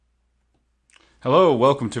Hello,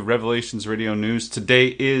 welcome to Revelations Radio News.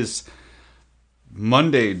 Today is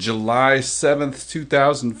Monday, July 7th,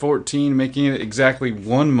 2014, making it exactly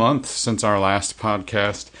 1 month since our last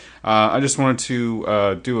podcast. I just wanted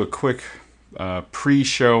to do a quick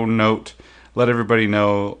pre-show note, let everybody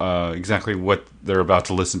know exactly what they're about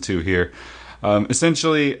to listen to here.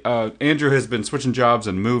 Essentially, Andrew has been switching jobs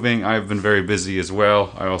and moving. I've been very busy as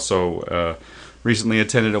well. I also recently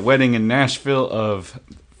attended a wedding in Nashville of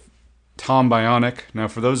Tom Bionic. Now,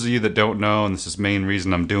 for those of you that don't know, and this is the main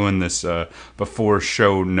reason I'm doing this before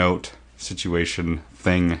show note situation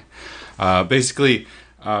thing, basically,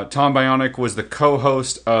 Tom Bionic was the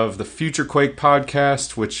co-host of the Future Quake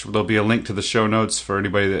podcast, which there'll be a link to the show notes for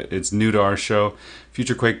anybody that is new to our show.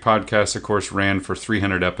 Future Quake podcast, of course, ran for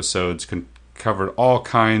 300 episodes, covered all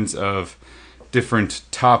kinds of different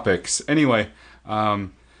topics. Anyway,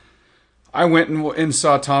 I went and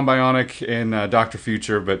saw Tom Bionic and Dr.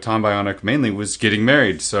 Future, but Tom Bionic mainly was getting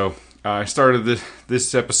married. So I started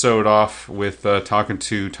this episode off with talking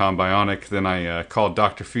to Tom Bionic. Then I called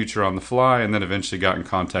Dr. Future on the fly, and then eventually got in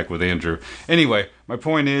contact with Andrew. Anyway, my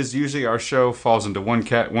point is, usually our show falls into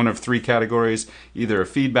one of three categories: either a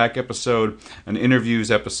feedback episode, an interviews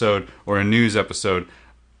episode, or a news episode.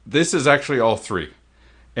 This is actually all three.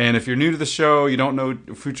 And if you're new to the show, you don't know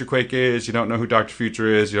who Future Quake is, you don't know who Dr. Future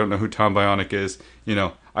is, you don't know who Tom Bionic is,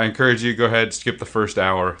 I encourage you to go ahead, skip the first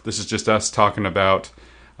hour. This is just us talking about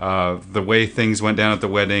the way things went down at the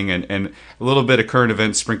wedding and a little bit of current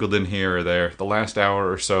events sprinkled in here or there. The last hour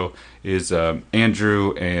or so is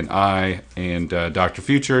Andrew and I and Dr.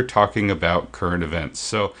 Future talking about current events.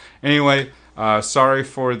 So anyway, sorry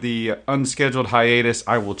for the unscheduled hiatus.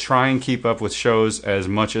 I will try and keep up with shows as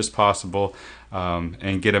much as possible.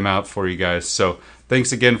 And get them out for you guys. So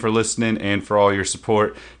thanks again for listening and for all your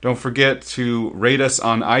support. Don't forget to rate us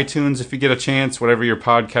on iTunes if you get a chance, whatever your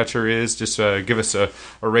podcatcher is. Just give us a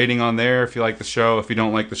rating on there if you like the show. If you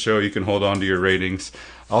don't like the show, you can hold on to your ratings.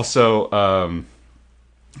 Also, what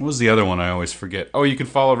was the other one I always forget? Oh, you can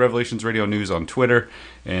follow Revelations Radio News on Twitter.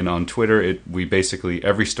 And on Twitter, we basically,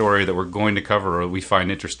 every story that we're going to cover or we find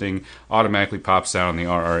interesting automatically pops out on the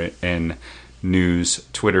RRNews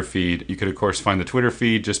Twitter feed. You could, of course, find the Twitter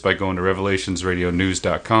feed just by going to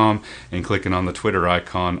revelationsradionews.com and clicking on the Twitter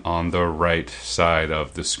icon on the right side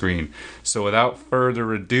of the screen. So without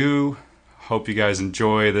further ado, hope you guys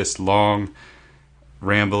enjoy this long,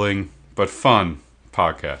 rambling, but fun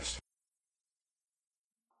podcast.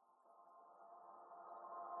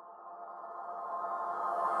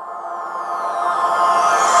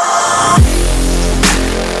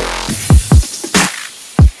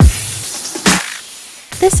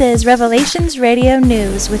 This is Revelations Radio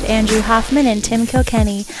News with Andrew Hoffman and Tim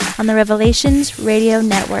Kilkenny on the Revelations Radio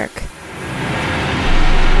Network.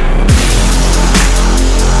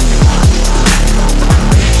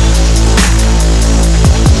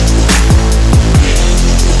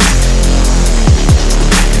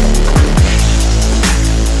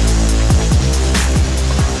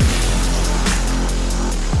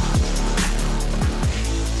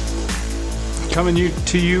 Coming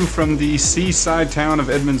to you from the seaside town of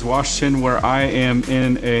Edmonds, Washington, where I am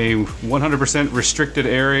in a 100% restricted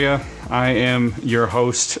area. I am your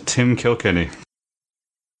host, Tim Kilkenny.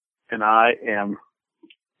 And I am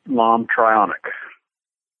Tom Bionic.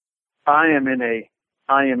 I am in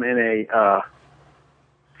a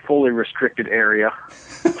fully restricted area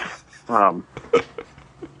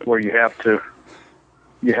where you have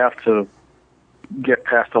to get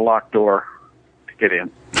past a locked door to get in.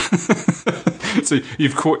 So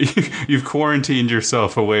you've quarantined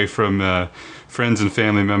yourself away from friends and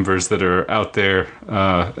family members that are out there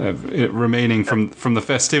remaining from the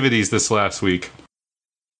festivities this last week.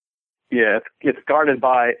 Yeah, it's guarded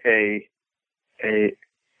by a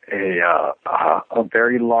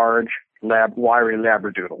very large wiry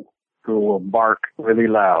labradoodle who will bark really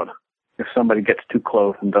loud if somebody gets too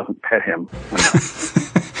close and doesn't pet him.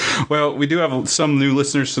 Well, we do have some new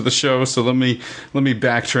listeners to the show, so let me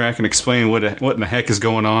backtrack and explain what in the heck is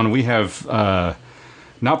going on. We have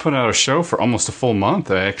not put out a show for almost a full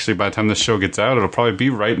month. Actually, by the time this show gets out, it'll probably be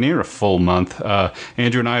right near a full month.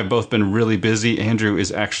 Andrew and I have both been really busy. Andrew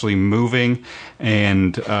is actually moving,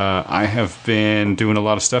 and I have been doing a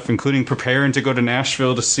lot of stuff, including preparing to go to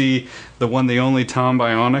Nashville to see the one, the only Tom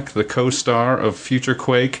Bionic, the co-star of Future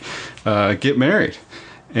Quake, get married.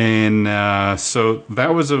 And so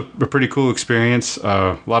that was a pretty cool experience.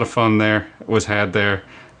 A lot of fun there was had there.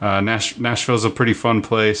 Nashville's a pretty fun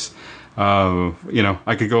place.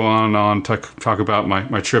 I could go on and on, talk about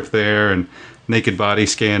my trip there and naked body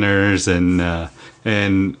scanners and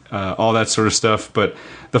all that sort of stuff. But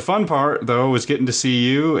the fun part, though, was getting to see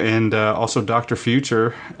you and also Dr.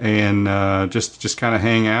 Future and just kind of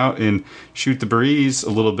hang out and shoot the breeze a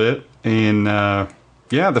little bit. And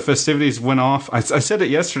yeah, the festivities went off. I said it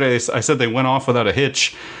yesterday. I said they went off without a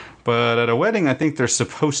hitch. But at a wedding, I think there's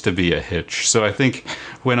supposed to be a hitch. So I think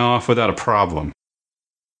went off without a problem.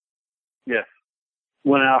 Yes.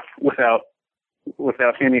 Went off without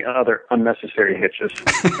any other unnecessary hitches.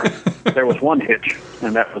 There was one hitch,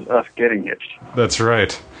 and that was us getting hitched. That's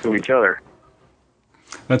right. To each other.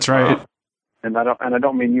 That's right. And I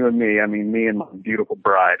don't mean you and me. I mean me and my beautiful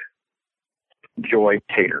bride, Joy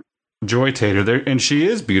Tater. Joy Tater, there, and she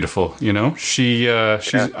is beautiful. You know, she's. Yeah.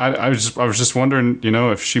 I was just wondering, you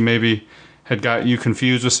know, if she maybe had got you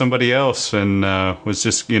confused with somebody else and was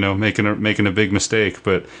just, you know, making a big mistake.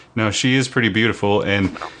 But no, she is pretty beautiful,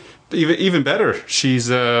 and even better, she's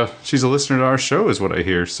a listener to our show, is what I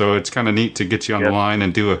hear. So it's kind of neat to get you on the line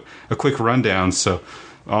and do a quick rundown. So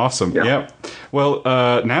awesome, yeah. Well,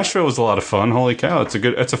 Nashville was a lot of fun. Holy cow,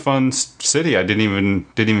 it's a fun city. I didn't even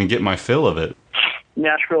get my fill of it.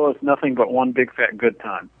 Nashville is nothing but one big fat good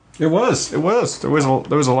time. It was. There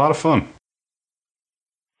was a lot of fun.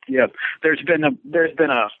 Yeah, there's been a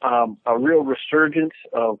real resurgence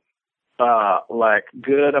of like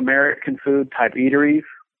good American food type eateries,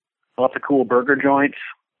 lots of cool burger joints.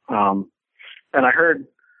 And I heard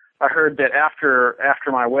that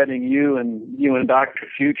after my wedding, you and Dr.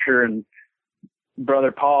 Future and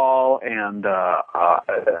Brother Paul and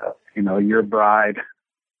you know, your bride,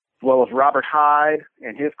 as well as Robert Hyde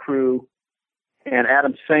and his crew, and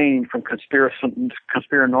Adam Sane from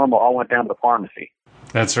Conspiranormal all went down to the pharmacy.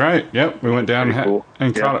 That's right. Yep, we went down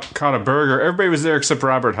and caught a burger. Everybody was there except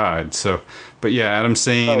Robert Hyde. So, but yeah, Adam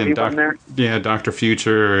Sane and Dr.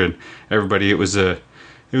 Future and everybody. It was a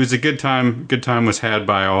good time. Good time was had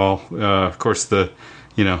by all. Of course, the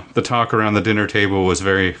talk around the dinner table was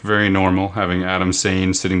very, very normal. Having Adam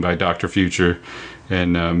Sane sitting by Dr. Future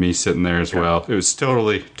and me sitting there as well. It was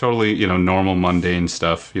totally, you know, normal, mundane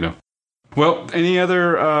stuff. You know. Well, any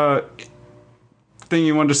other thing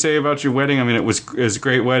you wanted to say about your wedding? I mean, it was a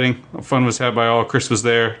great wedding. Fun was had by all. Chris was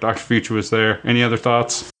there. Dr. Future was there. Any other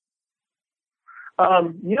thoughts?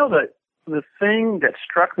 You know, the thing that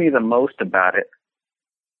struck me the most about it,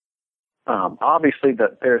 obviously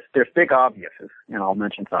there's big obviouses, and I'll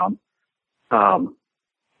mention some.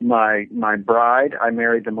 My bride, I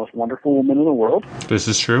married the most wonderful woman in the world. This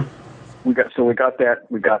is true. We got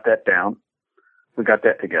that down. We got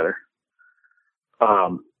that together.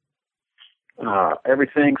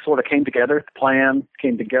 Everything sort of came together. The plan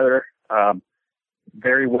came together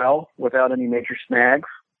very well without any major snags,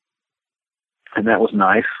 and that was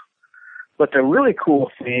nice. But the really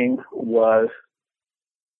cool thing was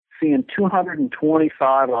seeing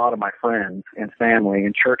 225 odd of my friends and family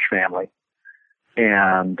and church family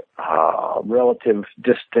and relatives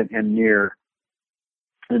distant and near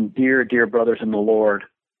and dear brothers in the Lord,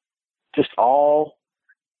 just all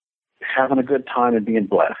having a good time and being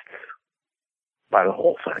blessed by the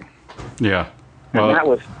whole thing. Yeah. Well, and that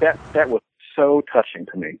was so touching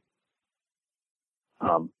to me.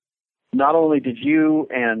 Not only did you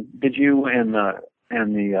and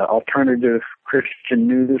the alternative Christian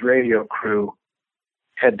news radio crew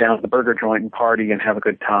head down to the burger joint and party and have a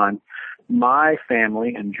good time, my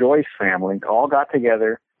family and Joy's family all got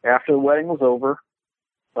together after the wedding was over.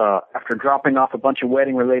 After dropping off a bunch of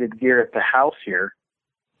wedding related gear at the house here,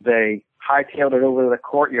 they hightailed it over to the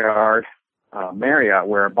courtyard Marriott,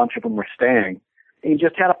 where a bunch of them were staying, and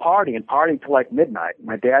just had a party and partied till like midnight.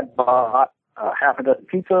 My dad bought half a dozen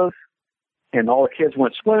pizzas, and all the kids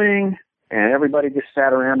went swimming, and everybody just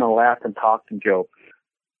sat around and laughed and talked and joked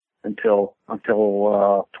until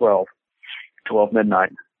 12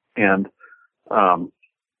 midnight. And some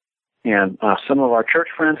of our church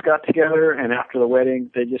friends got together, and after the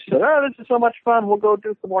wedding, they just said, "Oh, this is so much fun. We'll go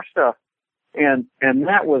do some more stuff." And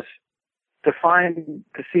that was to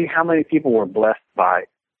see how many people were blessed by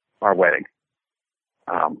our wedding,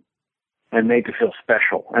 and made to feel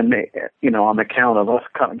special, and on account of us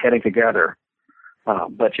getting together.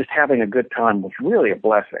 But just having a good time was really a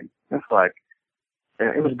blessing. It's like,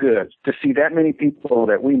 it was good to see that many people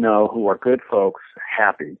that we know who are good folks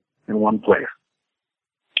happy in one place.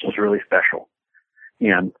 It was really special.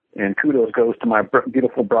 And kudos goes to my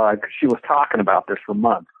beautiful bride, because she was talking about this for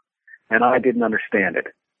months, and I didn't understand it.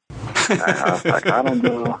 I was like, I don't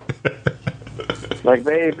know. Like,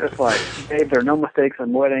 babe, it's like, babe, there are no mistakes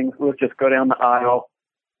in weddings. Let's just go down the aisle,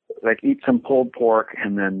 like eat some pulled pork,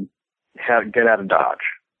 and then get out of Dodge.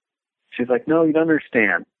 She's like, no, you don't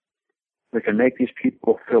understand. We can make these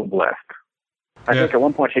people feel blessed. I think at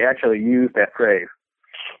one point she actually used that phrase,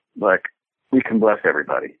 like, we can bless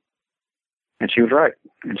everybody. And she was right,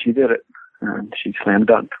 and she did it, and she slam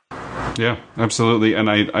dunked. Yeah, absolutely. And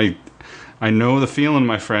I know the feeling,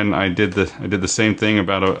 my friend. I did the same thing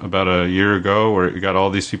about a year ago, where you got all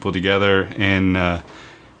these people together, and and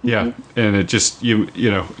it just you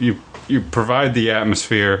provide the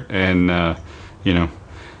atmosphere, and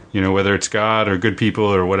whether it's God or good people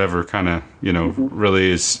or whatever, kind of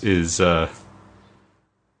really is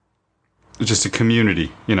just a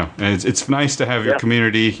community, and it's nice to have your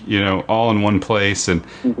community, all in one place, and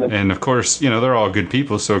and of course, they're all good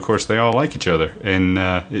people, so of course they all like each other, and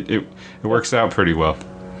it works out pretty well.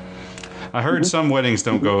 I heard some weddings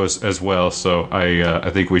don't go as well, so I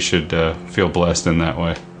think we should feel blessed in that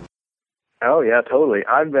way. Oh yeah, totally.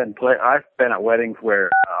 I've been at weddings where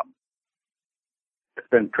it's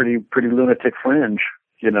been pretty lunatic fringe,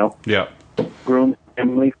 Yeah. Groom's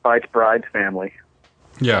family fights bride's family.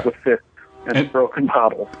 Yeah. With fists and broken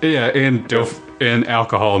bottles. Yeah, and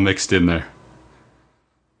alcohol mixed in there.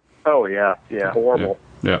 Oh yeah, horrible.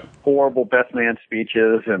 Yeah. Horrible best man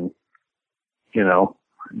speeches, and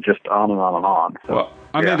just on and on and on. So, well,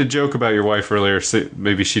 I made a joke about your wife earlier. So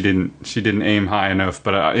maybe she didn't aim high enough,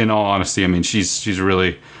 but in all honesty, I mean, she's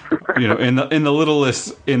really, in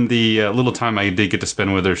the little time I did get to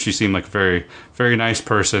spend with her, she seemed like a very, very nice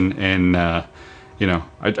person, and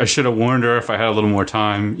I should have warned her if I had a little more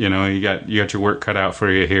time. You got your work cut out for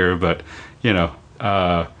you here, but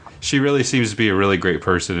she really seems to be a really great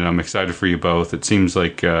person, and I'm excited for you both. It seems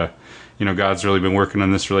like God's really been working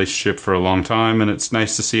on this relationship for a long time, and it's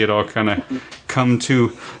nice to see it all kind of come to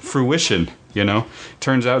fruition.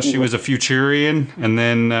 Turns out she was a Futurian, and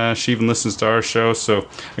then she even listens to our show, so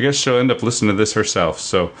I guess she'll end up listening to this herself.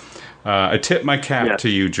 So I tip my cap to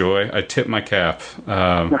you, Joy. I tip my cap.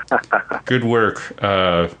 Good work,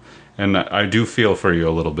 and I do feel for you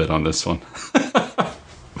a little bit on this one.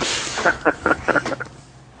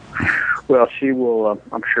 Well, she will.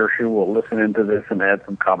 I'm sure she will listen into this and add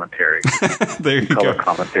some commentary. There you go.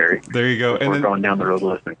 Commentary. There you go. And we're going down the road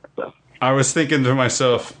listening. So. I was thinking to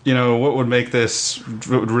myself, what would make this,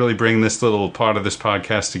 would really bring this little part of this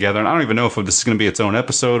podcast together? And I don't even know if this is going to be its own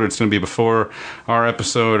episode, or it's going to be before our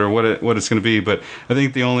episode, or what it's going to be. But I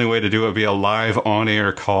think the only way to do it would be a live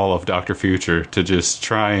on-air call of Dr. Future to just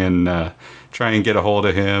try and get a hold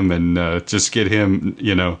of him, and just get him,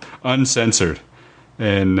 uncensored.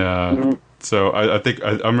 And so I think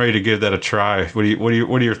I'm ready to give that a try. What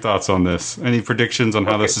are your thoughts on this? Any predictions on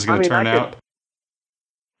how this is going to turn out?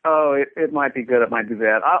 Oh, it might be good. It might be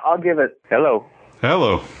bad. I'll give it. Hello.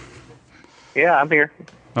 Hello. Yeah, I'm here.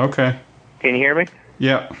 Okay. Can you hear me?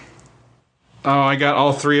 Yeah. Oh, I got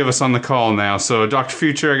all three of us on the call now. So, Dr.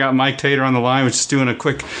 Future, I got Mike Tater on the line, which is doing a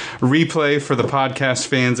quick replay for the podcast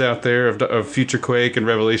fans out there of Future Quake and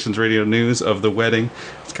Revelations Radio News of the wedding.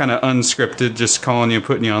 It's kind of unscripted, just calling you,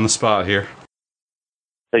 putting you on the spot here.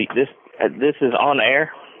 So this is on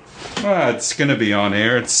air? It's going to be on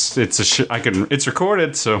air. It's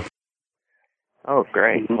recorded, so. Oh,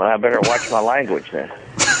 great. Well, I better watch my language then.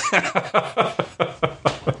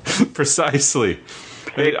 Precisely.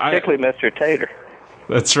 Particularly Mr. Tater.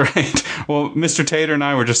 That's right. Well, Mr. Tater and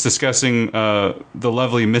I were just discussing the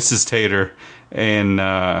lovely Mrs. Tater and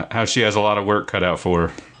how she has a lot of work cut out for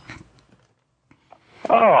her.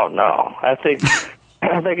 Oh, no. I think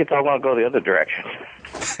it's all going to go the other direction.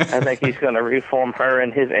 I think he's going to reform her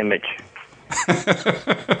in his image.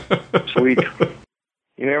 Sweet.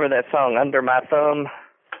 You remember that song, Under My Thumb?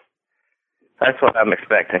 That's what I'm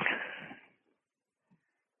expecting.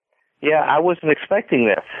 Yeah, I wasn't expecting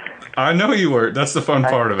this. I know you weren't. That's the fun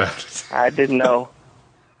part about it. I didn't know.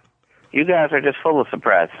 You guys are just full of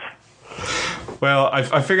surprises. Well,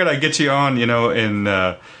 I figured I'd get you on, in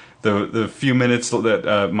the few minutes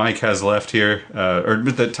that Mike has left here, or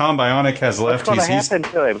that Tom Bionic has left. What's going to happen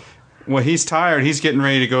to him? Well, he's tired. He's getting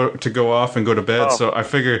ready to go off and go to bed. So I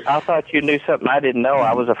figured. I thought you knew something I didn't know.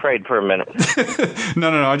 I was afraid for a minute.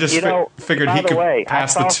 No. I just figured he could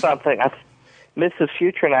pass the. I saw something. Mrs.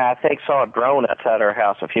 Future and I think, saw a drone outside our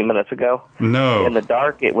house a few minutes ago. No. In the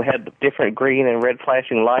dark, it had different green and red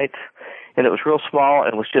flashing lights, and it was real small,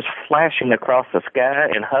 and it was just flashing across the sky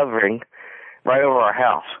and hovering right over our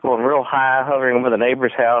house, going real high, hovering over the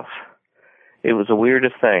neighbor's house. It was the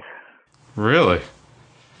weirdest thing. Really?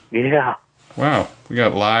 Yeah. Wow. We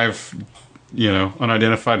got live,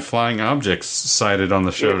 unidentified flying objects sighted on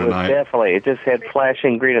the show tonight. Definitely. It just had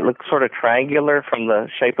flashing green. It looked sort of triangular from the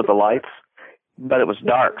shape of the lights, but it was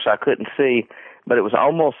dark, so I couldn't see. But it was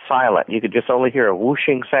almost silent. You could just only hear a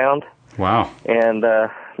whooshing sound. Wow. And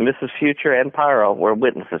Mrs. Future and Pyro were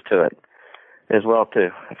witnesses to it. as well too.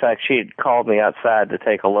 In fact, she had called me outside to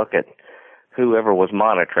take a look at whoever was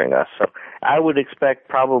monitoring us. So I would expect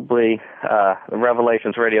probably the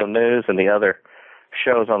Revelations Radio News and the other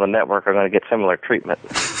shows on the network are going to get similar treatment.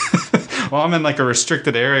 Well, I'm in like a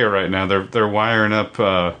restricted area right now. They're wiring up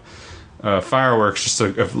fireworks just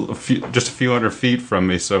a few hundred feet from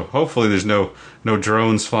me. So hopefully there's no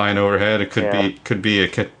drones flying overhead. It could be a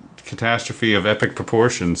catastrophe of epic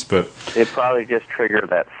proportions, but it probably just triggered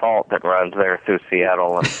that fault that runs there through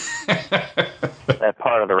Seattle and that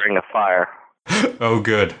part of the Ring of Fire. Oh,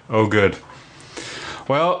 good.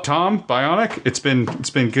 Well, Tom Bionic, it's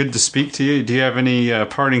been good to speak to you. Do you have any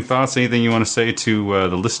parting thoughts? Anything you want to say to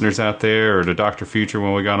the listeners out there, or to Dr. Future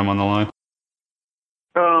when we got him on the line?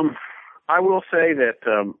 I will say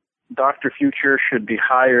that Dr. Future should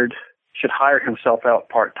hire himself out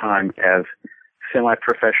part-time as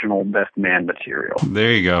semi-professional best man material.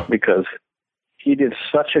 There you go. Because he did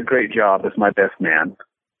such a great job as my best man.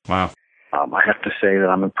 Wow. I have to say that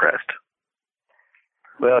I'm impressed.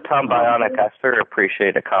 Well, Tom Bionic, I sure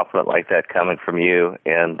appreciate a compliment like that coming from you,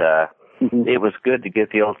 and it was good to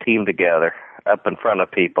get the old team together up in front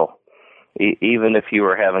of people, even if you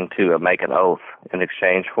were having to make an oath in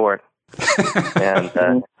exchange for it.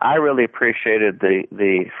 And I really appreciated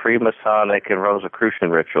the Freemasonic and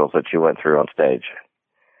Rosicrucian rituals that you went through on stage.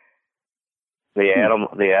 The animal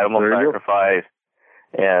sacrifice,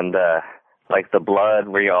 and like the blood,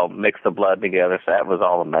 where you all mix the blood together. So that was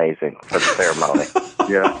all amazing for the ceremony.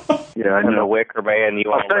 Yeah, I know. And the wicker man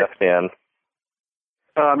you all left in.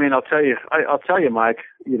 I'll tell you, Mike.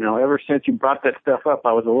 Ever since you brought that stuff up,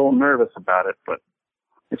 I was a little nervous about it, but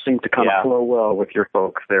it seemed to kind of flow well with your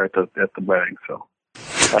folks there at the wedding. So.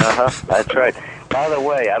 That's right. By the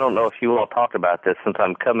way, I don't know if you all talked about this since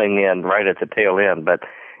I'm coming in right at the tail end, but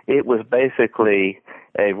it was basically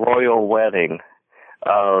a royal wedding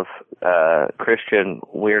of Christian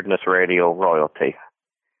Weirdness Radio royalty.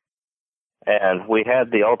 And we had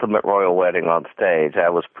the ultimate royal wedding on stage. I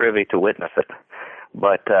was privy to witness it.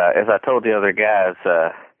 But as I told the other guys,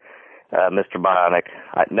 Mr. Bionic,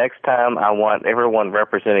 next time I want everyone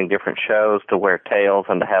representing different shows to wear tails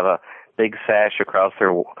and to have a big sash across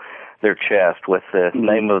their chest with the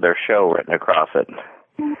name of their show written across it.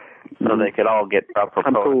 So they could all get proper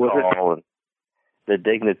protocol and the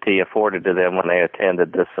dignity afforded to them when they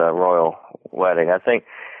attended this royal wedding. I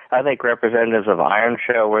think representatives of Iron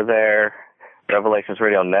Show were there, Revelations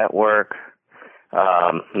Radio Network,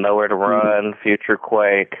 Nowhere to Run, Future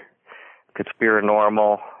Quake,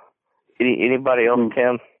 Conspiranormal. Anybody else,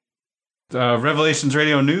 Tim? Revelations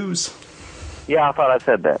Radio News. Yeah, I thought I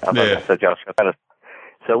said that. I said y'all.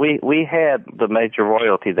 So we had the major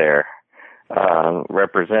royalty there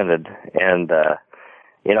represented, and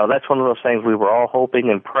that's one of those things we were all hoping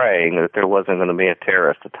and praying that there wasn't going to be a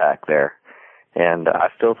terrorist attack there. And I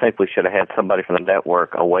still think we should have had somebody from the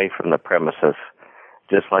network away from the premises,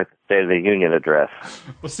 just like the State of the Union address.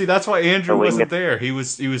 Well, see, that's why Andrew wasn't there. He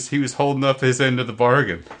was holding up his end of the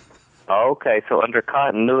bargain. Okay, so under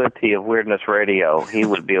continuity of Weirdness Radio, he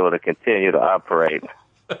would be able to continue to operate.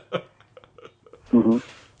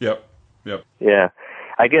 Yep. Yeah.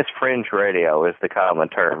 I guess fringe radio is the common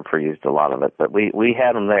term for used a lot of it, but we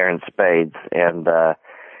had them there in spades, and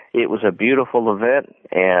it was a beautiful event,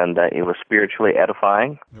 and it was spiritually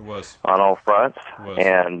edifying. It was. On all fronts. It was.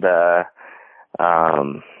 And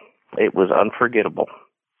it was unforgettable.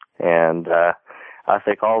 And I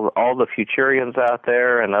think all the Futurians out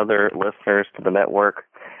there and other listeners to the network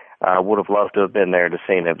would have loved to have been there to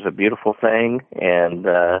see it. It was a beautiful thing, and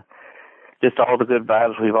just all the good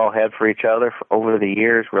vibes we've all had for each other over the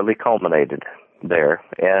years really culminated there.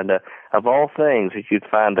 And of all things, that you'd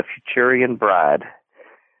find a Futurian bride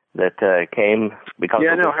that came because.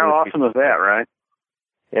 Yeah, no. How awesome is that, right?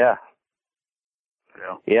 Yeah.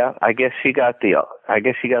 Yeah. I guess she got the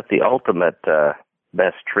ultimate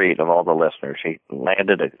best treat of all the listeners. She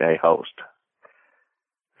landed a host.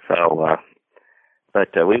 So, but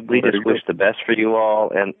we just wish the best for you all.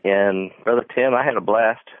 And Brother Tim, I had a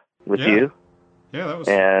blast with you. Yeah, that was.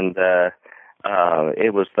 And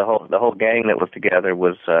it was the whole gang that was together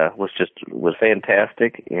was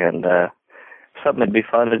fantastic, and something that'd be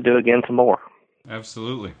fun to do again some more.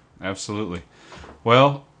 Absolutely.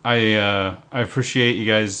 Well, I appreciate you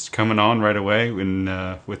guys coming on right away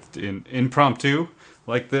with impromptu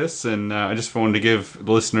like this, and I just wanted to give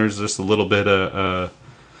the listeners just a little bit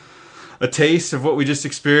a taste of what we just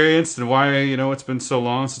experienced and why it's been so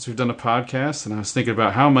long since we've done a podcast. And I was thinking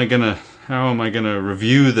about how am I gonna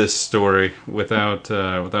review this story without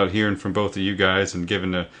hearing from both of you guys and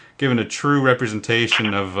giving a true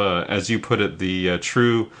representation of, as you put it, the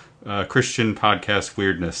true Christian podcast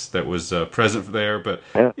weirdness that was present there. But,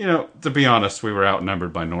 to be honest, we were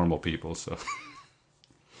outnumbered by normal people, so...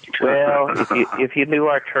 Well, if you knew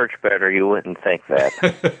our church better, you wouldn't think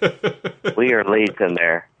that. We are legion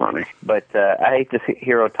there. Funny. But I hate to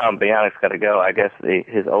hear Tom Bionic's got to go. I guess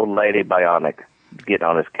his old lady Bionic getting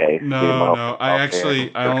on his case. No.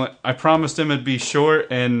 I promised him it'd be short,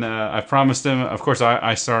 and I promised him. Of course,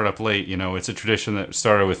 I started up late. It's a tradition that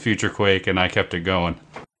started with Future Quake, and I kept it going.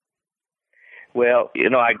 Well,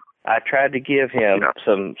 I tried to give him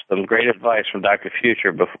some great advice from Dr.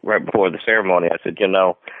 Future right before the ceremony. I said,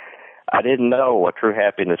 I didn't know what true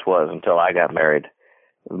happiness was until I got married,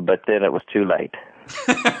 but then it was too late.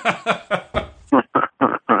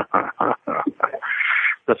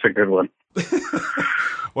 That's a good one.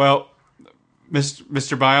 Well,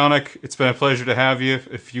 Mr. Bionic, it's been a pleasure to have you.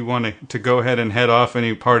 If you want to go ahead and head off,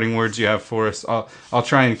 any parting words you have for us, I'll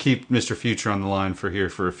try and keep Mr. Future on the line for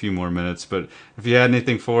a few more minutes. But if you had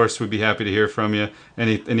anything for us, we'd be happy to hear from you.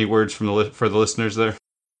 Any words for the listeners there?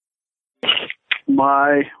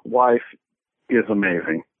 My wife is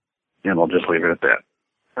amazing, and I'll just leave it at that.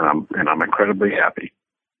 And I'm incredibly happy.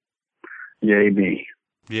 Yay me.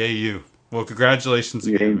 Yay you. Well, congratulations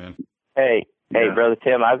again, man. Hey, Brother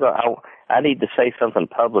Tim, I need to say something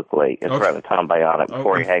publicly in front of Tom Bionic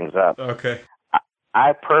before he hangs up. Okay.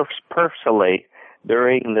 I personally,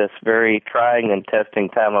 during this very trying and testing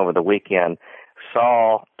time over the weekend,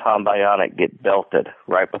 saw Tom Bionic get belted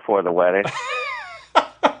right before the wedding.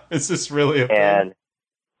 Is this really a thing? And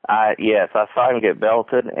I saw him get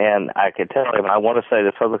belted, and I could tell him, I want to say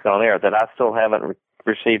this publicly on air, that I still haven't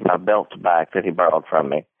received my belts back that he borrowed from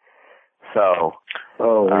me. So,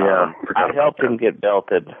 I helped him get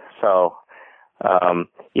belted. So,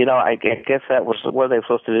 I guess that was what they were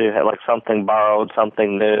supposed to do, like something borrowed,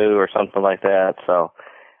 something new, or something like that. So,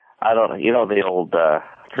 I don't know, the old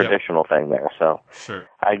traditional thing there. So, sure.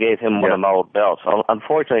 I gave him one of my old belts.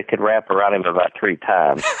 Unfortunately, it could wrap around him about 3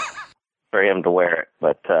 times for him to wear it.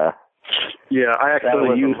 But I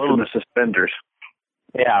actually used them as suspenders.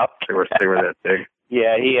 Yeah, they were that big.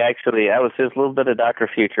 Yeah, that was his little bit of Dr.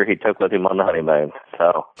 Future he took with him on the honeymoon.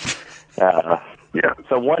 So,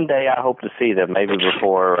 So one day I hope to see them, maybe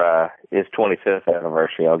before his 25th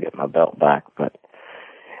anniversary. I'll get my belt back. But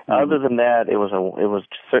other than that, it was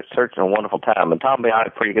certainly a wonderful time. And Tom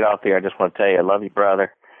Bionic, before you get off there, I just want to tell you I love you,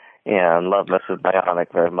 brother, and love Mrs.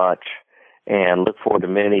 Bionic very much, and look forward to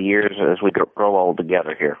many years as we grow old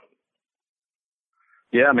together here.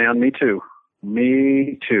 Yeah, man, me too.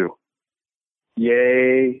 Me too.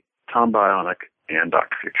 Yay, Tom Bionic and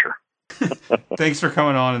Dr. Future. Thanks for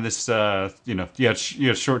coming on in this, you had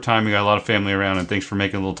short time. You got a lot of family around, and thanks for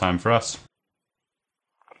making a little time for us.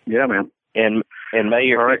 Yeah, man. And may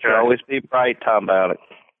your future always be bright, Tom Bionic.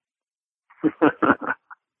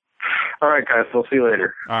 All right, guys. We'll see you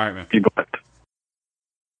later. All right, man. Be blessed.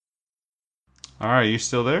 All right, you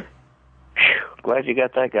still there? Glad you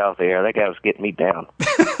got that guy off the air. That guy was getting me down.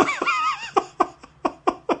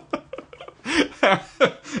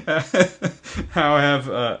 How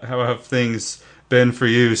have things been for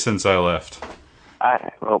you since I left?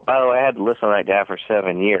 By the way, I had to listen to that guy for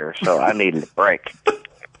 7 years, so I needed a break.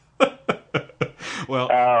 Well,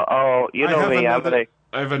 I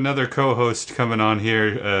have another co-host coming on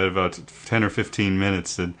here about 10 or 15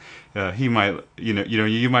 minutes, and he might,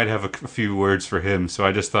 you might have a few words for him. So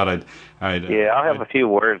I just thought I'll have a few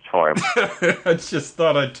words for him. I just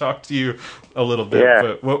thought I'd talk to you a little bit. Yeah.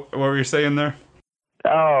 But what were you saying there?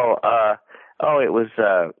 It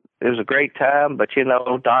was a great time, but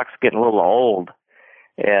Doc's getting a little old,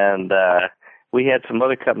 and we had some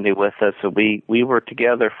other company with us, so we were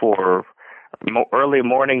together for early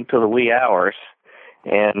morning to the wee hours,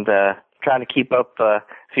 and trying to keep up a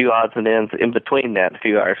few odds and ends in between that, a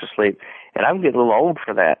few hours of sleep. And I'm getting a little old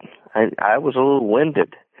for that. I was a little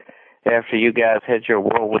winded after you guys had your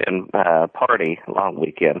whirlwind party long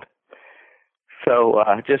weekend. So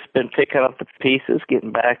just been picking up the pieces,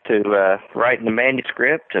 getting back to writing the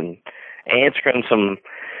manuscript and answering some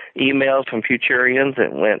emails from Futurians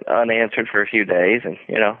that went unanswered for a few days, and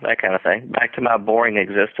that kind of thing. Back to my boring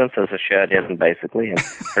existence as a shut-in, basically, and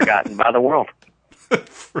forgotten by the world.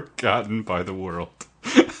 Forgotten by the world.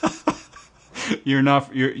 You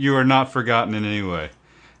are not forgotten in any way.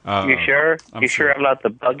 You sure? You sure I'm not the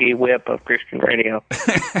buggy whip of Christian radio?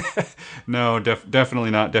 No, definitely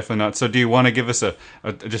not. Definitely not. So, do you want to give us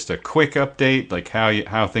just a quick update, like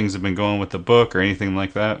how things have been going with the book, or anything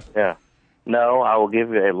like that? Yeah. No, I will give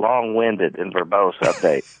you a long-winded and verbose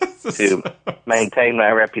update to maintain my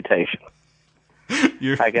reputation.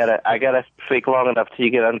 I gotta speak long enough till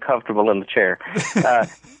you get uncomfortable in the chair.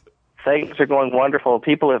 things are going wonderful.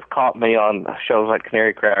 People have caught me on shows like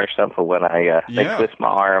Canary Cry or something when they twist my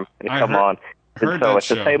arm and come on. And so it's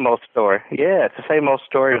the same old story. Yeah, it's the same old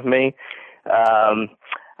story with me.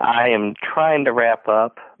 I am trying to wrap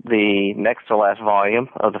up the next to last volume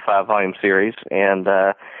of the 5-volume series. And,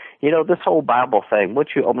 this whole Bible thing, once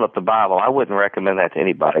you open up the Bible, I wouldn't recommend that to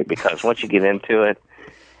anybody, because once you get into it,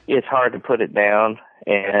 it's hard to put it down,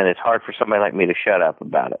 and it's hard for somebody like me to shut up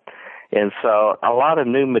about it. And so a lot of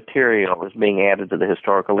new material is being added to the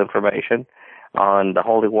historical information on the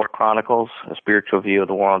Holy War Chronicles, a spiritual view of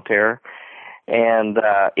the War on Terror. And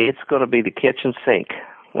it's going to be the kitchen sink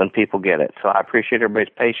when people get it. So I appreciate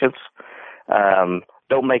everybody's patience.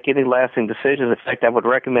 Don't make any lasting decisions. In fact, I would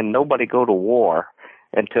recommend nobody go to war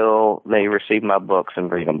until they receive my books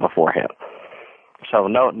and read them beforehand. So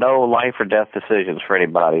no life or death decisions for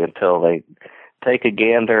anybody until they take a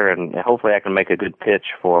gander, and hopefully I can make a good pitch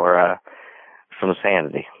for some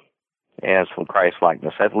sanity and some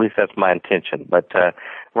Christ-likeness. At least that's my intention. But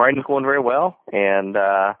writing's going very well, and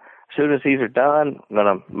as soon as these are done,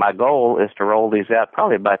 my goal is to roll these out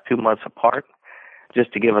probably about 2 months apart,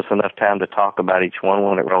 just to give us enough time to talk about each one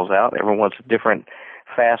when it rolls out. Everyone's a different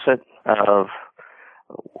facet of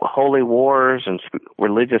holy wars and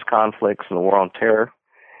religious conflicts and the war on terror,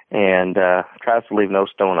 and tries to leave no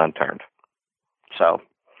stone unturned. So,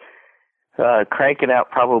 cranking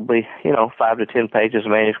out probably, 5 to 10 pages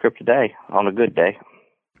of manuscript a day on a good day.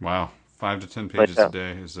 Wow, 5 to 10 pages a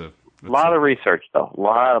day is a lot of research, though. A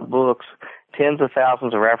lot of books, tens of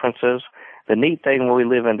thousands of references. The neat thing when we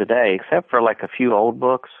live in today, except for like a few old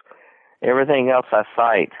books, everything else I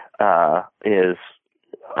cite is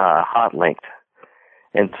hot linked.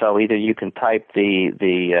 And so either you can type the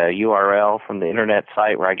URL from the internet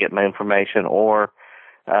site where I get my information, or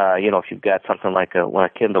if you've got something like when a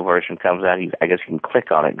Kindle version comes out, I guess you can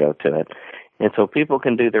click on it and go to it. And so people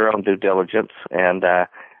can do their own due diligence, and I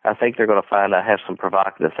think they're going to find I have some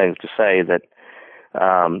provocative things to say that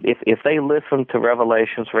if they listen to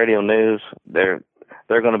Revelations Radio News, they're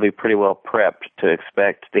going to be pretty well prepped to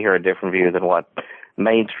expect to hear a different view than what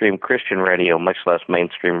mainstream Christian radio, much less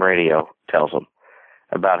mainstream radio, tells them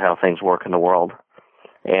about how things work in the world.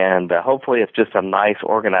 And hopefully it's just a nice,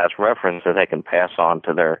 organized reference that they can pass on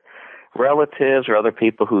to their relatives or other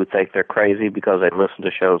people who think they're crazy because they listen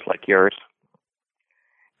to shows like yours.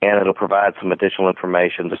 And it'll provide some additional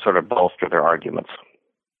information to sort of bolster their arguments.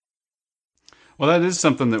 Well, that is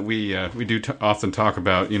something that we do often talk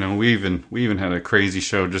about. We even had a crazy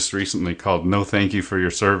show just recently called "No Thank You for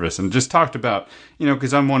Your Service," and just talked about,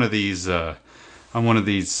 because I'm one of these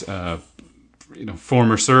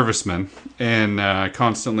former servicemen, and I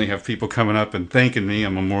constantly have people coming up and thanking me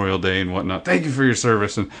on Memorial Day and whatnot. Thank you for your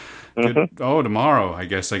service, and tomorrow I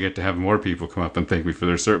guess I get to have more people come up and thank me for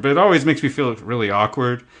their service. But it always makes me feel really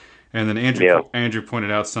awkward. And then Andrew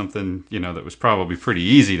pointed out something, that was probably pretty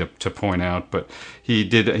easy to point out, but he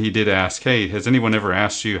did ask, hey, has anyone ever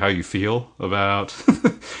asked you how you feel about,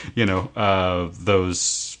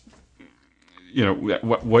 those,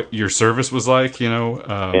 what your service was like,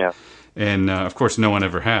 and of course no one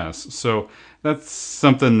ever has. So that's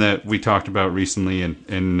something that we talked about recently,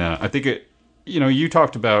 and I think you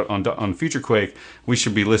talked about on Future Quake, we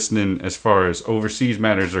should be listening, as far as overseas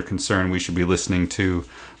matters are concerned, we should be listening to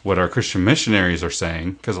what our Christian missionaries are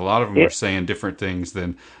saying, because a lot of them are saying different things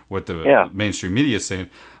than what the mainstream media is saying.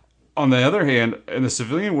 On the other hand, in the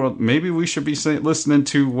civilian world, maybe we should be listening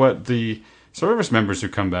to what the service members who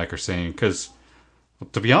come back are saying, because,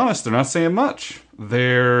 to be honest, they're not saying much.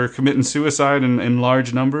 They're committing suicide in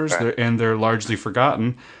large numbers, right, and they're largely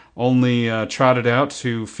forgotten, only trotted out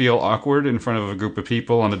to feel awkward in front of a group of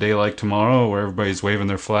people on a day like tomorrow, where everybody's waving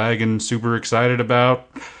their flag and super excited about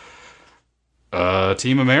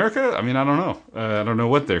Team America. I mean, I don't know. I don't know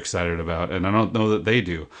what they're excited about, and I don't know that they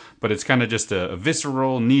do. But it's kind of just a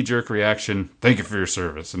visceral, knee-jerk reaction. Thank you for your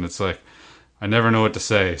service. And it's like, I never know what to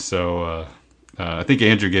say. So I think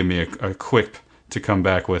Andrew gave me a quip to come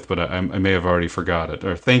back with, but I may have already forgot it.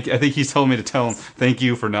 Or I think he's told me to tell him, thank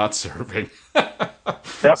you for not serving.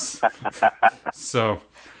 Yep. So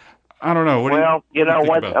I don't know. What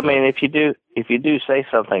I mean, if you do say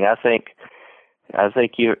something, I think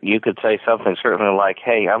you could say something certainly like,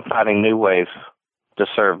 hey, I'm finding new ways to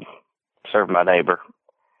serve my neighbor.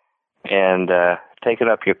 And taking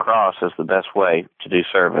up your cross is the best way to do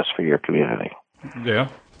service for your community. Yeah,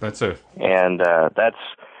 that's it. And that's,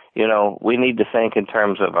 we need to think in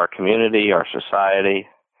terms of our community, our society,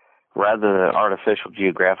 rather than artificial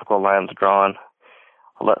geographical lines drawn.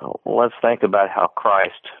 Let's think about how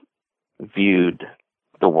Christ viewed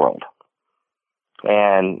the world.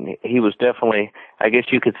 And he was definitely, I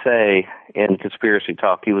guess you could say, in conspiracy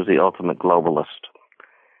talk, he was the ultimate globalist.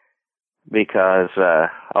 Because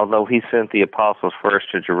although he sent the apostles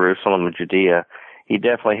first to Jerusalem and Judea, he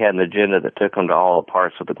definitely had an agenda that took them to all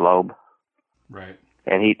parts of the globe. Right.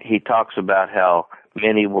 And he talks about how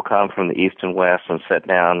many will come from the east and west and sit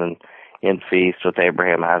down and in feast with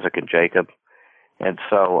Abraham, Isaac, and Jacob. And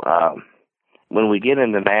so when we get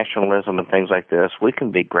into nationalism and things like this, we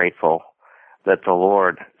can be grateful that the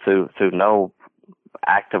Lord, through no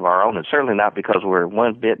act of our own, and certainly not because we're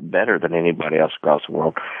one bit better than anybody else across the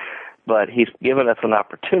world, but he's given us an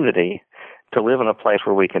opportunity to live in a place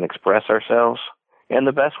where we can express ourselves. And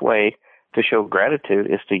the best way to show gratitude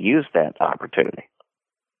is to use that opportunity.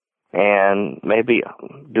 And maybe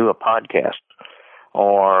do a podcast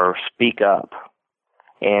or speak up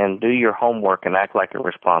and do your homework and act like a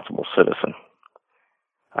responsible citizen.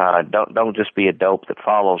 Don't just be a dope that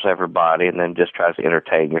follows everybody and then just tries to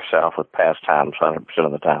entertain yourself with pastimes 100%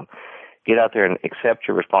 of the time. Get out there and accept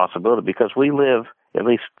your responsibility, because we live, at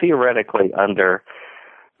least theoretically, under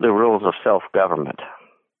the rules of self-government.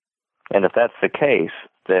 And if that's the case,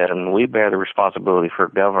 then we bear the responsibility for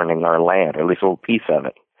governing our land, or at least a little piece of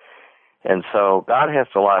it. And so God has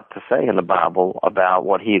a lot to say in the Bible about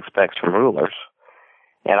what he expects from rulers.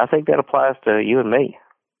 And I think that applies to you and me.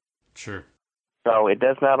 Sure. So it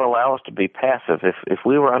does not allow us to be passive. If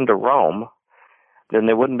we were under Rome, then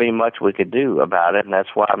there wouldn't be much we could do about it. And that's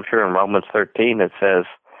why I'm sure in Romans 13 it says,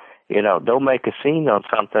 don't make a scene on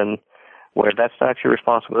something where that's not your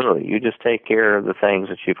responsibility. You just take care of the things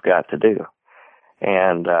that you've got to do.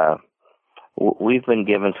 And we've been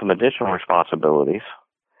given some additional responsibilities.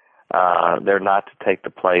 They're not to take the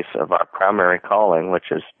place of our primary calling, which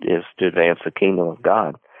is to advance the kingdom of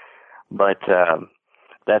God. But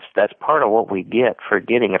that's part of what we get for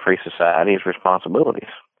getting a free society is responsibilities.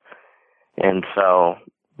 And so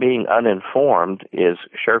being uninformed is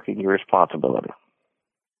shirking your responsibility.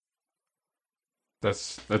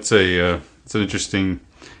 It's an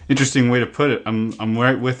interesting way to put it. I'm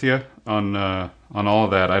right with you on all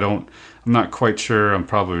of that. I'm not quite sure. I'm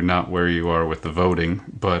probably not where you are with the voting,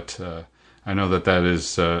 but I know that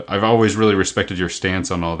is. I've always really respected your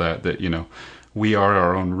stance on all that. That we are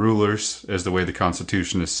our own rulers, as the way the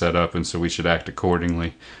Constitution is set up, and so we should act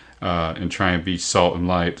accordingly and try and be salt and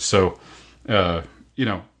light. So,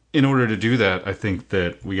 in order to do that, I think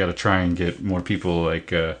that we got to try and get more people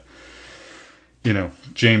like.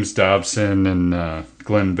 James Dobson and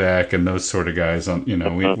Glenn Beck and those sort of guys on,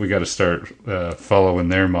 we got to start following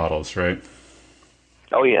their models, right?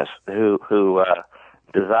 Oh yes, who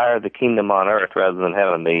desire the kingdom on earth rather than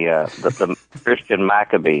having the Christian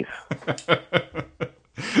Maccabees,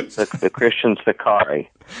 the Christian Sicarii.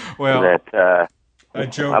 Well, that I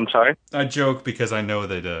joke. I'm sorry. I joke because I know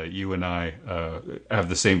that you and I have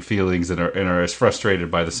the same feelings and are as frustrated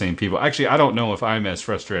by the same people. Actually, I don't know if I'm as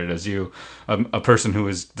frustrated as you. A person who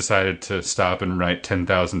has decided to stop and write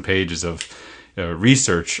 10,000 pages of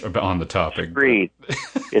research on the topic. Screed.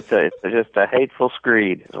 It's just a hateful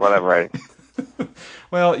screed is what I'm writing.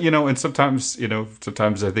 Well, and sometimes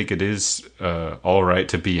I think it is all right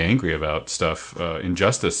to be angry about stuff,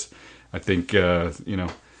 injustice. I think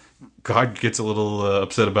God gets a little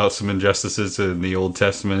upset about some injustices in the Old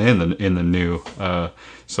Testament and in the New.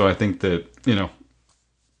 So I think that,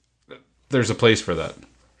 there's a place for that.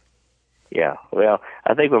 Yeah. Well,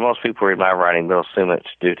 I think when most people read my writing, they'll assume it's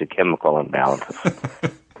due to chemical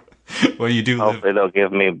imbalances. Well, you do. Hopefully they'll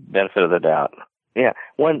give me benefit of the doubt. Yeah.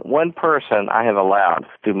 One person I have allowed,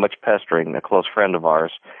 through much pestering, a close friend of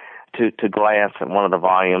ours, to glance at one of the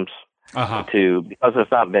volumes. Because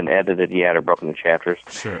it's not been edited yet or broken into chapters.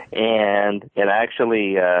 Sure. And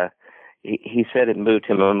actually, he said it moved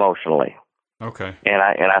him emotionally. Okay. And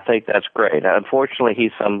I think that's great. Unfortunately,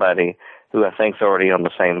 he's somebody who I think's already on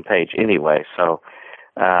the same page anyway. So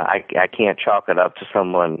I can't chalk it up to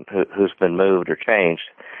someone who's been moved or changed.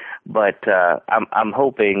 But I'm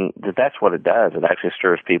hoping that that's what it does. It actually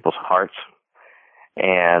stirs people's hearts.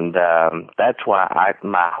 And that's why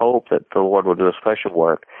my hope that the Lord will do a special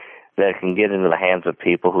work that can get into the hands of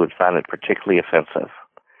people who would find it particularly offensive,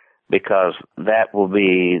 because that will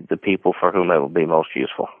be the people for whom it will be most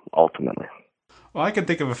useful, ultimately. Well, I can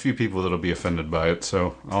think of a few people that'll be offended by it,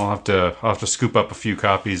 so I'll have to scoop up a few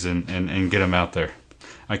copies and get them out there.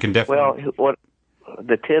 I can definitely... Well,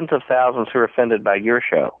 the tens of thousands who are offended by your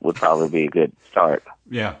show would probably be a good start.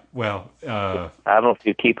 Yeah, well... I don't know if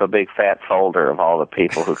you keep a big fat folder of all the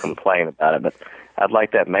people who complain about it, but I'd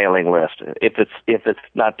like that mailing list if it's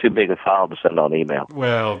not too big a file to send on email.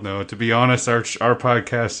 Well, no, to be honest, our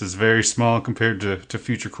podcast is very small compared to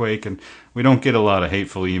Future Quake, and we don't get a lot of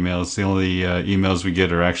hateful emails. The only emails we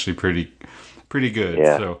get are actually pretty good.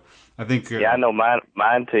 Yeah. So I think. I know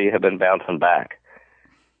mine to you have been bouncing back.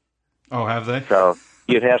 Oh, have they? So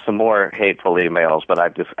you'd have some more hateful emails, but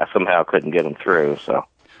I somehow couldn't get them through. So.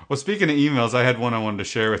 Well, speaking of emails, I had one I wanted to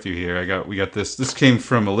share with you here. We got this. This came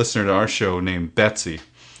from a listener to our show named Betsy.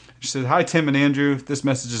 She said, "Hi, Tim and Andrew. This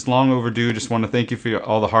message is long overdue. Just want to thank you for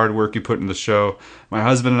all the hard work you put in the show. My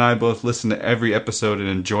husband and I both listen to every episode and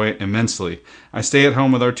enjoy it immensely. I stay at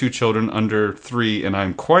home with our 2 children under 3, and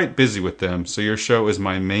I'm quite busy with them, so your show is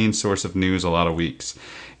my main source of news a lot of weeks.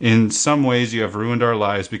 In some ways, you have ruined our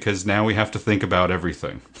lives because now we have to think about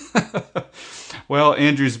everything." Well,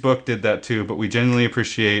 Andrew's book did that too, but we genuinely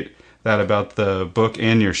appreciate that about the book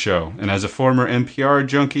and your show. And as a former NPR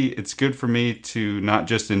junkie, it's good for me to not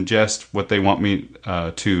just ingest what they want me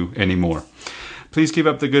to anymore. Please keep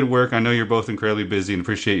up the good work. I know you're both incredibly busy and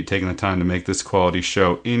appreciate you taking the time to make this quality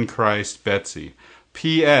show. In Christ, Betsy.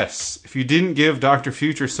 P.S. If you didn't give Dr.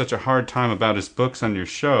 Future such a hard time about his books on your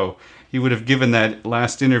show, he would have given that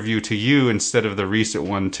last interview to you instead of the recent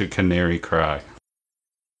one to Canary Cry.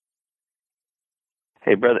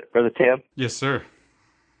 Hey, brother Tim. Yes, sir.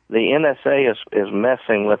 The NSA is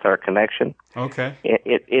messing with our connection. Okay.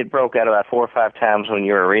 It broke out about 4 or 5 times when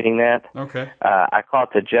you were reading that. Okay. I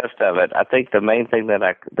caught the gist of it. I think the main thing that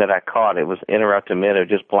I caught, it was interrupted mid, it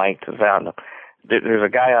just blanked us out. There's a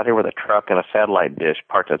guy out here with a truck and a satellite dish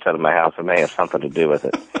parked outside of my house. It may have something to do with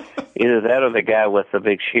it. Either that or the guy with the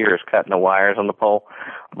big shears cutting the wires on the pole.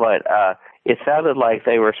 But it sounded like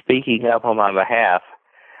they were speaking up on my behalf.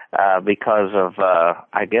 Because of,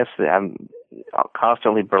 I guess I'm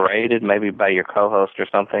constantly berated, maybe by your co-host or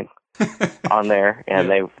something, on there, and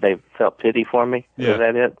yeah. they felt pity for me. Yeah. Is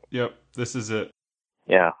that it? Yep, this is it.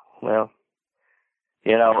 Yeah. Well,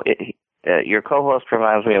 your co-host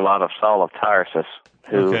reminds me a lot of Saul of Tarsus,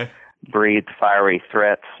 who breathed fiery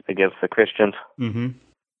threats against the Christians, and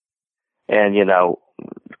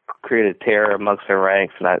created terror amongst their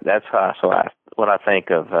ranks, and that's what I think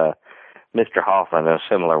of. Mr. Hoffman in a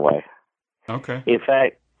similar way. Okay. In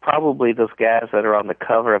fact, probably those guys that are on the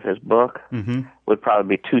cover of his book would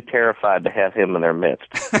probably be too terrified to have him in their midst.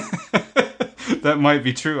 That might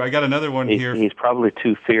be true. I got another one here. He's probably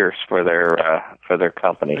too fierce for their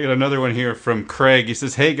company. I got another one here from Craig. He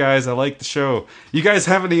says, "Hey guys, I like the show. You guys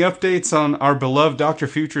have any updates on our beloved Dr.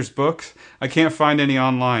 Future's books? I can't find any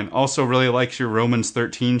online. Also really likes your Romans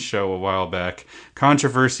 13 show a while back.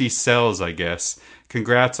 Controversy sells, I guess.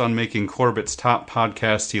 Congrats on making Corbett's top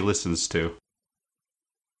podcast he listens to."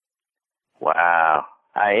 Wow.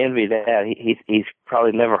 I envy that. He's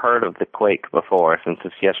probably never heard of the Quake before since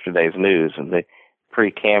it's yesterday's news in the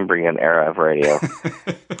pre-Cambrian era of radio.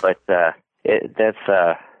 But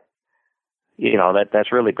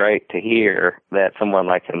that's really great to hear that someone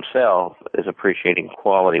like himself is appreciating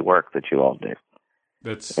quality work that you all do.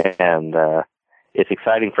 And it's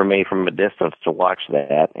exciting for me from a distance to watch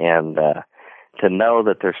that and to know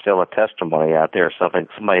that there's still a testimony out there,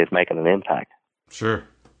 somebody is making an impact. Sure.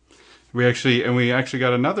 We actually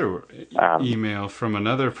got another email from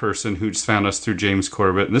another person who just found us through James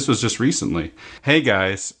Corbett, and this was just recently. "Hey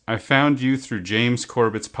guys, I found you through James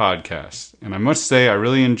Corbett's podcast, and I must say I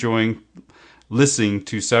really enjoy listening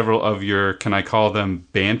to several of your, can I call them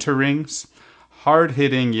banterings?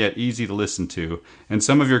 Hard-hitting yet easy to listen to, and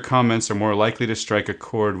some of your comments are more likely to strike a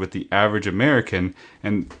chord with the average American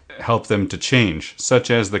and help them to change, such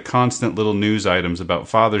as the constant little news items about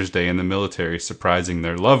Father's Day and the military surprising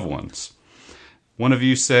their loved ones. One of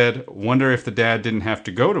you said, wonder if the dad didn't have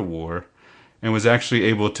to go to war and was actually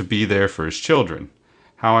able to be there for his children.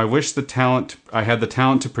 How I wish I had the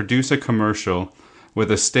talent to produce a commercial with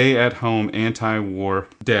a stay-at-home anti-war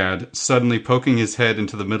dad suddenly poking his head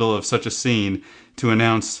into the middle of such a scene to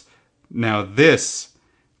announce, now this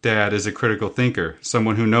dad is a critical thinker,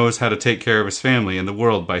 someone who knows how to take care of his family and the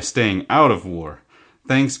world by staying out of war.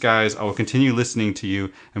 Thanks, guys. I will continue listening to you,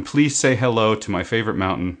 and please say hello to my favorite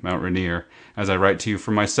mountain, Mount Rainier, as I write to you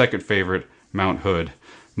from my second favorite, Mount Hood.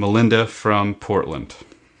 Melinda from Portland."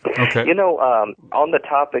 Okay. On the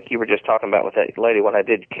topic you were just talking about with that lady, what I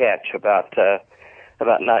did catch about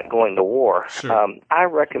not going to war. Sure. I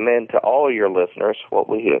recommend to all your listeners, what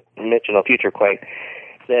we mentioned on Future Quake,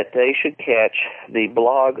 that they should catch the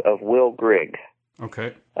blog of Will Grigg.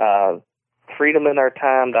 Okay.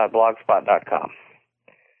 freedominourtime.blogspot.com.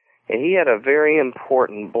 And he had a very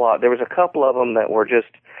important blog. There was a couple of them that were just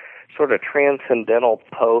sort of transcendental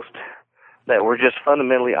posts that were just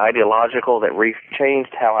fundamentally ideological, that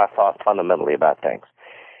changed how I thought fundamentally about things.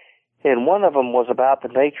 And one of them was about the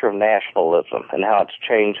nature of nationalism and how it's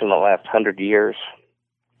changed in the last 100 years.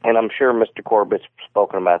 And I'm sure Mr. Corbett's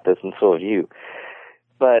spoken about this, and so have you.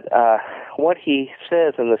 But what he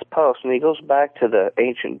says in this post, and he goes back to the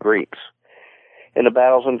ancient Greeks and the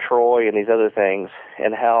battles in Troy and these other things,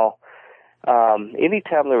 and how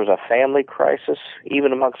anytime there was a family crisis,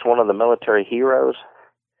 even amongst one of the military heroes,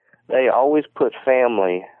 they always put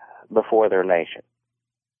family before their nation.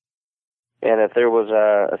 And if there was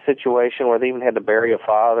a situation where they even had to bury a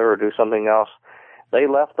father or do something else, they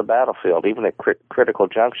left the battlefield, even at critical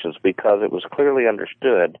junctions, because it was clearly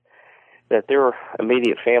understood that their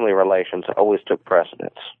immediate family relations always took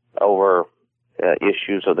precedence over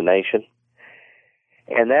issues of the nation.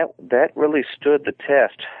 And that really stood the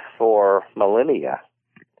test for millennia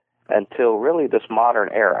until really this modern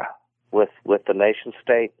era with the nation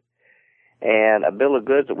state and a bill of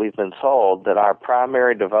goods that we've been sold that our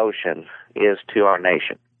primary devotion is to our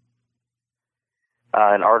nation.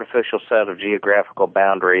 An artificial set of geographical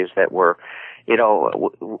boundaries that were,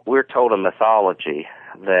 we're told in mythology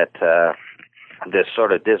that this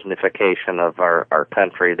sort of Disneyfication of our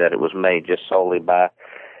country, that it was made just solely by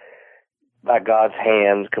God's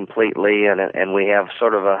hands completely, and we have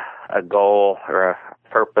sort of a goal or a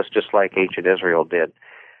purpose just like ancient Israel did.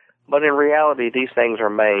 But in reality, these things are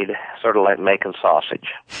made sort of like making sausage.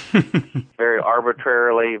 Very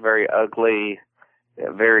arbitrarily, very ugly,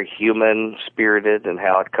 very human-spirited in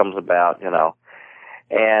how it comes about,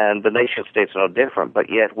 And the nation state's no different, but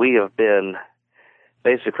yet we have been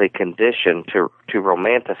basically conditioned to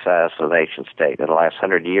romanticize the nation state in the last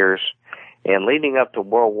 100 years. And leading up to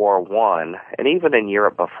World War I, and even in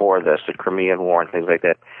Europe before this, the Crimean War and things like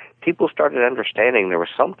that, people started understanding there was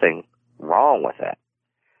something wrong with that.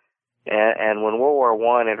 And when World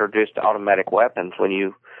War I introduced automatic weapons, when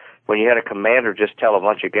you had a commander just tell a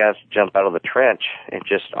bunch of guys to jump out of the trench and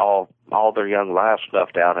just all their young lives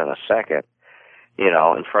snuffed out in a second,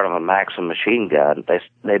 in front of a Maxim machine gun,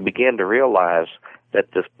 they began to realize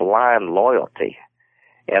that this blind loyalty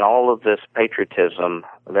and all of this patriotism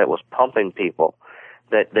that was pumping people,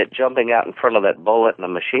 that jumping out in front of that bullet and the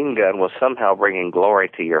machine gun was somehow bringing glory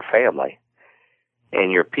to your family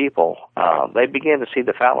and your people, they began to see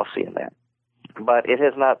the fallacy in that. But it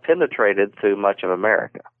has not penetrated through much of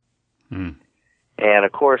America. Mm. And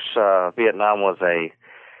of course, Vietnam was a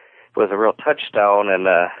real touchstone and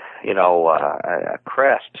a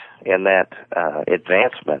crest in that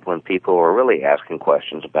advancement when people were really asking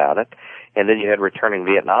questions about it. And then you had returning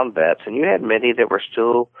Vietnam vets, and you had many that were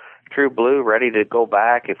still true blue, ready to go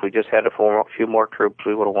back. If we just had a few more troops,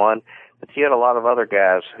 we would have won. But you had a lot of other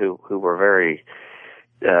guys who were very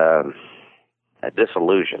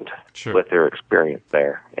disillusioned with their experience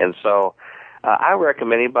there. And so I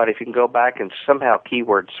recommend anybody, if you can go back and somehow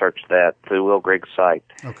keyword search that through Will Grigg's site,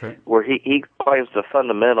 where he explains the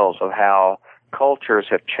fundamentals of how cultures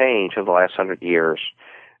have changed in the last 100 years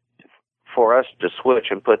for us to switch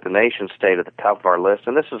and put the nation state at the top of our list.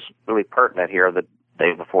 And this is really pertinent here the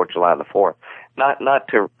day before July the 4th. Not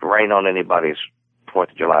to rain on anybody's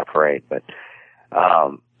 4th of July parade, but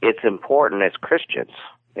it's important as Christians,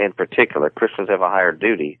 in particular, Christians have a higher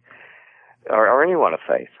duty, or anyone of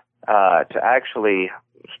faith, to actually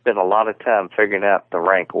spend a lot of time figuring out the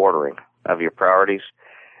rank ordering of your priorities,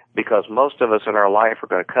 because most of us in our life are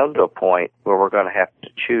going to come to a point where we're going to have to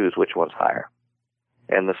choose which one's higher.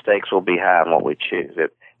 And the stakes will be high in what we choose.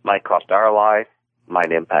 It might cost our life,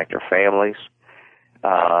 might impact our families,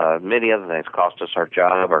 many other things, cost us our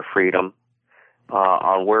job, our freedom,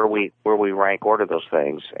 on where we rank order those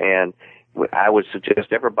things. And I would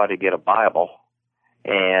suggest everybody get a Bible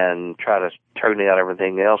and try to turn out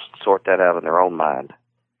everything else and sort that out in their own mind.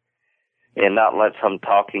 And not let some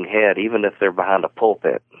talking head, even if they're behind a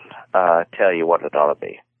pulpit, tell you what it ought to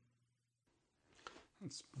be.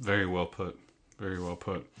 That's very well put. Very well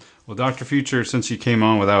put. Well, Dr. Future, since you came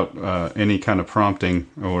on without any kind of prompting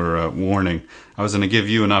or warning, I was going to give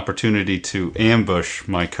you an opportunity to ambush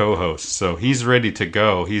my co-host. So he's ready to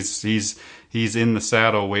go. He's in the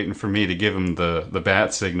saddle waiting for me to give him the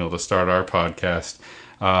bat signal to start our podcast.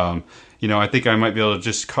 I think I might be able to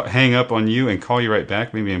just hang up on you and call you right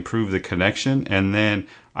back, maybe improve the connection, and then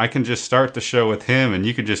I can just start the show with him, and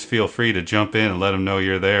you can just feel free to jump in and let him know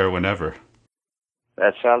you're there whenever.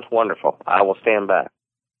 That sounds wonderful. I will stand by.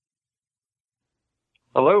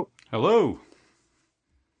 Hello. Hello.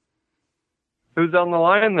 Who's on the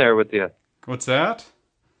line there with you? What's that?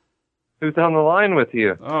 Who's on the line with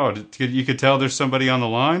you? Oh, you could tell there's somebody on the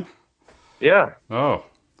line? Yeah. Oh,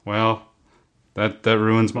 well, That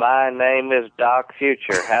ruins my name is Doc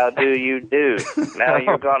Future. How do you do? Now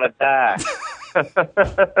you're gonna die.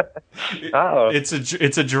 Oh, It's a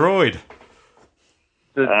droid.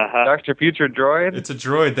 the Dr. Future droid? It's a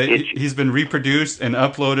droid. He's been reproduced and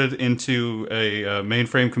uploaded into a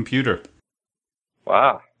mainframe computer.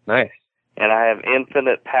 Wow, nice. And I have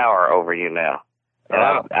infinite power over you now. And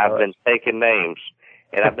I've been taking names.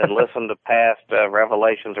 And I've been listening to past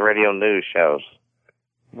Revelations Radio News shows.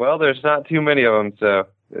 Well, there's not too many of them, so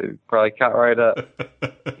they probably caught right up.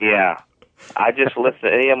 Yeah. I just listen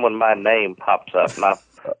to them when my name pops up.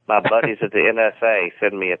 My buddies at the NSA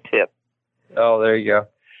send me a tip. Oh, there you go.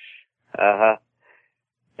 Uh-huh.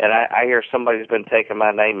 And I hear somebody's been taking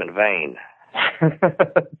my name in vain.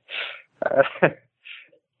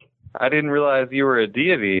 I didn't realize you were a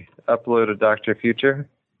deity, uploaded Dr. Future.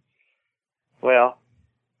 Well,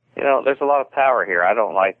 there's a lot of power here. I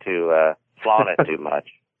don't like to flaunt it too much.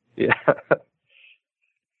 Yeah.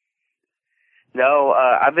 No,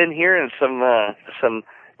 I've been hearing some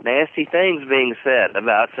nasty things being said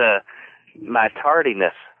about my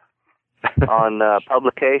tardiness on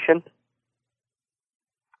publication.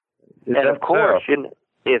 And of course,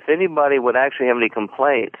 if anybody would actually have any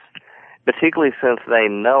complaints, particularly since they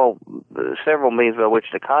know several means by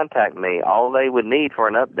which to contact me, all they would need for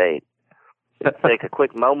an update is take a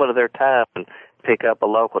quick moment of their time and pick up a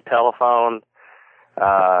local telephone,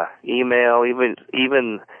 email,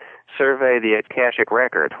 even survey the Akashic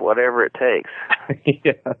record, whatever it takes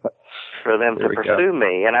for them to pursue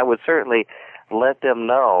me. And I would certainly let them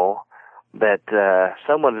know that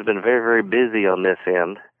someone has been very, very busy on this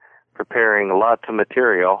end, preparing lots of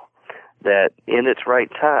material that in its right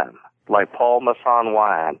time, like Paul Masson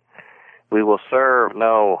wine, we will serve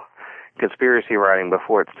no conspiracy writing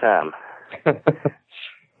before it's time.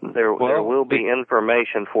 There will be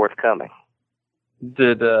information forthcoming.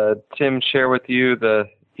 Did Tim share with you the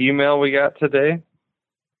email we got today?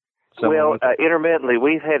 Intermittently,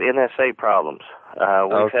 we've had NSA problems.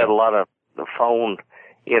 We've had a lot of phone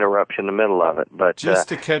interruption in the middle of it. But just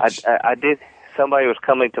to catch, I did. Somebody was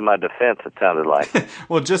coming to my defense, it sounded like.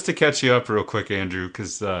 Well, just to catch you up real quick, Andrew,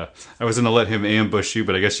 because I was going to let him ambush you,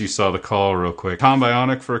 but I guess you saw the call real quick. Tom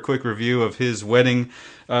Bionic for a quick review of his wedding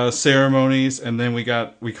ceremonies, and then we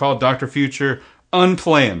called Dr. Future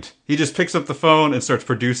unplanned. He just picks up the phone and starts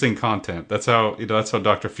producing content. That's how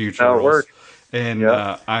Dr. Future rolls. Works. And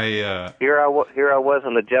Yep. Here I was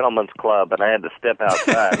in the gentleman's club, and I had to step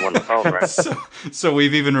outside when the phone rang. So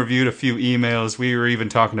we've even reviewed a few emails. We were even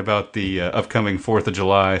talking about the upcoming 4th of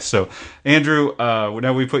July. So, Andrew,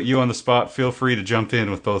 now we put you on the spot. Feel free to jump in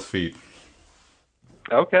with both feet.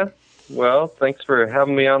 Okay. Well, thanks for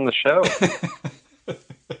having me on the show.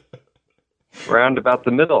 Round about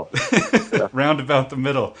the middle. Round about the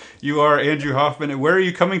middle. You are Andrew Hoffman. Where are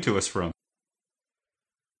you coming to us from?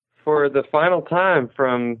 For the final time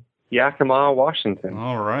from Yakima, Washington.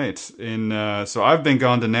 All right. So I've been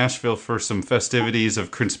gone to Nashville for some festivities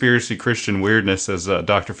of conspiracy Christian weirdness, as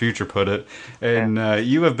Dr. Future put it. And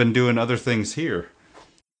you have been doing other things here.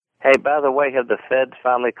 Hey, by the way, have the feds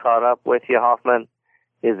finally caught up with you, Hoffman?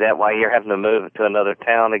 Is that why you're having to move to another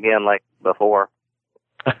town again like before?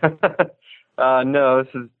 No,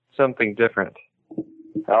 this is something different.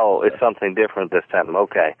 Oh, it's something different this time.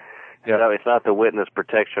 Okay. Yeah. So it's not the witness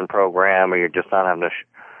protection program, or you're just not having to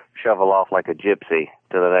shovel off like a gypsy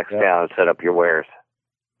to the next town and set up your wares.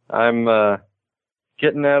 I'm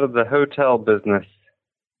getting out of the hotel business,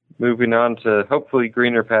 moving on to hopefully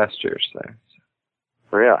greener pastures there.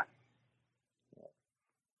 Really?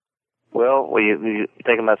 Well, you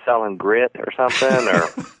thinking about selling grit or something,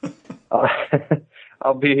 or?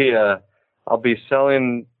 I'll be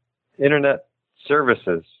selling internet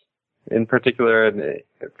services, in particular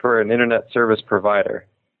for an internet service provider.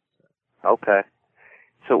 Okay.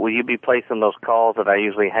 So will you be placing those calls that I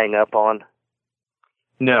usually hang up on?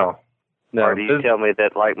 No. Or do you tell me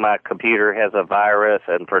that, like, my computer has a virus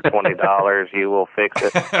and for $20 you will fix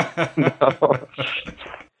it?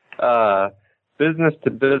 No. Business to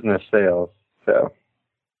business sales. So.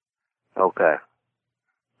 Okay.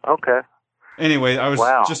 Anyway, I was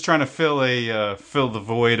just trying to fill the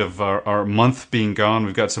void of our month being gone.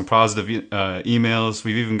 We've got some positive emails.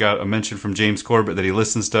 We've even got a mention from James Corbett that he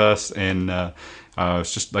listens to us, and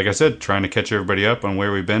it's just, like I said, trying to catch everybody up on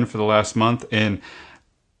where we've been for the last month. And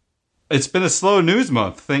it's been a slow news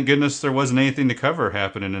month. Thank goodness there wasn't anything to cover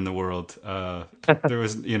happening in the world. There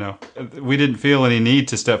was, we didn't feel any need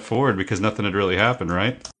to step forward because nothing had really happened,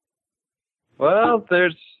 right? Well,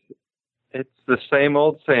 it's the same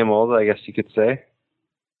old, I guess you could say.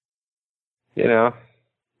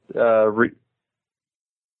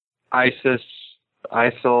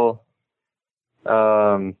 ISIL,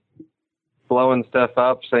 blowing stuff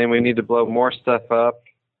up, saying we need to blow more stuff up.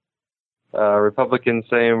 Republicans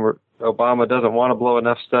saying Obama doesn't want to blow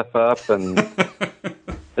enough stuff up, and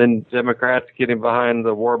then Democrats getting behind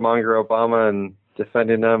the warmonger Obama and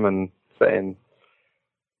defending him and saying,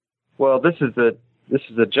 "Well, this is a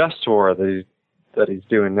just war that he's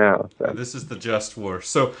doing now." So. This is the just war.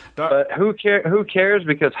 So, but who cares?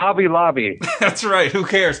 Because Hobby Lobby. That's right. Who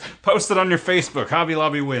cares? Post it on your Facebook. Hobby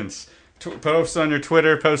Lobby wins. Post it on your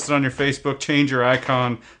Twitter. Post it on your Facebook. Change your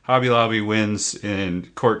icon. Hobby Lobby wins in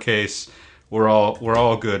court case. We're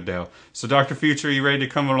all good now. So, Dr. Future, are you ready to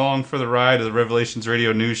come along for the ride of the Revelations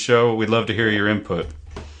Radio News Show? We'd love to hear your input.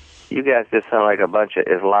 You guys just sound like a bunch of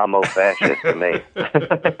Islamo-fascists to me.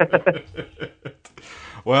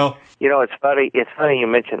 Well, it's funny. It's funny you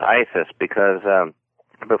mentioned ISIS because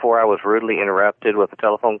before I was rudely interrupted with a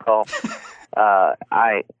telephone call,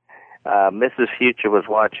 Mrs. Future was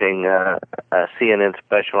watching a CNN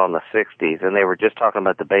special on the '60s, and they were just talking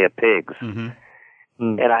about the Bay of Pigs. Mm-hmm.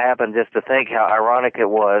 And I happened just to think how ironic it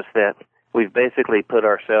was that we've basically put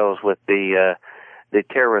ourselves with the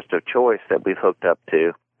terrorist of choice that we've hooked up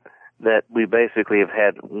to. That we basically have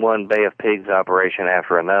had one Bay of Pigs operation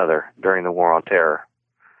after another during the War on Terror.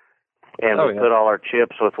 And we put all our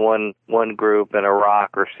chips with one group in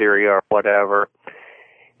Iraq or Syria or whatever,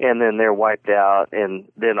 and then they're wiped out,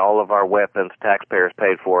 and then all of our weapons taxpayers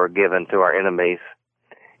paid for are given to our enemies,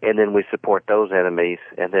 and then we support those enemies,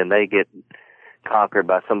 and then they get conquered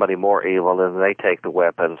by somebody more evil, and they take the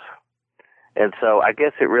weapons. And so I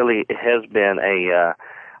guess it really has been a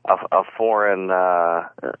foreign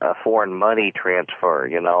money transfer,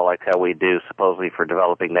 like how we do supposedly for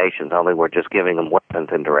developing nations, only we're just giving them weapons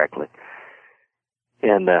indirectly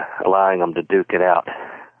and allowing them to duke it out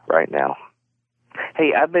right now.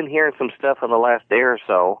 Hey, I've been hearing some stuff in the last day or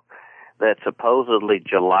so that supposedly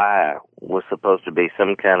July was supposed to be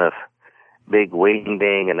some kind of big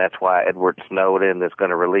wing-ding, and that's why Edward Snowden is going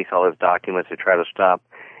to release all his documents to try to stop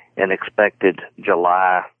an expected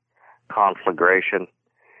July conflagration.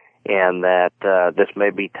 And that this may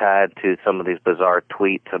be tied to some of these bizarre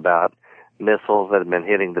tweets about missiles that have been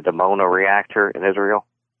hitting the Dimona reactor in Israel.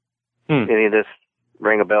 Any of this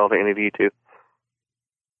ring a bell to any of you two?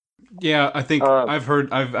 Yeah, I think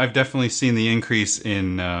I've definitely seen the increase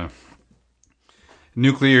in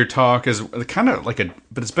nuclear talk as kind of like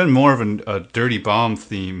but it's been more of a dirty bomb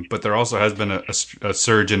theme, but there also has been a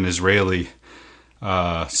surge in Israeli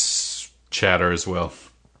chatter as well.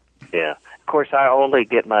 Yeah. Of course, I only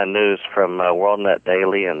get my news from WorldNet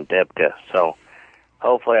Daily and Debka, so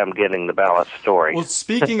hopefully I'm getting the balanced story. Well,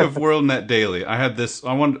 speaking of WorldNet Daily, I had this.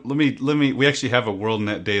 We actually have a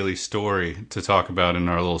WorldNet Daily story to talk about in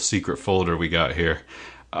our little secret folder we got here.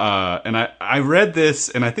 And I read this,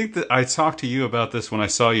 and I think that I talked to you about this when I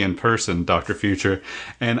saw you in person, Dr. Future,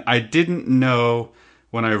 and I didn't know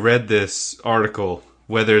when I read this article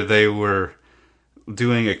whether they were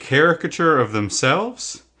doing a caricature of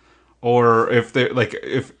themselves or if they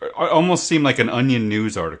if it almost seemed like an Onion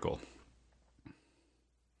News article.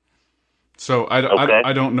 So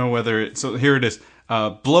I don't know whether so here it is.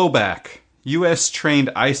 Blowback. U.S. trained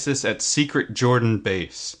ISIS at secret Jordan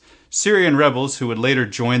base. Syrian rebels who would later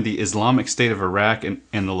join the Islamic State of Iraq and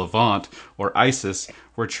the Levant, or ISIS,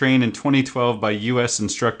 were trained in 2012 by U.S.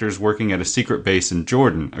 instructors working at a secret base in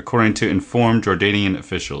Jordan, according to informed Jordanian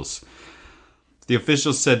officials. The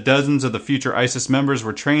officials said dozens of the future ISIS members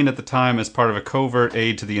were trained at the time as part of a covert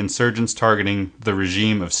aid to the insurgents targeting the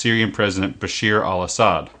regime of Syrian President Bashir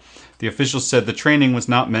al-Assad. The officials said the training was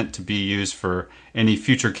not meant to be used for any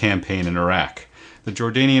future campaign in Iraq. The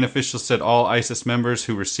Jordanian officials said all ISIS members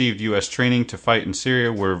who received U.S. training to fight in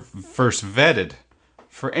Syria were first vetted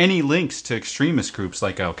for any links to extremist groups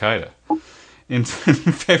like Al-Qaeda. In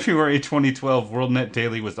February 2012, WorldNet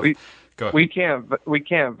Daily was the... We can't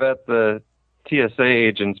vet the TSA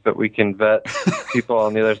agents, but we can vet people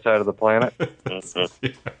on the other side of the planet.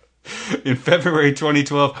 Yeah. In February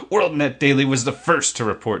 2012, WorldNet Daily was the first to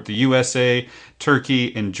report the USA,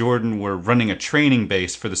 Turkey, and Jordan were running a training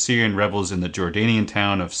base for the Syrian rebels in the Jordanian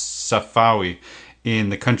town of Safawi in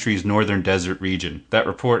the country's northern desert region. That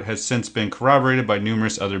report has since been corroborated by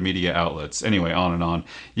numerous other media outlets. Anyway, on and on.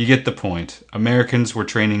 You get the point. Americans were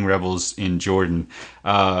training rebels in Jordan.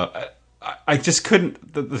 I just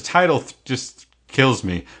couldn't... The title just kills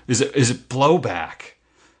me. Is it Blowback?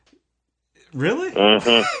 Really?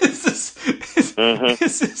 Mm-hmm.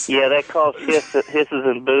 Yeah, that caused hisses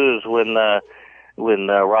and boos when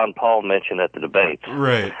Ron Paul mentioned at the debates.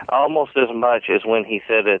 Right. Almost as much as when he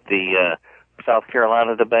said at the South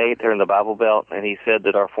Carolina debate there in the Bible Belt, and he said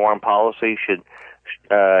that our foreign policy should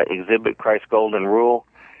exhibit Christ's golden rule.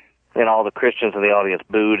 and all the Christians in the audience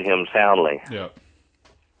booed him soundly. Yeah.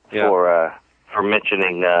 For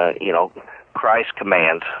mentioning, Christ's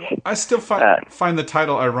commands. I still find the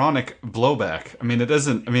title ironic. Blowback. I mean, it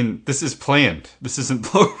doesn't. I mean, this is planned. This isn't.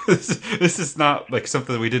 This is not like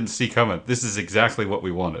something that we didn't see coming. This is exactly what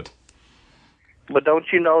we wanted. But don't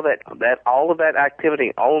you know that all of that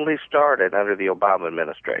activity only started under the Obama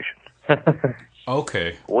administration?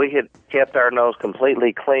 Okay. We had kept our nose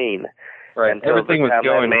completely clean. Right. Everything was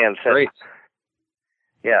going great.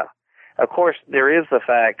 Yeah. Of course, there is the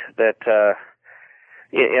fact that,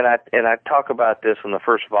 and I talk about this in the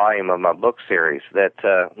first volume of my book series, that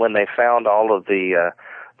when they found all of the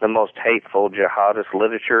most hateful jihadist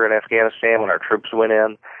literature in Afghanistan, when our troops went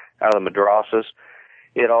in out of the madrasas,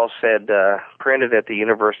 it all said printed at the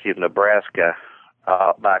University of Nebraska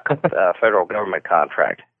by a federal government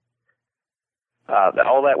contract.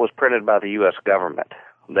 All that was printed by the U.S. government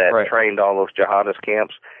that trained all those jihadist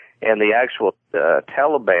camps. And the actual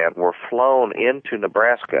Taliban were flown into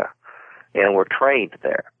Nebraska and were trained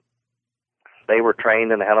there. They were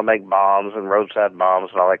trained in how to make bombs and roadside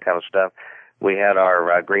bombs and all that kind of stuff. We had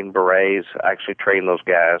our Green Berets actually train those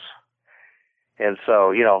guys. And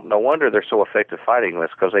so, no wonder they're so effective fighting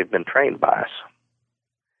this, because they've been trained by us.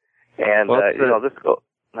 And,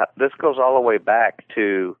 this goes all the way back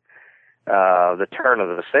to the turn of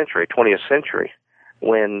the century, 20th century,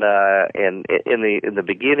 when in the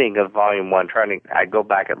beginning of Volume 1, I go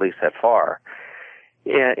back at least that far,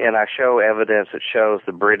 and I show evidence that shows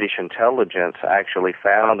the British intelligence actually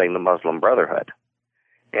founding the Muslim Brotherhood.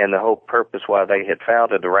 And the whole purpose why they had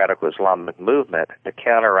founded the radical Islamic movement to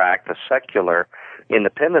counteract the secular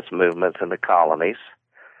independence movements in the colonies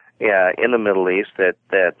in the Middle East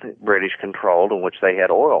that British controlled, in which they had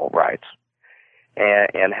oil rights.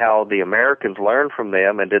 And how the Americans learned from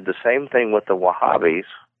them and did the same thing with the Wahhabis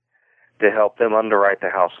to help them underwrite the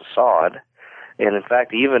House of Saud. And in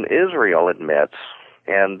fact, even Israel admits,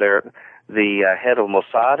 and the head of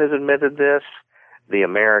Mossad has admitted this, the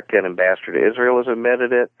American ambassador to Israel has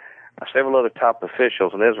admitted it, several other top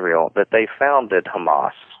officials in Israel, that they founded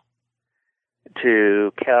Hamas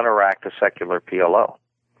to counteract the secular PLO,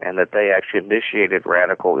 and that they actually initiated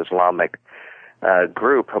radical Islamic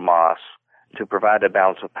group Hamas to provide a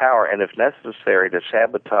balance of power, and if necessary, to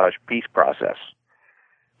sabotage peace process.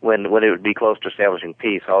 When it would be close to establishing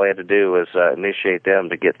peace, all they had to do was initiate them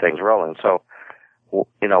to get things rolling. So,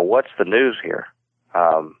 what's the news here?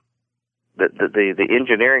 The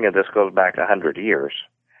engineering of this goes back 100 years.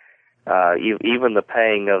 Even the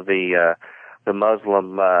paying of the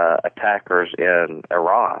Muslim attackers in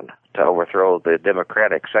Iran to overthrow the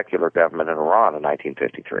democratic secular government in Iran in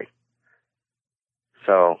 1953.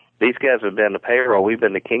 So these guys have been the payroll. We've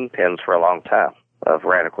been the kingpins for a long time of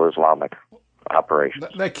radical Islamic operations.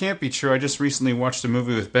 That can't be true. I just recently watched a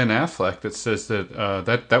movie with Ben Affleck that says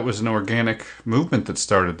that that was an organic movement that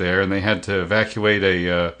started there, and they had to evacuate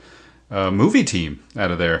a movie team out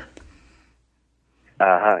of there.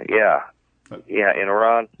 Yeah, in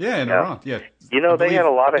Iran. Yeah, in Iran. Yeah. They had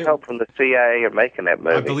a lot of help from the CIA in making that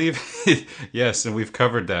movie. I believe, yes, and we've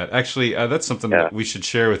covered that. Actually, that's something that we should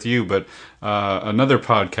share with you, but another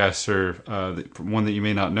podcaster, one that you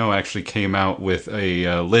may not know, actually came out with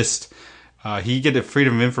a list. He get a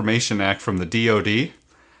Freedom of Information Act from the DOD,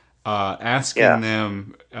 asking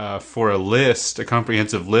them for a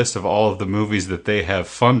comprehensive list of all of the movies that they have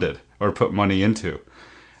funded or put money into.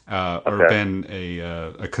 Or been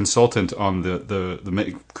a consultant on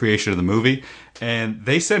the creation of the movie, and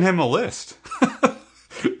they sent him a list.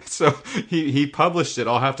 So he published it.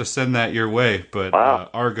 I'll have to send that your way. But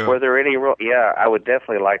Argo. Were there any? I would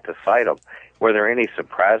definitely like to cite them. Were there any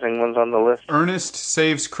surprising ones on the list? Ernest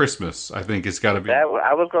Saves Christmas, I think it's got to be. I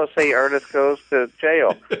was going to say Ernest Goes to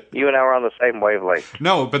Jail. You and I were on the same wavelength.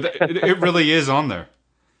 No, but it really is on there.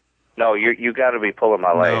 No, you got to be pulling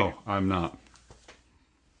my leg. No, I'm not.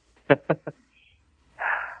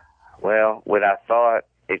 Well, when I thought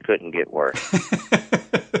it couldn't get worse.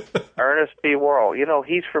 Ernest P. Worrell,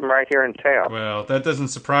 he's from right here in town. Well, that doesn't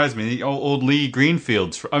surprise me. The old Lee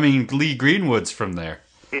Greenwood's from there.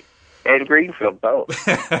 And Greenfield, both.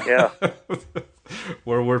 Yeah.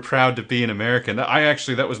 We're proud to be an American.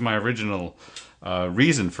 That was my original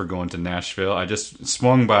reason for going to Nashville. I just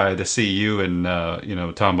swung by to see you and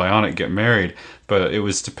Tom Bionic get married, but it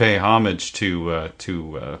was to pay homage to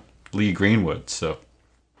Lee Greenwood. So,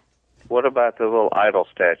 what about the little idol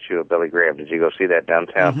statue of Billy Graham? Did you go see that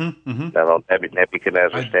downtown? Mm-hmm. That little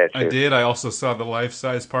Nebuchadnezzar statue. I did. I also saw the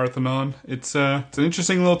life-size Parthenon. It's an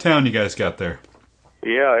interesting little town you guys got there.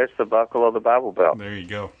 Yeah, it's the buckle of the Bible Belt. There you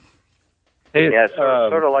go. Yeah, it's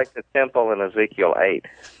sort of like the temple in Ezekiel 8.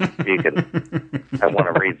 You can. I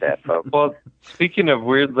want to read that, folks. Well, speaking of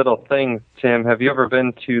weird little things, Tim, have you ever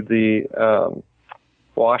been to the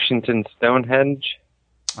Washington Stonehenge?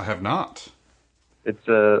 I have not. It's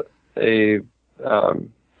a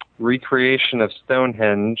recreation of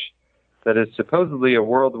Stonehenge that is supposedly a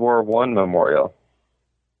World War I memorial.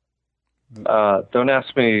 Don't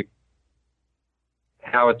ask me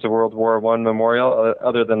how it's a World War I memorial,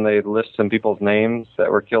 other than they list some people's names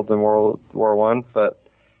that were killed in World War I. But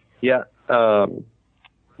yeah,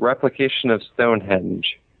 replication of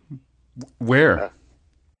Stonehenge. Where?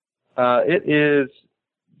 It is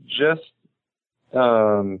just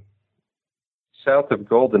south of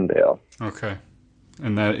Goldendale. Okay.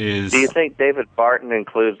 And that is... Do you think David Barton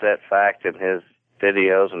includes that fact in his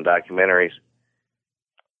videos and documentaries?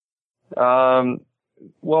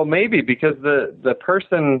 Well, maybe, because the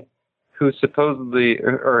person who supposedly,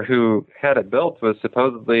 or who had it built, was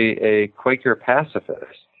supposedly a Quaker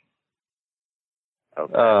pacifist.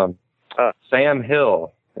 Okay. Sam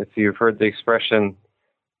Hill, if you've heard the expression,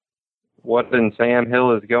 what in Sam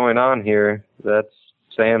Hill is going on here, that's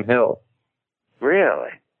Sam Hill. Really?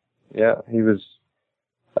 Yeah, he was,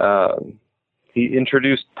 he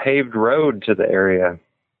introduced paved road to the area,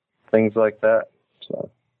 things like that, so.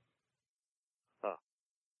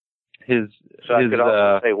 I could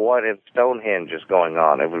also say what in Stonehenge is going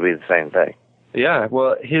on. It would be the same thing. Yeah,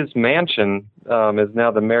 well, his mansion is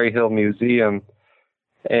now the Maryhill Museum,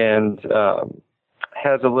 and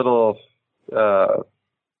has a little,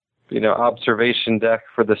 observation deck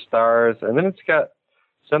for the stars, and then it's got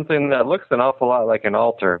something that looks an awful lot like an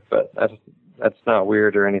altar, but that's not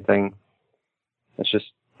weird or anything. It's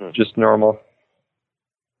just normal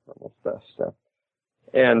stuff. So,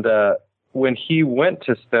 and when he went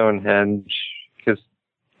to Stonehenge, because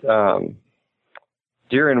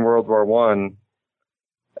during World War I,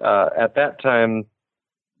 at that time,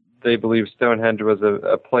 they believed Stonehenge was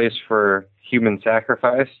a place for human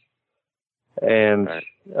sacrifice. And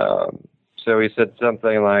so he said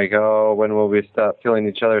something like, oh, when will we stop killing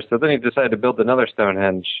each other? So then he decided to build another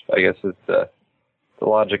Stonehenge, I guess is the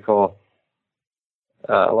logical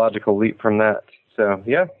leap from that. So,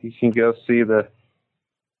 yeah, you can go see the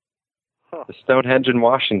Stonehenge in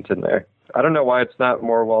Washington there. I don't know why it's not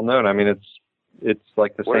more well known. I mean, it's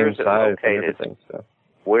like the same size and everything. So,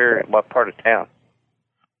 what part of town?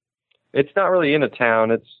 It's not really in a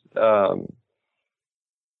town. It's south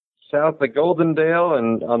of Goldendale,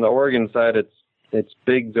 and on the Oregon side, it's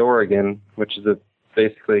Biggs, Oregon, which is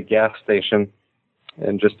basically a gas station,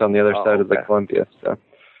 and just on the other side of the Columbia. So,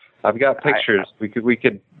 I've got pictures. We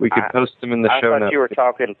could post them in the show notes. I thought you were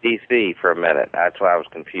talking D.C. for a minute. That's why I was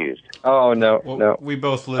confused. Oh no, no. We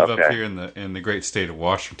both live up here in the great state of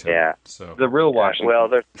Washington. Yeah. So the real Washington. Well,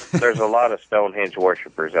 there's a lot of Stonehenge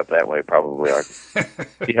worshipers up that way, probably.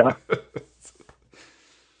 Yeah.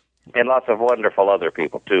 And lots of wonderful other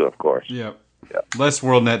people too, of course. Yeah. Less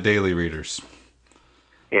WorldNet Daily readers.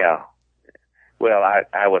 Yeah. Well,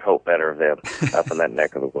 I would hope better of them up in that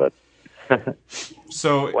neck of the woods.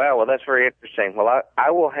 So well, that's very interesting. Well,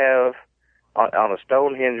 I will have, on a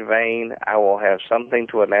Stonehenge vein, I will have something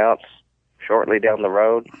to announce shortly down the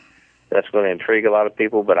road that's going to intrigue a lot of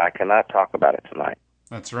people, but I cannot talk about it tonight.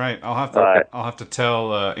 That's right. I'll have to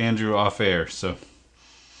tell Andrew off air. So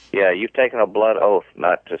yeah, you've taken a blood oath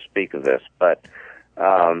not to speak of this, but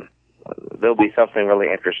there'll be something really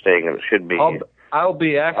interesting, and it should be. I'll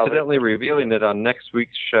be accidentally revealing it on next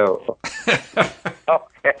week's show.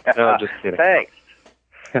 Okay. No, I'm just kidding. Thanks.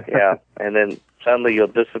 Yeah, and then suddenly you'll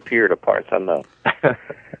disappear to parts unknown.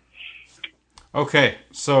 Okay,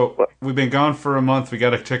 so we've been gone for a month. We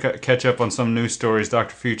got to catch up on some news stories.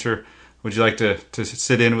 Dr. Future, would you like to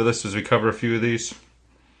sit in with us as we cover a few of these?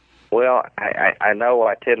 Well, I know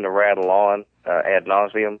I tend to rattle on ad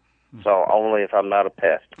nauseum, so only if I'm not a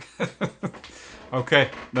pest. Okay,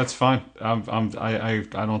 that's fine. I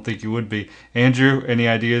don't think you would be. Andrew, any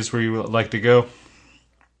ideas where you would like to go?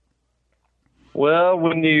 Well,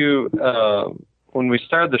 when we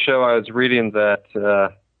started the show, I was reading that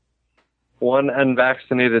one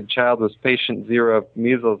unvaccinated child was patient zero of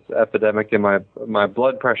measles epidemic, and my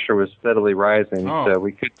blood pressure was steadily rising. So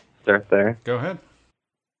we could start there. Go ahead.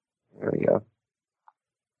 There we go.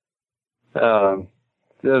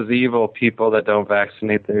 Those evil people that don't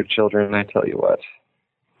vaccinate their children, I tell you what.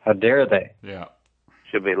 How dare they? Yeah.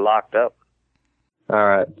 Should be locked up. All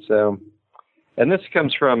right. So, and this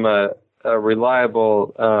comes from a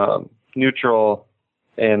reliable, neutral,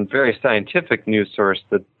 and very scientific news source,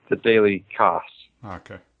 the Daily Kos.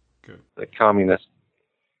 Okay. Good. The communist.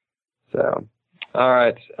 So, all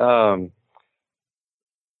right.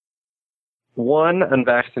 one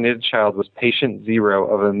unvaccinated child was patient 0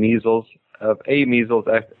 of a measles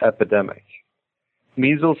epidemic.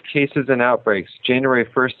 Measles cases and outbreaks, January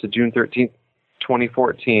 1st to June 13th,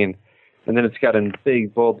 2014. And then it's got in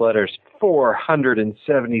big, bold letters,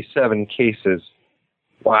 477 cases.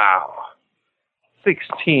 Wow.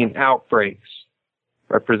 16 outbreaks,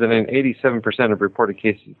 representing 87% of reported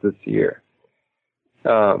cases this year.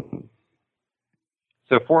 So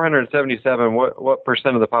 477, what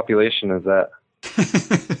percent of the population is that?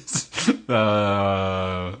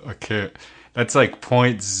 Okay. That's like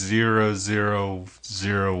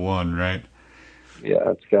 0.0001, right?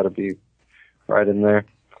 Yeah, it's got to be right in there.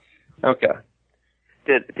 Okay.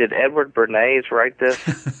 Did Edward Bernays write this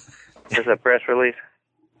as a press release?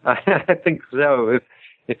 I think so.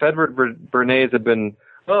 If Edward Bernays had been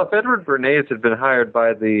hired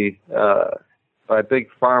by by Big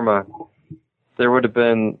Pharma, there would have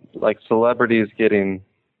been like celebrities getting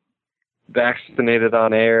vaccinated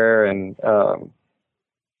on air and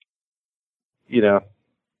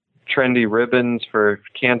trendy ribbons for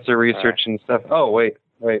cancer research and stuff. Oh wait,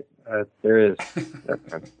 there is.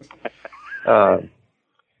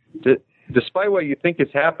 Despite what you think is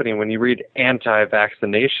happening when you read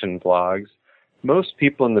anti-vaccination blogs, most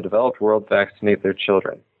people in the developed world vaccinate their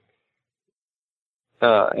children.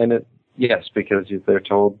 Because they're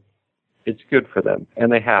told it's good for them, and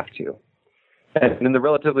they have to. And in the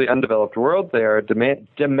relatively undeveloped world, they are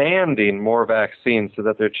demanding more vaccines so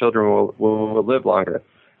that their children will live longer.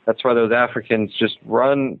 That's why those Africans just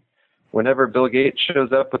run whenever Bill Gates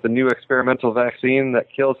shows up with a new experimental vaccine that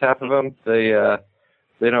kills half of them. They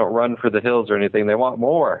don't run for the hills or anything. They want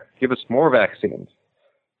more. Give us more vaccines.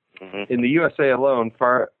 Mm-hmm. In the USA alone,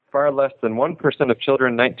 far less than 1% of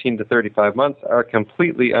children 19 to 35 months are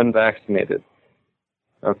completely unvaccinated.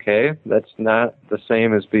 Okay, that's not the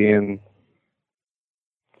same as being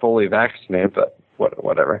fully vaccinated, but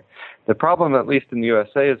whatever. The problem, at least in the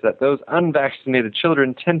USA, is that those unvaccinated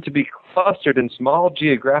children tend to be clustered in small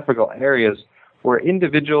geographical areas where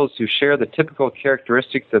individuals who share the typical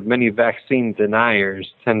characteristics of many vaccine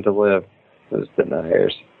deniers tend to live. Those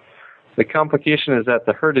deniers. The complication is that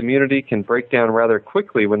the herd immunity can break down rather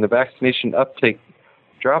quickly when the vaccination uptake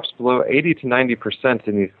drops below 80 to 90%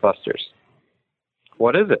 in these clusters.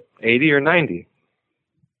 What is it? 80 or 90?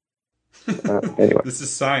 Anyway. This is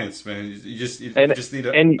science, man. You just need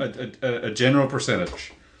a general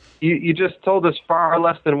percentage. You just told us far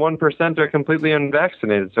less than 1% are completely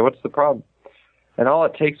unvaccinated, so what's the problem? And all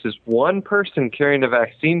it takes is one person carrying a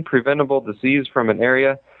vaccine-preventable disease from an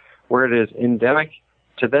area where it is endemic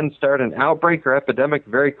to then start an outbreak or epidemic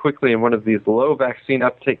very quickly in one of these low vaccine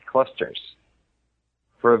uptake clusters.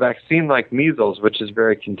 For a vaccine like measles, which is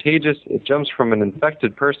very contagious, it jumps from an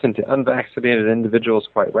infected person to unvaccinated individuals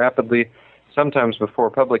quite rapidly, sometimes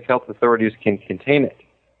before public health authorities can contain it.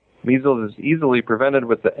 Measles is easily prevented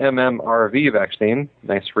with the MMRV vaccine,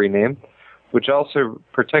 nice free name, which also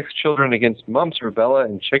protects children against mumps, rubella,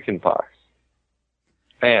 and chickenpox.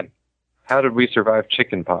 Man, how did we survive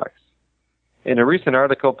chickenpox? In a recent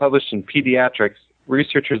article published in Pediatrics,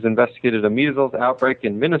 researchers investigated a measles outbreak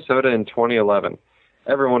in Minnesota in 2011.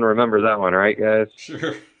 Everyone remembers that one, right, guys?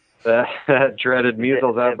 Sure. That dreaded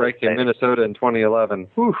measles outbreak in Minnesota in 2011.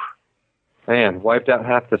 Whew. Man, wiped out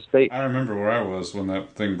half the state. I remember where I was when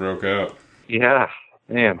that thing broke out. Yeah,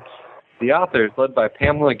 man. The authors, led by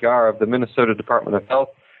Pamela Garr of the Minnesota Department of Health,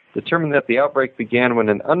 determined that the outbreak began when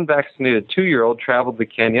an unvaccinated 2-year-old traveled to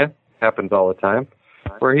Kenya, happens all the time,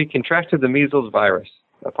 where he contracted the measles virus.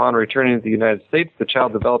 Upon returning to the United States, the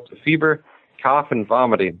child developed a fever, cough, and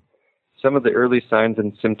vomiting, some of the early signs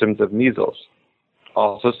and symptoms of measles.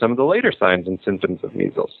 Also some of the later signs and symptoms of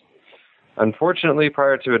measles. Unfortunately,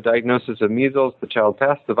 prior to a diagnosis of measles, the child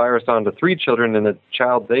passed the virus on to 3 children in a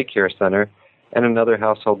child daycare center and another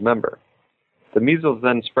household member. The measles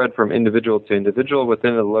then spread from individual to individual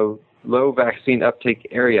within a low vaccine uptake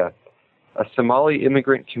area, a Somali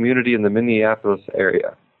immigrant community in the Minneapolis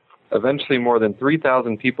area. Eventually, more than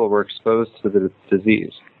 3,000 people were exposed to the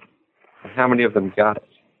disease. How many of them got it?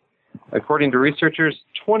 According to researchers,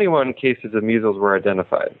 21 cases of measles were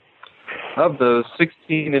identified. Of those,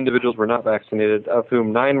 16 individuals were not vaccinated, of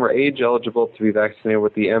whom 9 were age eligible to be vaccinated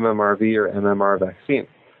with the MMRV or MMR vaccine.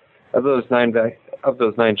 Of those 9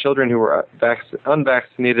 children who were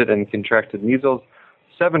unvaccinated and contracted measles,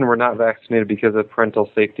 7 were not vaccinated because of parental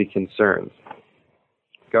safety concerns.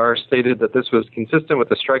 Garr stated that this was consistent with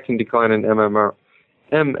the striking decline in MMR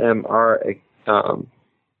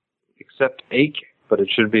except AIC, but it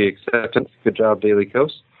should be acceptance. Good job, Daily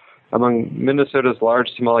Kos. Among Minnesota's large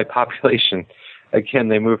Somali population. Again,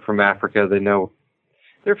 they moved from Africa.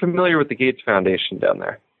 They're familiar with the Gates Foundation down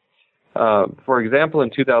there. For example, in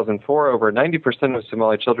 2004, over 90% of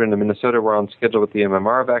Somali children in Minnesota were on schedule with the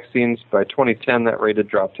MMR vaccines. By 2010, that rate had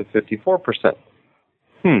dropped to 54%.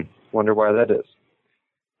 Wonder why that is.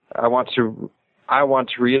 I want to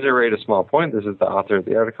reiterate a small point. This is the author of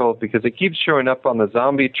the article, because it keeps showing up on the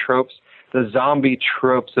zombie tropes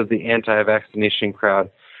of the anti-vaccination crowd.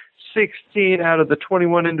 16 out of the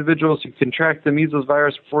 21 individuals who contracted the measles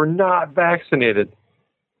virus were not vaccinated.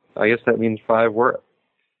 I guess that means 5 were.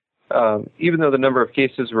 Even though the number of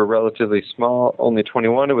cases were relatively small, only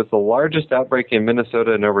 21, it was the largest outbreak in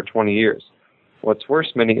Minnesota in over 20 years. What's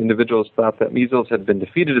worse, many individuals thought that measles had been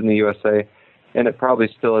defeated in the USA, and it probably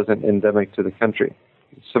still isn't endemic to the country.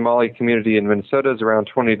 The Somali community in Minnesota is around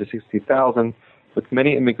 20 to 60,000, with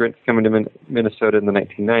many immigrants coming to Minnesota in the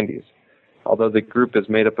 1990s. Although the group is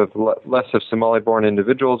made up of less of Somali-born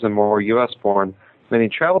individuals and more U.S.-born, many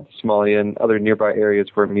traveled to Somalia and other nearby areas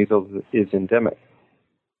where measles is endemic.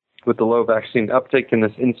 With the low vaccine uptake in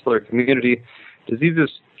this insular community,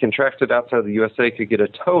 diseases contracted outside of the USA could get a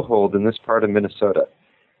toehold in this part of Minnesota.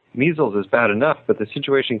 Measles is bad enough, but the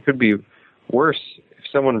situation could be worse if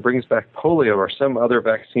someone brings back polio or some other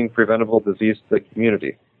vaccine-preventable disease to the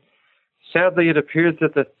community. Sadly, it appears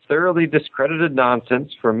that the thoroughly discredited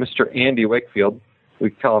nonsense from Mr. Andy Wakefield, we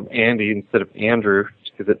call him Andy instead of Andrew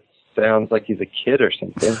because it sounds like he's a kid or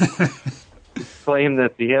something, claim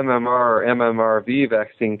that the MMR or MMRV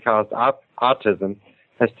vaccine caused autism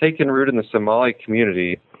has taken root in the Somali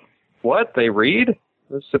community. What? They read?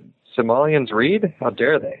 The Somalians read? How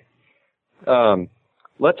dare they?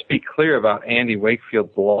 Let's be clear about Andy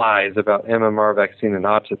Wakefield's lies about MMR vaccine and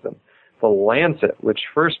autism. The Lancet, which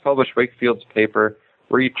first published Wakefield's paper,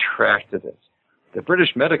 retracted it. The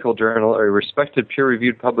British Medical Journal, a respected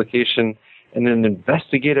peer-reviewed publication, and an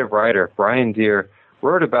investigative writer, Brian Deere,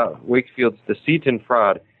 wrote about Wakefield's deceit and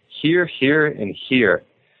fraud here, and here.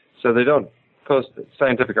 So they don't post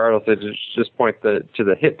scientific articles, they just point to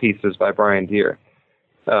the hit pieces by Brian Deere.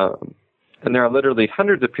 And there are literally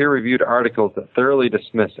hundreds of peer-reviewed articles that thoroughly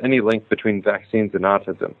dismiss any link between vaccines and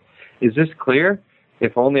autism. Is this clear?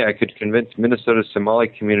 If only I could convince Minnesota's Somali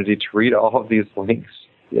community to read all of these links.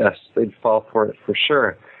 Yes, they'd fall for it for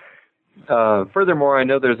sure. Furthermore, I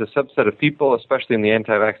know there's a subset of people, especially in the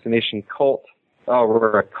anti-vaccination cult. Oh,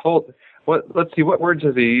 we're a cult. Let's see, what words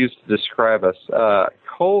does he use to describe us?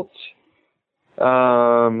 Cult.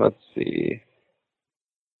 Let's see.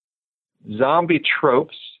 Zombie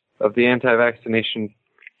tropes of the anti-vaccination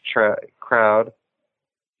crowd.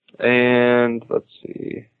 And let's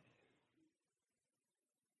see.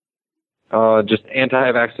 Just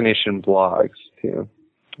anti-vaccination blogs, too.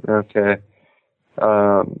 Okay.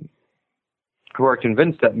 Who are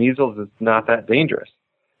convinced that measles is not that dangerous.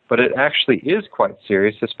 But it actually is quite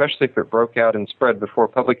serious, especially if it broke out and spread before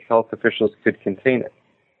public health officials could contain it.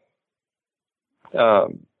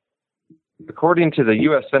 According to the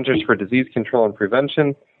U.S. Centers for Disease Control and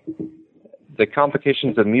Prevention, the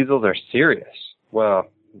complications of measles are serious. Well,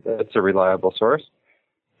 that's a reliable source.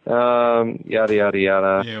 Yada, yada,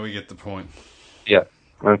 yada. Yeah, we get the point. Yeah,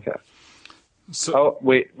 okay. So,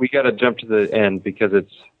 wait, we got to jump to the end because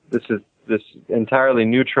this entirely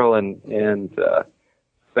neutral and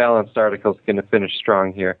balanced article is going to finish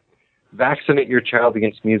strong here. Vaccinate your child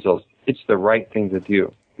against measles. It's the right thing to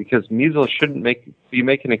do because measles shouldn't be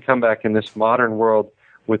making a comeback in this modern world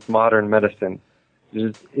with modern medicine.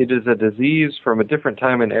 It is a disease from a different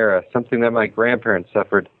time and era, something that my grandparents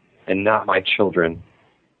suffered and not my children.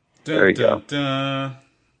 There you go.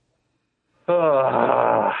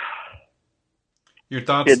 Your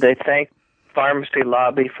thoughts? Did they thank Pharmacy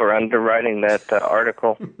Lobby for underwriting that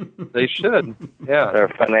article? They should. Yeah. Their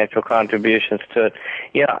financial contributions to it.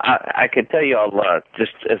 Yeah, I could tell you all,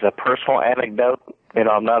 just as a personal anecdote,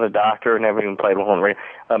 I'm not a doctor, never even played one on radio.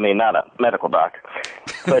 I mean, not a medical doctor.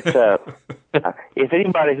 But if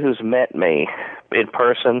anybody who's met me in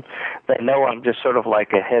person, they know I'm just sort of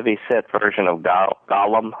like a heavy-set version of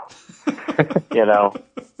Gollum.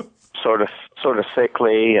 Sort of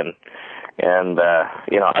sickly and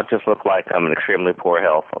I just look like I'm in extremely poor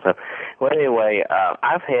health. Well, anyway,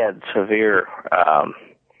 I've had severe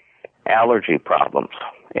allergy problems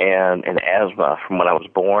and asthma from when I was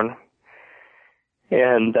born.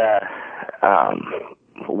 And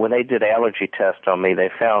when they did allergy tests on me, they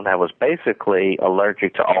found I was basically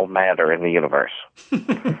allergic to all matter in the universe.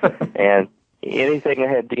 And anything that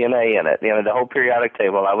had DNA in it, the whole periodic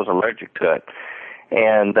table, I was allergic to it.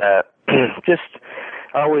 And just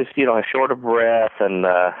always, a short of breath and,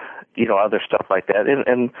 other stuff like that.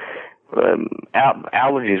 And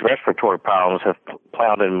allergies, respiratory problems have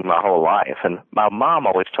plowed in my whole life. And my mom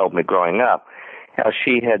always told me growing up, how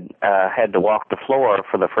she had to walk the floor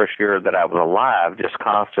for the first year that I was alive, just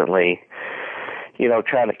constantly,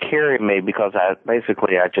 trying to carry me because I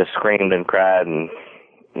just screamed and cried and,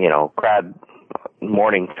 cried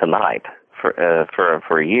morning to night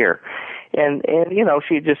for a year. And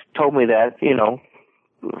she just told me that,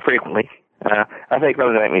 frequently. I think it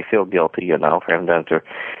really made me feel guilty, for having done it to her.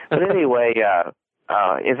 But anyway,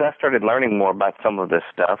 as I started learning more about some of this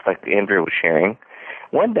stuff, like Andrew was sharing,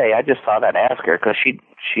 one day I just thought I'd ask her, because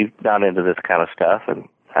she's not into this kind of stuff, and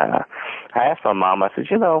I asked my mom, I said,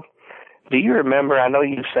 do you remember, I know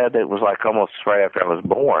you said it was like almost right after I was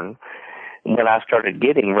born, when I started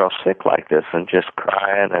getting real sick like this and just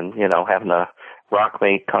crying and, having to rock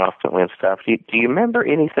me constantly and stuff. Do you remember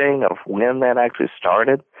anything of when that actually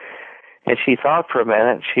started? And she thought for a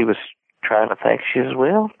minute. She was trying to think. She says,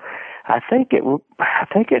 well, I think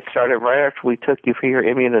it started right after we took you for your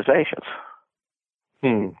immunizations.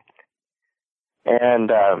 And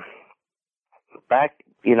back,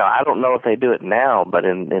 I don't know if they do it now, but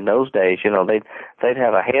in those days, they'd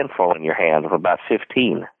have a handful in your hand of about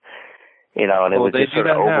 15. And it would just sort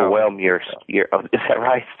of overwhelm your. Is that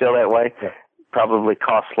right? Still that way? Yeah. Probably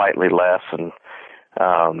cost slightly less, and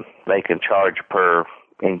they can charge per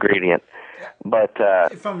ingredient. But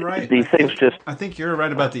if I'm right, these things I think you're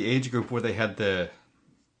right about the age group where they had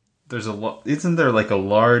isn't there like a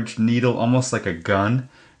large needle, almost like a gun,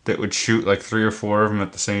 that would shoot like 3 or 4 of them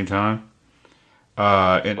at the same time? Well,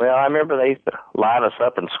 I remember they used to line us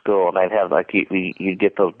up in school, and they'd have like you'd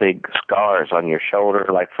get those big scars on your shoulder,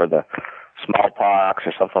 like for the smallpox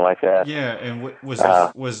or something like that. Yeah, and was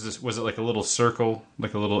it like a little circle,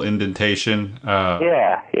 like a little indentation?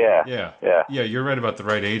 Yeah. You're right about the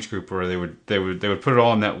right age group where they would put it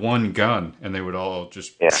all in that one gun, and they would all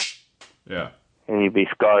just yeah. And you'd be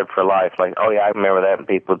scarred for life. Like, oh yeah, I remember that. And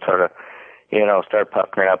people would sort of, start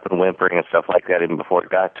puckering up and whimpering and stuff like that even before it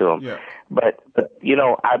got to them. Yeah. But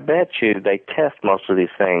I bet you they test most of these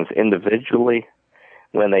things individually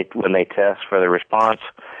when they test for the response.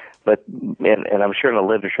 But and I'm sure in the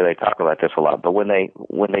literature they talk about this a lot. But when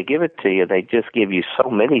they give it to you, they just give you so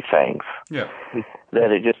many things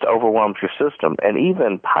that it just overwhelms your system. And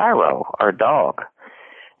even Pyro, our dog,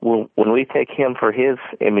 when we take him for his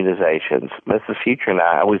immunizations, Mrs. Future and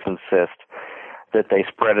I always insist that they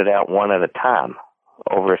spread it out one at a time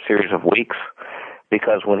over a series of weeks,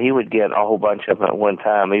 because when he would get a whole bunch of them at one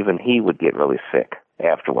time, even he would get really sick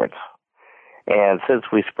afterwards. And since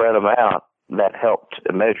we spread them out, that helped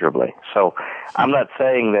immeasurably. So I'm not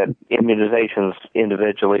saying that immunizations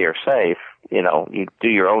individually are safe. You do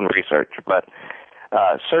your own research, but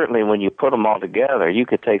certainly when you put them all together, you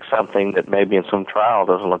could take something that maybe in some trial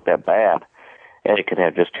doesn't look that bad, and it can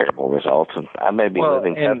have just terrible results. And I may be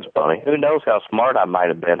living testimony. Who knows how smart I might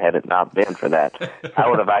have been had it not been for that. I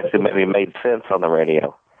would have actually maybe made sense on the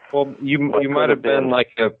radio. Well, you might have been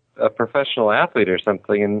like a professional athlete or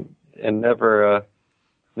something, and never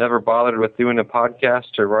bothered with doing a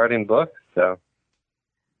podcast or writing books. So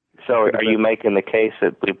are you making the case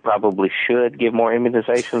that we probably should give more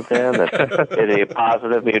immunizations then? That a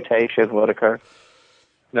positive mutation would occur?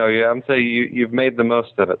 No, I'm saying you've made the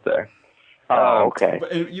most of it there. Oh, okay.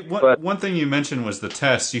 But one thing you mentioned was the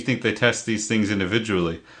tests. You think they test these things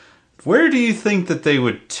individually. Where do you think that they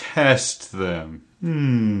would test them?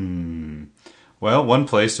 Well, one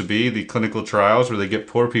place would be the clinical trials where they get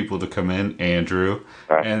poor people to come in, Andrew,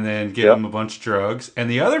 and then give them a bunch of drugs. And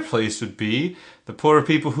the other place would be the poor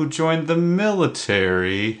people who joined the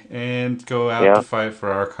military and go out to fight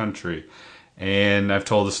for our country. And I've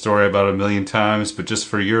told the story about 1 million times, but just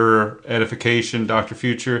for your edification, Dr.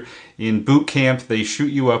 Future, in boot camp, they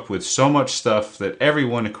shoot you up with so much stuff that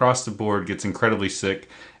everyone across the board gets incredibly sick.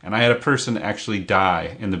 And I had a person actually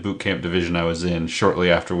die in the boot camp division I was in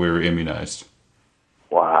shortly after we were immunized.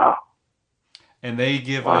 Wow. And they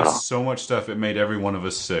give us so much stuff, it made every one of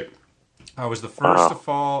us sick. I was the first to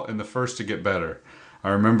fall and the first to get better. I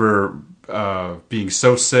remember being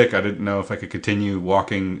so sick, I didn't know if I could continue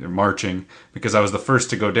walking or marching because I was the first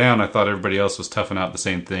to go down. I thought everybody else was toughing out the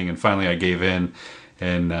same thing. And finally I gave in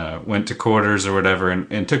and went to quarters or whatever.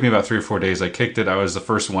 And it took me about 3 or 4 days. I kicked it. I was the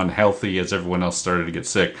first one healthy as everyone else started to get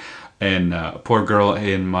sick. And a poor girl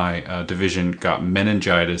in my division got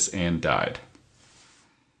meningitis and died.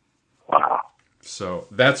 Wow. So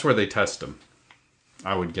that's where they test them,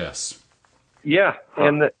 I would guess. Yeah,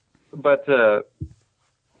 but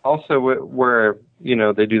also where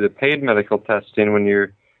they do the paid medical testing when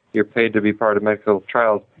you're paid to be part of medical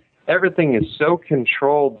trials, everything is so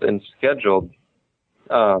controlled and scheduled.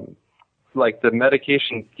 Like the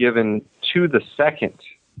medication given to the second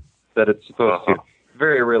that it's supposed to.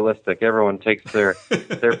 very realistic. Everyone takes their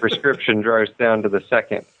prescription drugs down to the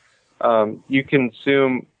second. You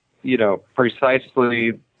consume,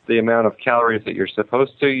 precisely the amount of calories that you're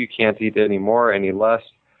supposed to. You can't eat any more, any less.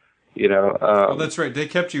 Oh, that's right. They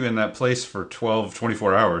kept you in that place for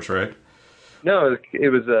 24 hours, right? No, it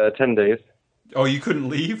was 10 days. Oh, you couldn't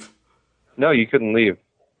leave? No, you couldn't leave.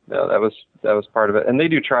 No, that was part of it. And they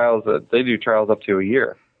do trials. They do trials up to a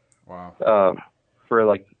year. Wow.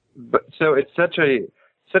 But so it's such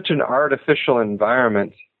an artificial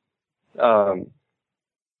environment. If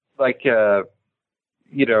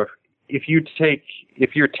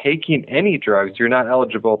you're taking any drugs, you're not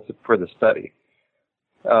eligible for the study.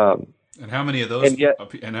 And how many of those? And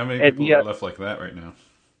how many people are left like that right now?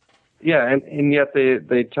 Yeah, and yet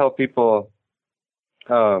they tell people,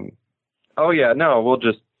 we'll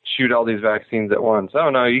just shoot all these vaccines at once. Oh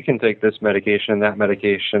no, you can take this medication and that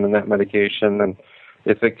medication and that medication, and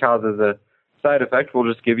if it causes a side effect,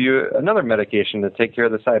 we'll just give you another medication to take care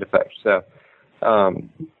of the side effect. So,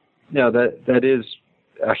 that is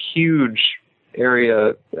a huge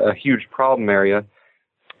area, a huge problem area,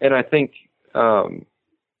 and I think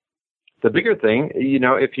the bigger thing,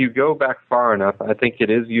 if you go back far enough, I think it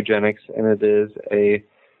is eugenics, and it is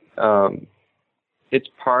it's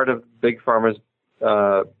part of Big Pharma's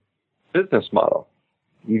business model.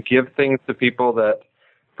 You give things to people that,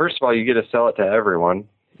 first of all, you get to sell it to everyone,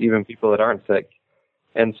 even people that aren't sick.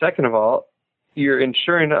 And second of all, you're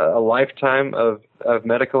ensuring a lifetime of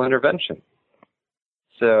medical intervention.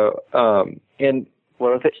 So, if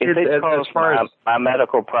it causes my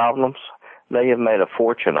medical problems, they have made a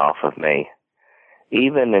fortune off of me,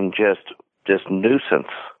 even in just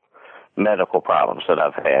nuisance medical problems that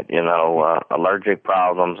I've had, allergic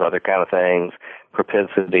problems, other kind of things,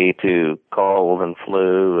 propensity to cold and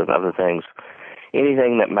flu and other things,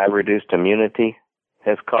 anything that my reduced immunity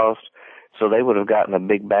has caused. So they would have gotten a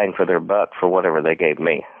big bang for their buck for whatever they gave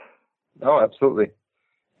me. Oh, absolutely.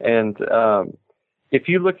 And if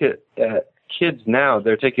you look at kids now,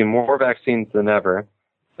 they're taking more vaccines than ever.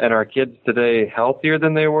 And are kids today healthier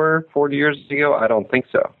than they were 40 years ago? I don't think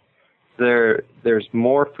so. There's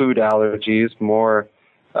more food allergies, more,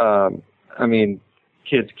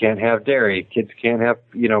 kids can't have dairy. Kids can't have,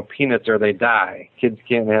 peanuts or they die. Kids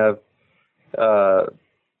can't have,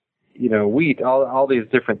 wheat, all these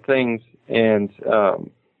different things. And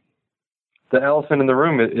the elephant in the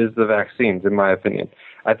room is the vaccines, in my opinion.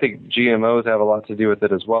 I think GMOs have a lot to do with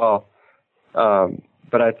it as well.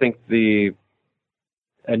 But I think the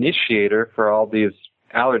initiator for all these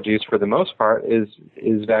allergies, for the most part, is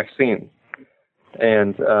vaccine.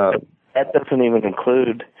 And that doesn't even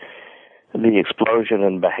include the explosion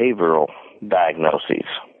in behavioral diagnoses.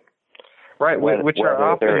 Right, which are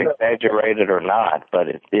often they're exaggerated or not, but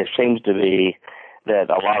it seems to be that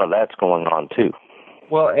a lot of that's going on too.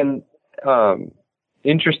 Well, and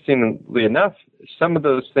interestingly enough, some of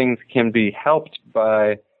those things can be helped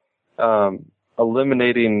by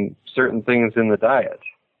eliminating certain things in the diet.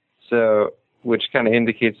 So, which kind of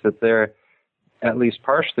indicates that they're at least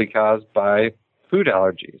partially caused by food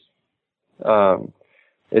allergies.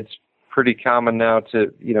 It's pretty common now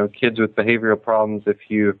to, kids with behavioral problems, if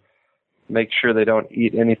you make sure they don't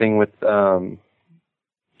eat anything with,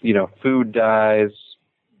 food dyes,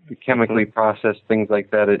 chemically processed things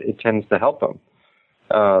like that, it tends to help them.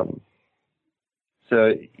 I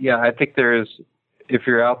think if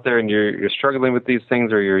you're out there and you're struggling with these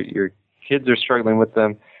things, or your kids are struggling with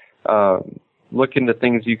them, look into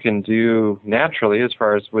things you can do naturally as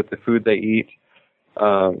far as with the food they eat.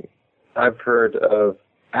 I've heard of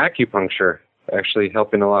acupuncture actually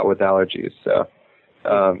helping a lot with allergies. So,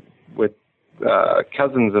 with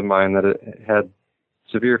cousins of mine that had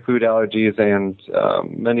severe food allergies, and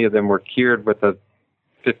many of them were cured with a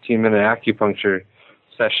 15-minute acupuncture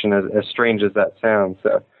session, as strange as that sounds.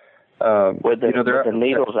 So, would the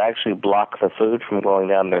needles actually block the food from going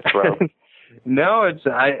down their throat? No,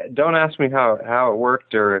 don't ask me how it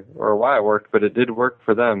worked or why it worked, but it did work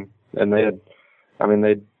for them. And they'd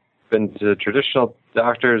been to traditional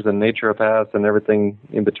doctors and naturopaths and everything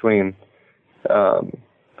in between.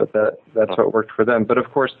 But that's what worked for them. But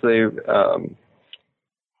of course they, that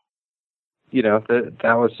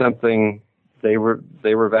was something they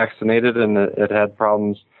were vaccinated, and it had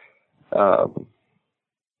problems,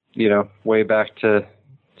 way back to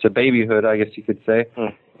babyhood, I guess you could say.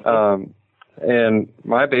 And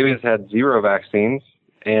my baby's had 0 vaccines,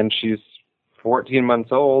 and she's 14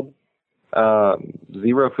 months old,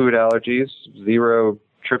 0 food allergies, 0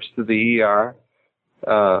 trips to the ER.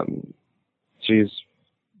 She's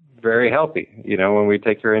very healthy. When we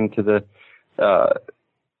take her into the,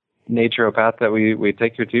 naturopath that we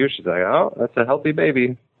take her to, she's like, oh, that's a healthy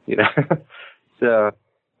baby, you know. So,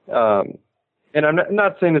 and I'm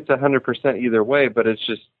not saying it's 100% either way, but it's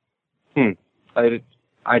just,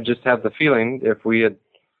 I just have the feeling if we had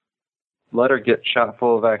let her get shot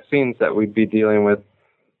full of vaccines that we'd be dealing with,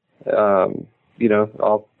 you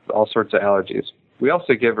know, all sorts of allergies. We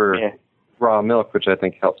also give her raw milk, which I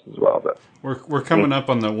think helps as well. But we're coming up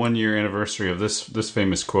on the 1-year anniversary of this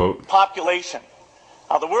famous quote. Population.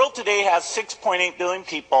 Now, the world today has 6.8 billion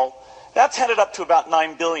people. That's headed up to about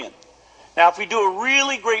 9 billion. Now, if we do a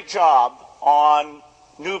really great job on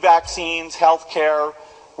new vaccines, healthcare,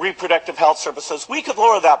 reproductive health services, we could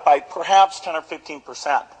lower that by perhaps 10 or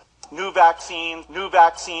 15%. New vaccines,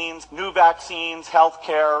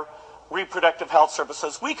 healthcare, reproductive health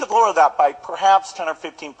services, we could lower that by perhaps 10 or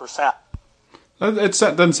 15%. It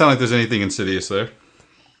doesn't sound like there's anything insidious there.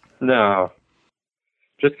 No.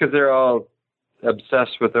 Just because they're all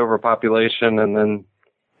obsessed with overpopulation and then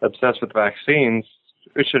obsessed with vaccines,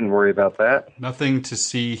 we shouldn't worry about that. Nothing to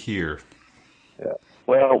see here. Yeah.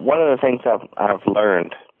 Well, one of the things I've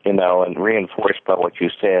learned, you know, and reinforced by what you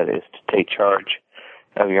said, is to take charge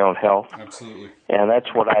of your own health. Absolutely. And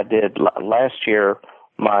that's what I did last year.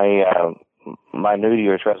 My New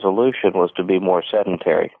Year's resolution was to be more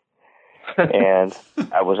sedentary. And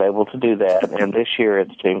I was able to do that. And this year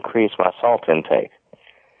it's to increase my salt intake.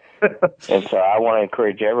 And so I want to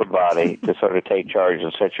encourage everybody to sort of take charge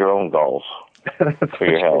and set your own goals for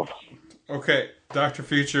your health. Okay, Dr.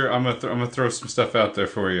 Future, I'm gonna throw some stuff out there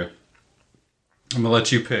for you. I'm gonna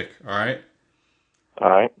let you pick. All right. All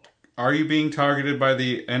right. Are you being targeted by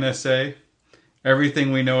the NSA?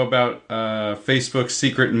 Everything we know about Facebook's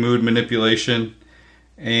secret mood manipulation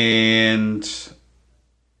and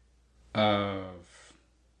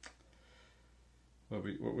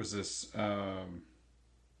what was this?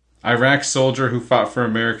 Iraq soldier who fought for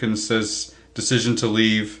Americans says decision to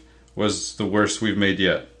leave was the worst we've made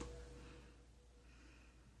yet.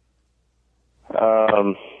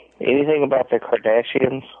 Anything about the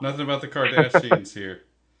Kardashians? Nothing about the Kardashians here.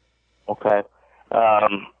 Okay.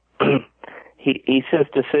 He says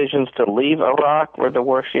decisions to leave Iraq were the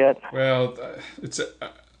worst yet? Well,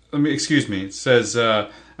 excuse me. It says,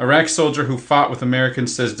 Iraq soldier who fought with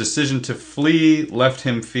Americans says decision to flee left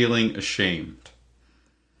him feeling ashamed.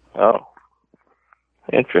 Oh.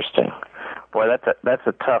 Interesting. Boy, that's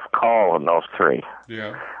a tough call on those three.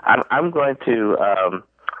 Yeah. I'm going to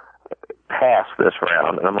pass this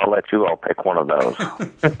round, and I'm going to let you all pick one of those.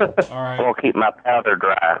 All right. I'll keep my powder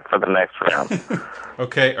dry for the next round.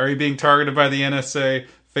 Okay. Are you being targeted by the NSA?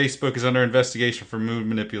 Facebook is under investigation for mood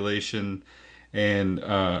manipulation, and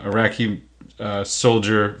Iraqi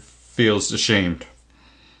soldier feels ashamed.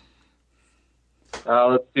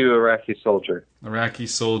 Let's do Iraqi soldier. Iraqi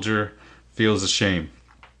soldier feels ashamed.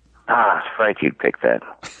 I was afraid you'd pick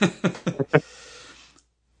that.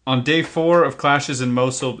 On day 4 of clashes in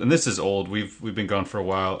Mosul, and this is old, we've been gone for a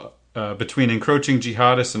while, between encroaching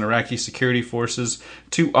jihadists and Iraqi security forces,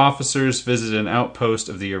 2 officers visited an outpost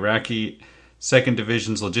of the Iraqi 2nd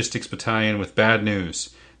Division's Logistics Battalion with bad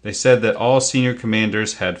news. They said that all senior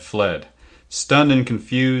commanders had fled. Stunned and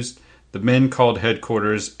confused, the men called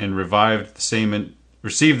headquarters and received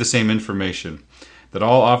the same information, that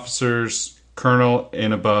all officers, colonel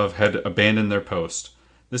and above, had abandoned their post.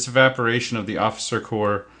 This evaporation of the officer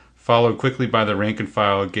corps, followed quickly by the rank and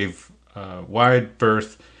file, gave wide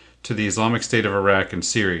berth to the Islamic State of Iraq and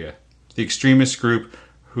Syria. The extremist group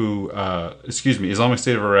Islamic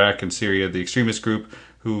State of Iraq and Syria, the extremist group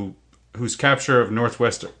whose capture of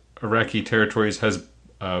northwest Iraqi territories has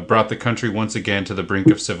brought the country once again to the brink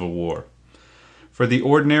of civil war. For the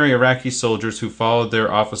ordinary Iraqi soldiers who followed their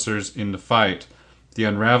officers in the fight, the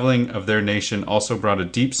unraveling of their nation also brought a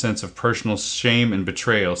deep sense of personal shame and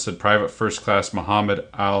betrayal, said Private First Class Mohammed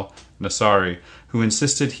al-Nasari, who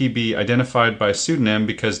insisted he be identified by pseudonym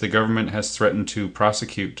because the government has threatened to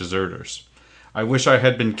prosecute deserters. I wish I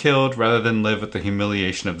had been killed rather than live with the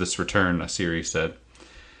humiliation of this return, Nasiri said.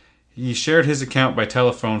 He shared his account by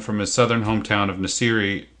telephone from his southern hometown of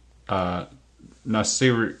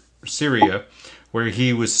Syria, where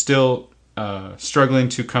he was still struggling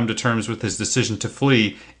to come to terms with his decision to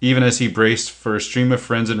flee, even as he braced for a stream of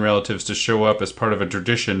friends and relatives to show up as part of a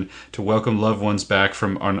tradition to welcome loved ones back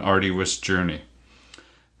from an arduous journey.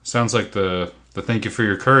 Sounds like the thank you for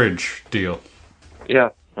your courage deal. Yeah.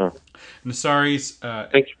 Nasari's...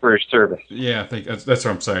 thank you for your service. Yeah, that's what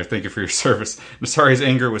I'm saying. Thank you for your service. Nasari's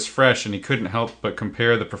anger was fresh, and he couldn't help but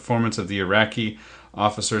compare the performance of the Iraqi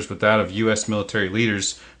officers with that of U.S. military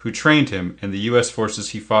leaders who trained him and the U.S. forces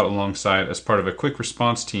he fought alongside as part of a quick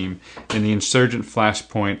response team in the insurgent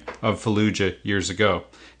flashpoint of Fallujah years ago.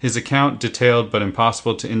 His account, detailed but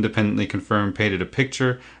impossible to independently confirm, painted a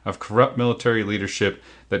picture of corrupt military leadership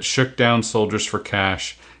that shook down soldiers for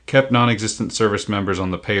cash, kept non-existent service members on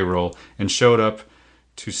the payroll, and showed up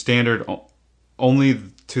to standard only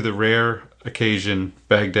to the rare occasion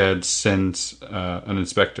Baghdad sends an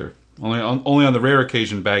inspector. Only on the rare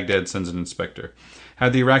occasion Baghdad sends an inspector.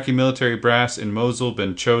 Had the Iraqi military brass in Mosul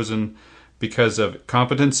been chosen because of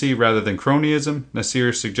competency rather than cronyism,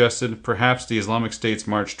 Nasir suggested, perhaps the Islamic State's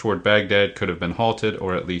march toward Baghdad could have been halted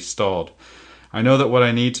or at least stalled. I know that what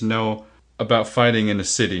I need to know about fighting in a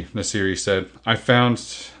city, Nasiri said. I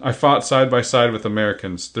fought side by side with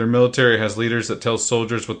Americans. Their military has leaders that tell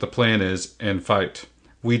soldiers what the plan is and fight.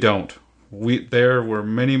 We don't. There were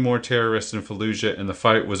many more terrorists in Fallujah and the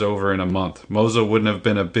fight was over in a month. Mosul wouldn't have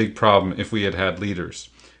been a big problem if we had had leaders.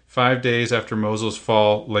 5 days after Mosul's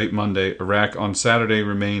fall, late Monday, Iraq on Saturday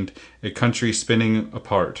remained a country spinning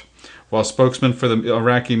apart. While spokesmen for the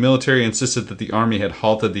Iraqi military insisted that the army had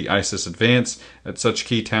halted the ISIS advance at such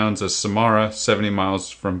key towns as Samarra, 70 miles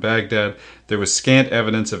from Baghdad, there was scant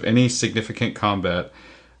evidence of any significant combat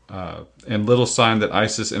and little sign that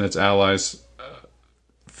ISIS and its allies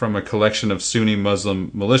from a collection of Sunni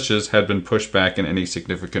Muslim militias had been pushed back in any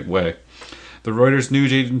significant way. The Reuters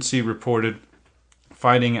news agency reported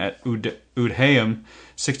fighting at Udhayam,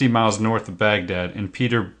 60 miles north of Baghdad, and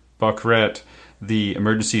Peter Bakret, the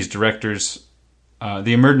emergency directors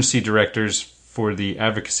for the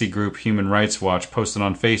advocacy group Human Rights Watch, posted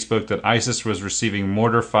on Facebook that ISIS was receiving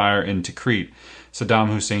mortar fire in Tikrit, Saddam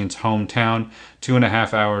Hussein's hometown,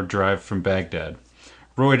 2.5-hour drive from Baghdad.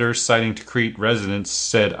 Reuters, citing Tikrit residents,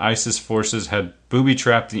 said ISIS forces had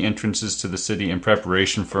booby-trapped the entrances to the city in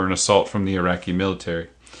preparation for an assault from the Iraqi military.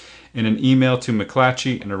 In an email to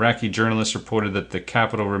McClatchy, an Iraqi journalist reported that the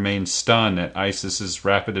capital remained stunned at ISIS's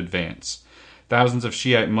rapid advance. Thousands of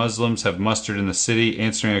Shiite Muslims have mustered in the city,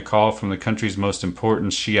 answering a call from the country's most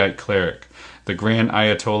important Shiite cleric, the Grand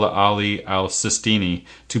Ayatollah Ali al-Sistani,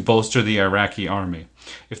 to bolster the Iraqi army.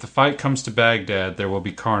 If the fight comes to Baghdad, there will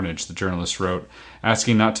be carnage, the journalist wrote,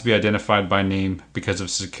 asking not to be identified by name because of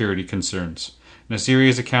security concerns.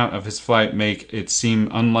 Nasiri's account of his flight make it seem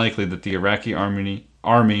unlikely that the Iraqi army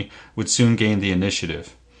would soon gain the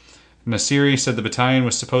initiative. Nasiri said the battalion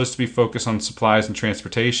was supposed to be focused on supplies and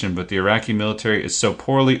transportation, but the Iraqi military is so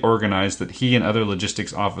poorly organized that he and other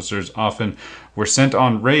logistics officers often were sent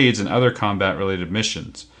on raids and other combat-related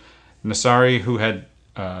missions. Nasiri,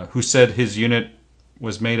 who said his unit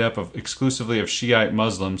was made up exclusively of Shiite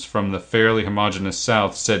Muslims from the fairly homogeneous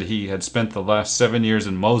south, said he had spent the last 7 years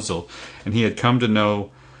in Mosul, and he had come to know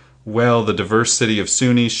well the diverse city of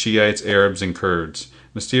Sunnis, Shiites, Arabs, and Kurds.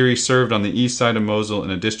 Nasiri served on the east side of Mosul in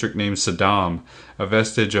a district named Saddam, a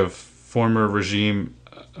vestige of the former regime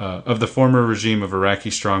of Iraqi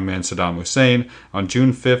strongman Saddam Hussein. On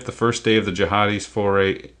June 5th, the first day of the jihadis'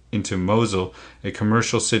 foray into Mosul, a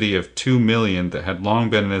commercial city of 2 million that had long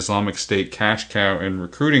been an Islamic State cash cow and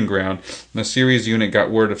recruiting ground, Nasiri's unit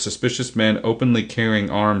got word of suspicious men openly carrying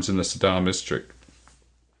arms in the Saddam district.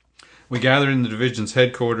 We gathered in the division's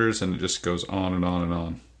headquarters, and it just goes on and on and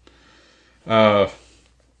on.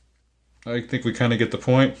 I think we kind of get the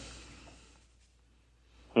point.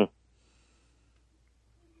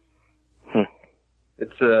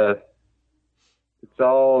 It's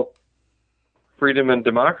all freedom and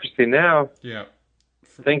democracy now. Yeah.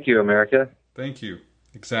 Thank you, America. Thank you.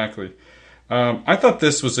 Exactly. I thought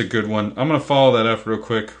this was a good one. I'm going to follow that up real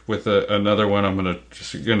quick with another one. I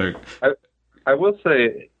will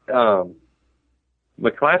say,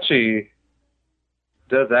 McClatchy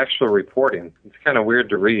does actual reporting. It's kind of weird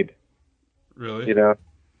to read. Really? You know?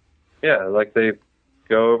 Yeah, like they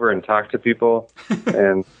go over and talk to people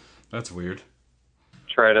and that's weird.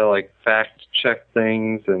 Try to like fact check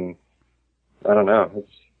things, and I don't know.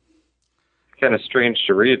 It's kind of strange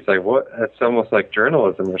to read. It's like, what? That's almost like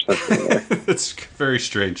journalism or something. It's very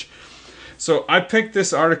strange. So I picked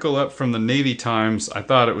this article up from the Navy Times. I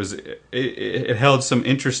thought it held some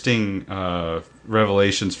interesting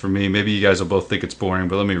revelations for me. Maybe you guys will both think it's boring,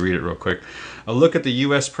 but let me read it real quick. A look at the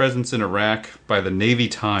U.S. presence in Iraq by the Navy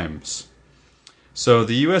Times. So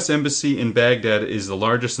the U.S. Embassy in Baghdad is the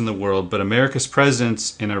largest in the world, but America's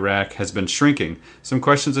presence in Iraq has been shrinking. Some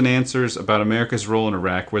questions and answers about America's role in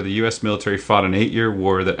Iraq, where the U.S. military fought an 8-year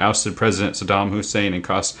war that ousted President Saddam Hussein and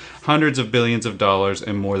cost hundreds of billions of dollars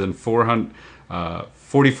and more than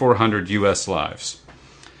 4,400 U.S. lives.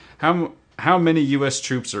 How many U.S.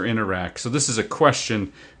 troops are in Iraq? So this is a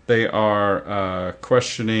question. They are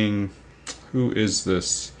questioning Who is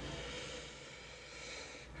this?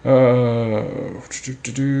 This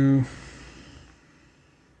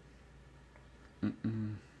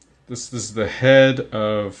is the head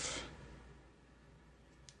of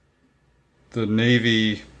the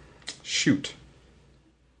Navy. Shoot.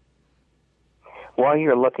 While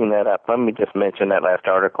you're looking that up, let me just mention that last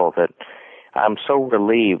article that I'm so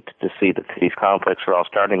relieved to see that these conflicts are all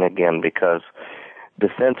starting again, because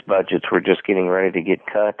defense budgets were just getting ready to get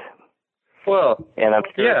cut. Well, and I'm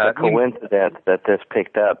sure it's a coincidence that this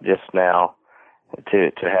picked up just now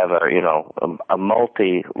to have a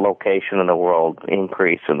multi-location in the world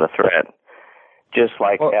increase in the threat, just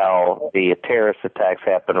like how the terrorist attacks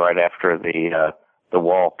happened right after the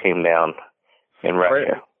wall came down in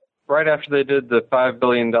Russia. Right after they did the $5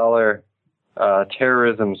 billion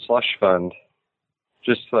terrorism slush fund,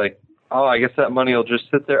 just like, oh, I guess that money will just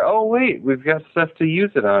sit there. Oh, wait, we've got stuff to use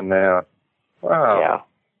it on now. Wow. Yeah.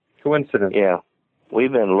 Coincidence. Yeah.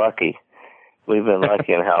 We've been lucky. We've been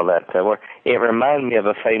lucky in how that worked. It reminded me of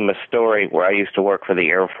a famous story where I used to work for the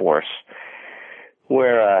Air Force,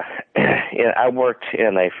 where I worked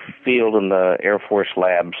in a field in the Air Force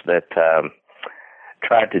labs that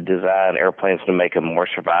tried to design airplanes to make them more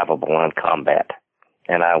survivable in combat.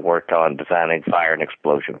 And I worked on designing fire and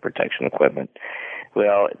explosion protection equipment.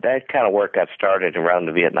 Well, that kind of work got started around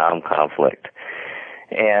the Vietnam conflict.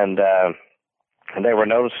 And they were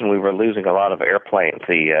noticing we were losing a lot of airplanes.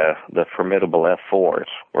 The formidable F-4s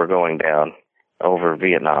were going down over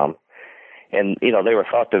Vietnam. And, they were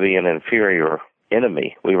thought to be an inferior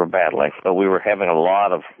enemy we were battling, but we were having a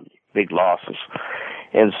lot of big losses.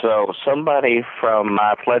 And so somebody from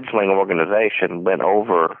my fledgling organization went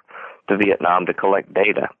over to Vietnam to collect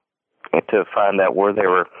data to find out where they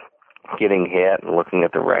were getting hit and looking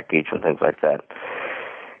at the wreckage and things like that.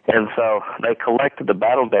 And so they collected the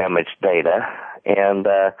battle damage data, and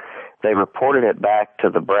they reported it back to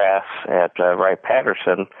the brass at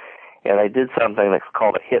Wright-Patterson, and they did something that's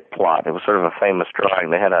called a hit plot. It was sort of a famous drawing.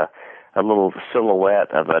 They had a little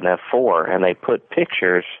silhouette of an F-4, and they put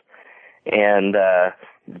pictures and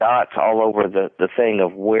dots all over the thing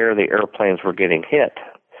of where the airplanes were getting hit.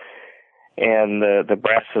 And the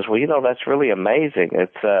brass says, well, that's really amazing.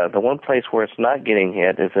 It's the one place where it's not getting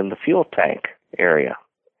hit is in the fuel tank area.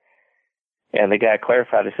 And the guy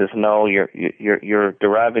clarified. He says, no, you're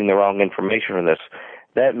deriving the wrong information from this.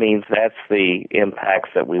 That means that's the impacts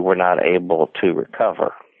that we were not able to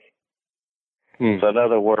recover. So in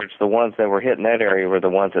other words, the ones that were hit in that area were the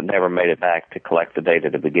ones that never made it back to collect the data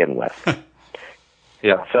to begin with.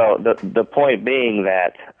 Yeah. So the point being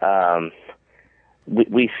that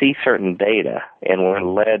we see certain data, and we're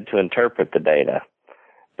led to interpret the data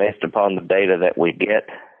based upon the data that we get.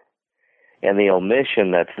 And the omission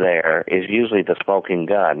that's there is usually the smoking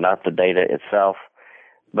gun, not the data itself,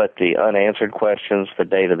 but the unanswered questions, the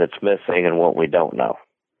data that's missing, and what we don't know.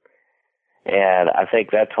 And I think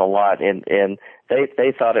that's a lot. And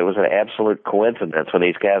they thought it was an absolute coincidence when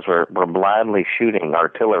these guys were blindly shooting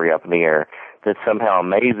artillery up in the air that somehow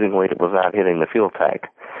amazingly it was not hitting the fuel tank.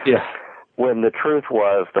 Yeah. When the truth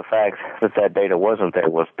was the fact that data wasn't there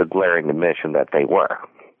was the glaring omission that they were.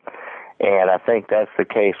 And I think that's the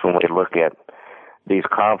case when we look at these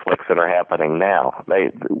conflicts that are happening now.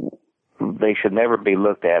 They should never be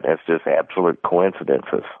looked at as just absolute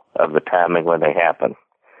coincidences of the timing when they happen.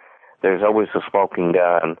 There's always a smoking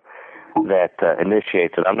gun that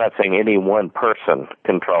initiates it. I'm not saying any one person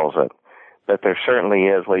controls it, but there certainly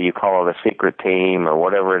is, whether you call it a secret team or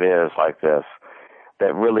whatever it is like this,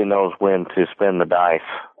 that really knows when to spin the dice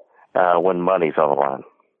when money's on the line.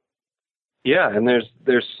 Yeah, and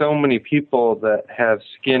there's so many people that have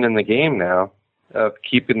skin in the game now of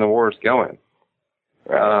keeping the wars going.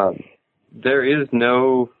 There is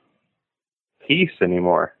no peace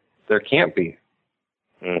anymore. There can't be.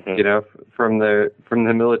 Mm-hmm. From the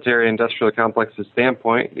military industrial complex's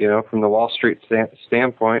standpoint, from the Wall Street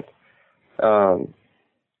standpoint, and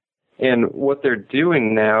what they're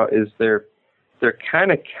doing now is they're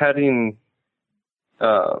kind of cutting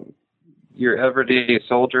your everyday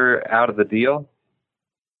soldier out of the deal,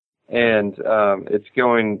 and it's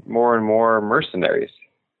going more and more mercenaries.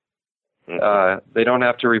 They don't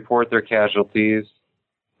have to report their casualties.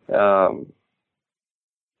 Obviously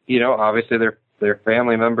their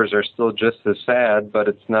family members are still just as sad, but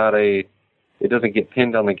it doesn't get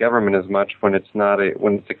pinned on the government as much when it's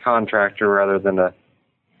a contractor rather than a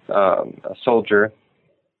soldier.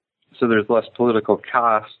 So there's less political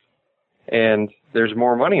cost, and there's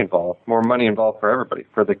more money involved for everybody,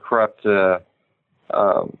 for the corrupt,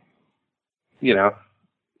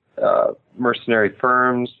 mercenary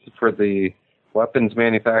firms, for the weapons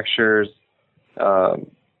manufacturers,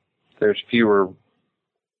 there's fewer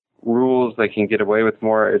rules. They can get away with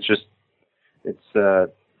more. It's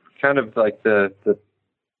kind of like it's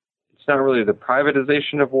not really the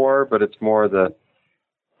privatization of war, but it's more the,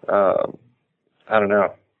 I don't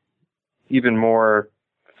know, even more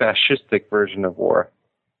fascistic version of war.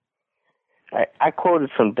 I quoted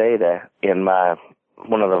some data in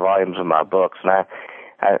one of the volumes of my books, and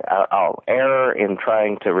I'll err in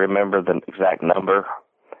trying to remember the exact number,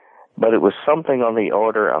 but it was something on the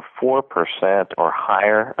order of 4% or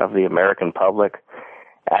higher of the American public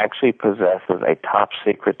actually possesses a top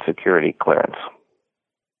secret security clearance.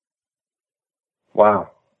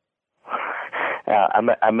 Wow.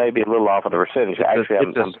 I may be a little off of the percentage. Actually,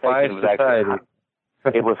 I'm thinking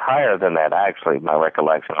it was higher than that, actually, my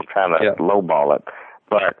recollection. I'm trying to lowball it.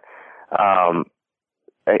 But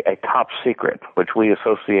a top secret, which we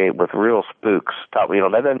associate with real spooks, that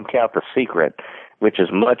doesn't count the secret, which is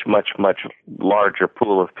much, much, much larger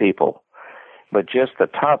pool of people. But just the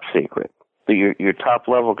top secret, your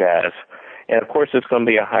top-level guys, and, of course, it's going to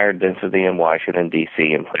be a higher density in Washington,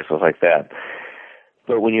 D.C., and places like that.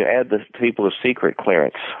 But when you add the people with secret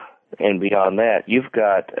clearance and beyond that, you've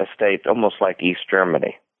got a state almost like East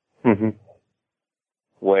Germany,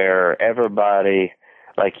 where everybody,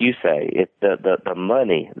 like you say, the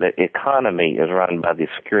money, the economy is run by the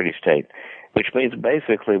security state, which means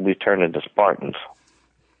basically we turn into Spartans.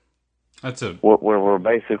 Where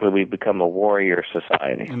basically we become a warrior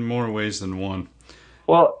society. In more ways than one.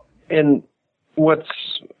 Well, and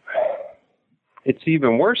it's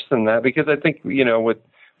even worse than that, because I think,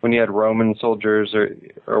 when you had Roman soldiers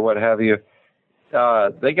or what have you,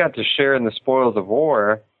 they got to share in the spoils of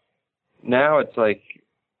war. Now it's like,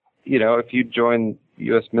 if you join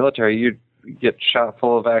U.S. military, you get shot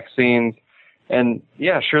full of vaccines. And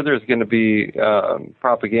yeah, sure, there's going to be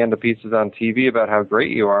propaganda pieces on TV about how great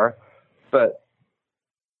you are, but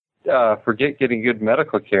forget getting good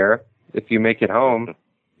medical care if you make it home,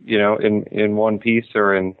 in one piece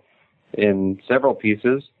or in several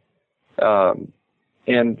pieces.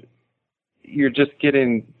 And you're just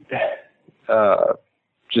getting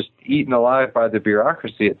just eaten alive by the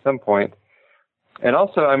bureaucracy at some point. And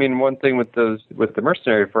also, one thing with the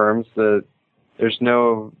mercenary firms, there's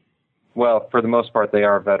no, well, for the most part, they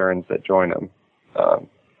are veterans that join them.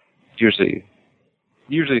 Usually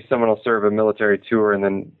someone will serve a military tour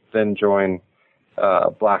and then join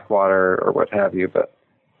Blackwater or what have you. But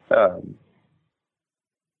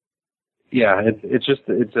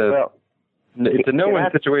it's a no-win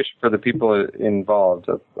situation for the people involved.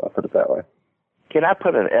 I'll put it that way. Can I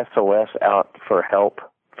put an SOS out for help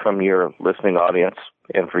from your listening audience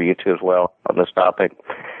and for you too as well on this topic?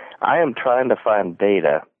 I am trying to find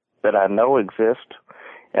data that I know exists,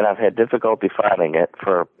 and I've had difficulty finding it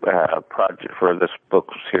for a project for this book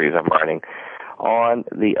series I'm writing, on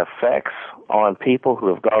the effects on people who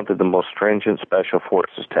have gone through the most stringent special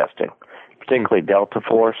forces testing, particularly Delta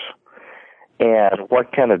Force, and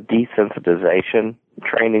what kind of desensitization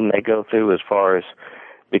training they go through as far as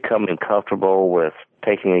becoming comfortable with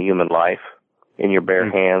taking a human life in your bare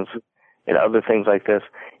hands and other things like this,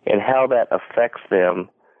 and how that affects them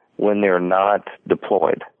when they're not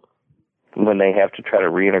deployed, when they have to try to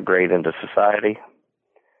reintegrate into society.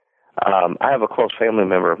 I have a close family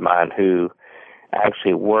member of mine who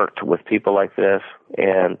actually worked with people like this,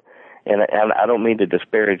 and I don't mean to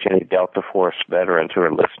disparage any Delta Force veterans who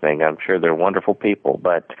are listening. I'm sure they're wonderful people,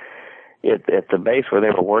 but at the base where they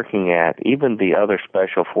were working at, even the other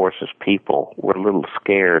Special Forces people were a little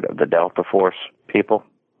scared of the Delta Force people.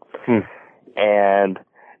 And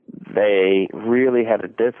they really had a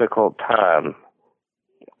difficult time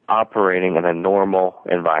operating in a normal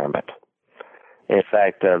environment. In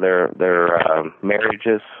fact, their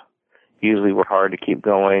marriages usually were hard to keep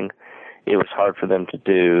going. It was hard for them to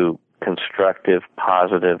do constructive,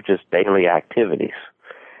 positive, just daily activities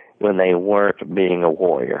when they weren't being a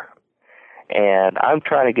warrior. And I'm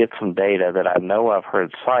trying to get some data that I know I've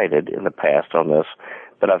heard cited in the past on this,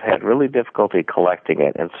 but I've had really difficulty collecting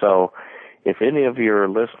it. And so if any of your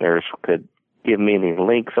listeners could give me any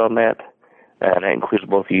links on that, and that includes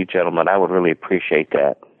both of you gentlemen, I would really appreciate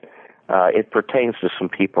that. It pertains to some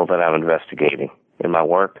people that I'm investigating in my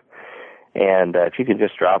work. And if you could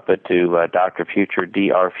just drop it to Dr. Future,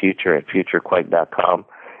 drfuture at futurequake.com,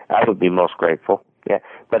 I would be most grateful. Yeah,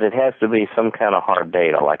 but it has to be some kind of hard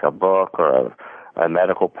data, like a book or a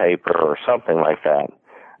medical paper or something like that.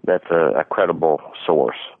 That's a credible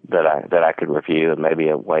source that I could review, and maybe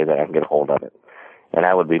a way that I can get a hold of it. And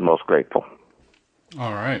I would be most grateful.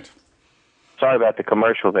 All right. Sorry about the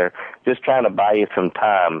commercial there. Just trying to buy you some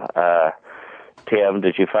time Tim,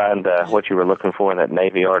 did you find what you were looking for in that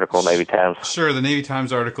Navy article, Navy Times? Sure, the Navy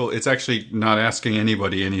Times article, it's actually not asking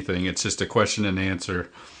anybody anything. It's just a question and answer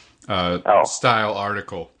style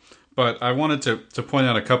article. But I wanted to point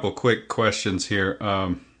out a couple quick questions here.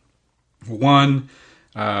 One,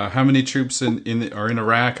 how many troops are in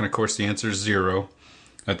Iraq? And, of course, the answer is 0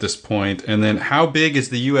 at this point. And then how big is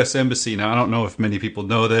the U.S. Embassy? Now, I don't know if many people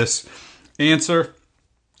know this. Answer,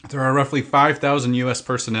 there are roughly 5,000 U.S.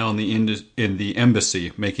 personnel in the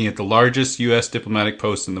embassy, making it the largest U.S. diplomatic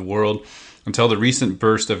post in the world. Until the recent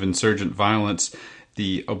burst of insurgent violence,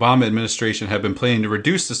 the Obama administration had been planning to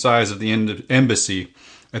reduce the size of the embassy.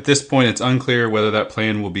 At this point, it's unclear whether that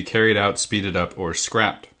plan will be carried out, speeded up, or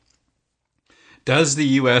scrapped. Does the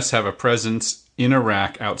U.S. have a presence in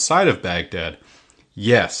Iraq outside of Baghdad?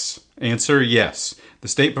 Yes. Answer, yes. The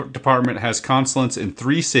State Department has consulates in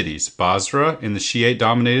 3 cities: Basra in the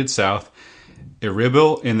Shiite-dominated south,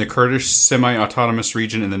 Erbil in the Kurdish semi-autonomous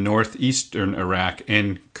region in the northeastern Iraq,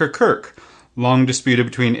 and Kirkuk, long disputed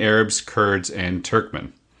between Arabs, Kurds, and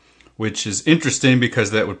Turkmen. Which is interesting because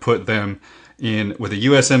that would put them with a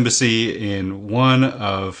U.S. embassy in one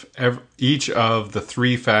of each of the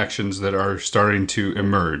 3 factions that are starting to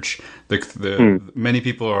emerge. Many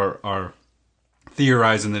people are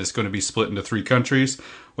theorizing that it's going to be split into 3 countries.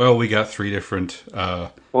 Well, we got 3 different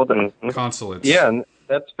consulates. Yeah, and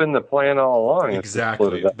that's been the plan all along.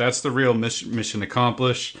 Exactly. That's the real mission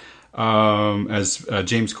accomplished. As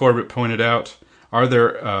James Corbett pointed out, are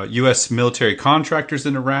there U.S. military contractors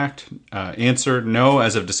in Iraq? Answer, no.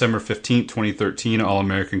 As of December 15, 2013, all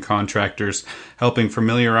American contractors helping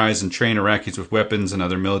familiarize and train Iraqis with weapons and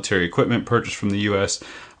other military equipment purchased from the U.S.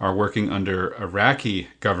 are working under Iraqi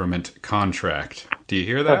government contract. Do you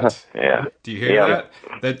hear that? Yeah. Do you hear that?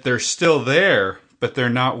 That they're still there, but they're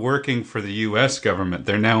not working for the U.S. government.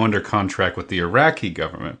 They're now under contract with the Iraqi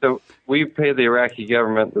government. So we pay the Iraqi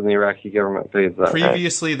government, and the Iraqi government pays that.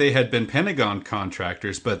 Previously, they had been Pentagon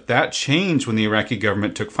contractors, but that changed when the Iraqi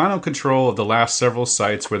government took final control of the last several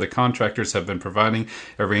sites where the contractors have been providing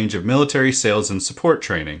a range of military sales and support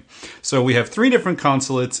training. So we have 3 different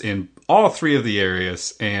consulates in all 3 of the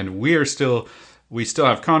areas, and we still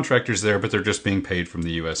have contractors there, but they're just being paid from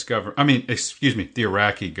the U.S. government. The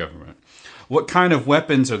Iraqi government. What kind of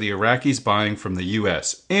weapons are the Iraqis buying from the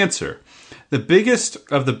U.S.? Answer, the biggest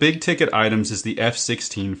of the big-ticket items is the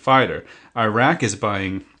F-16 fighter. Iraq is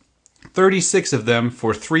buying 36 of them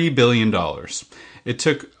for $3 billion. It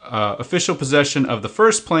took official possession of the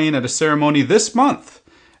first plane at a ceremony this month,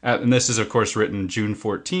 and this is, of course, written June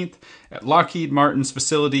 14th, at Lockheed Martin's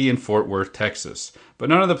facility in Fort Worth, Texas. But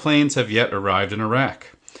none of the planes have yet arrived in Iraq.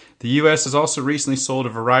 The U.S. has also recently sold a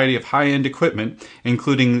variety of high-end equipment,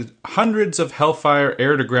 including hundreds of Hellfire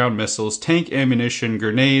air-to-ground missiles, tank ammunition,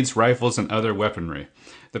 grenades, rifles, and other weaponry.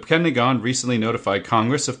 The Pentagon recently notified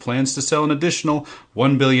Congress of plans to sell an additional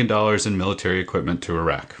 $1 billion in military equipment to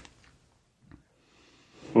Iraq.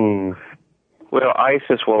 Well,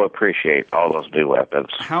 ISIS will appreciate all those new weapons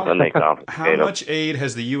when they confiscate How much aid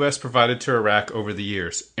has the U.S. provided to Iraq over the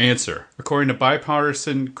years? Answer. According to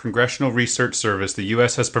Bipartisan Congressional Research Service, the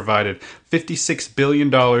U.S. has provided $56 billion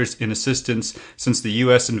in assistance since the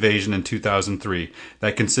U.S. invasion in 2003.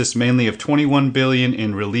 That consists mainly of $21 billion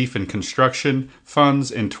in relief and construction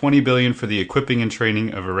funds and $20 billion for the equipping and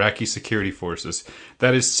training of Iraqi security forces.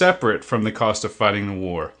 That is separate from the cost of fighting the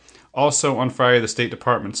war. Also, on Friday, the State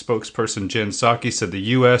Department spokesperson Jen Psaki said the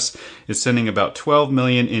U.S. is sending about $12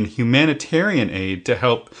 million in humanitarian aid to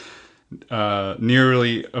help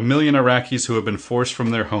nearly 1 million Iraqis who have been forced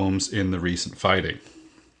from their homes in the recent fighting.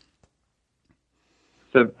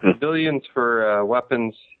 So billions for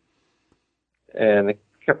weapons and a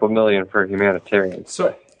couple million for humanitarian.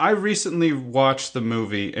 So I recently watched the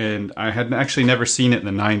movie, and I had actually never seen it in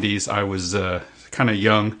the 90s. I was kind of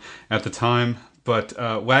young at the time. But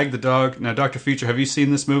Wag the Dog. Now, Dr. Future, have you seen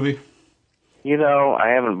this movie? You know, I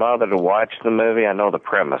haven't bothered to watch the movie. I know the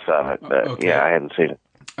premise of it, but okay. Yeah, I hadn't seen it.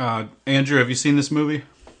 Andrew, have you seen this movie?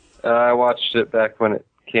 I watched it back when it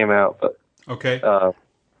came out, but okay,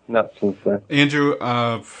 not since then. Andrew,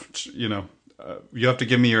 you have to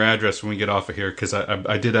give me your address when we get off of here, because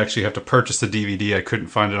I did actually have to purchase the DVD. I couldn't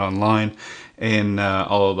find it online, and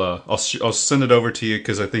I'll send it over to you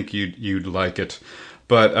because I think you'd like it.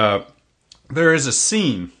 But there is a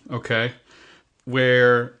scene, okay,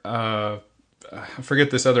 where I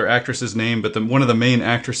forget this other actress's name, but one of the main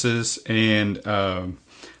actresses and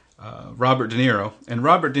Robert De Niro. And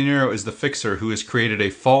Robert De Niro is the fixer who has created a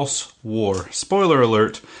false war. Spoiler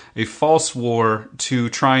alert, a false war to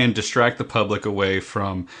try and distract the public away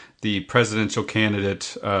from the presidential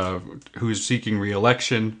candidate who's seeking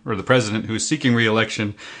re-election, or the president who's seeking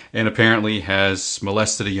re-election, and apparently has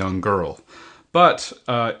molested a young girl. But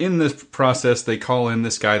in this process, they call in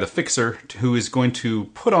this guy, the fixer, who is going to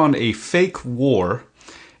put on a fake war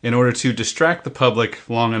in order to distract the public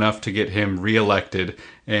long enough to get him reelected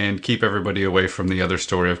and keep everybody away from the other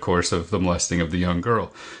story, of course, of the molesting of the young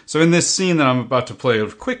girl. So in this scene that I'm about to play a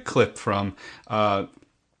quick clip from,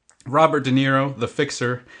 Robert De Niro, the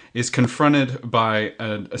fixer, is confronted by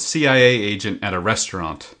a CIA agent at a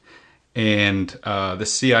restaurant. And the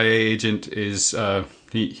CIA agent is...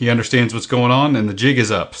 He understands what's going on, and the jig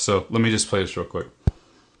is up. So let me just play this real quick.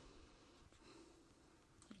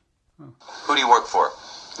 Who do you work for?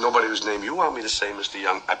 Nobody whose name you want me to say, Mr.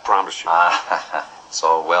 Young, I promise you. It's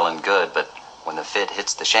all well and good, but when the fit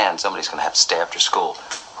hits the shan, somebody's going to have to stay after school.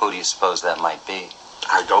 Who do you suppose that might be?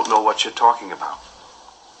 I don't know what you're talking about.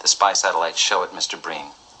 The spy satellites show it, Mr. Breen.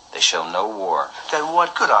 They show no war. Then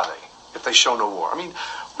what good are they if they show no war? I mean,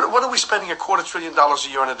 what are we spending $250 billion a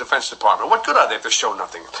year in the Defense Department? What good are they if they show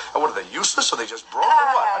nothing? And what are they, useless? Or they just broke or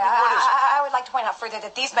what? I mean, what is it? I would like to point out further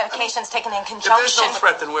that these medications taken in If conjunction... there's no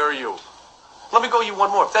threat, then where are you? Let me go you one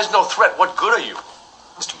more. If there's no threat, what good are you?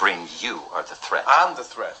 Mr. Breen, you are the threat. I'm the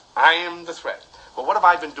threat. I am the threat. Well, what have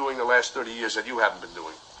I been doing the last 30 years that you haven't been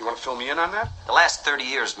doing? You want to fill me in on that? The last 30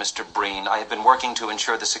 years, Mr. Breen, I have been working to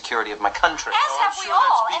ensure the security of my country. As have we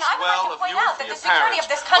all, and I would like to point out that the security of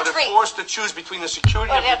this country... But if forced to choose between the security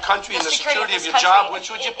of your country and the security of your job, which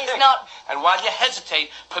would you pick? And while you hesitate,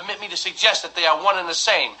 permit me to suggest that they are one and the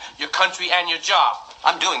same, your country and your job.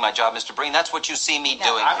 I'm doing my job, Mr. Breen. That's what you see me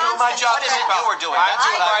doing. I'm doing my job. What is it you are doing? I'm That's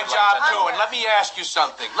doing what I my would job, like to too. And let me ask you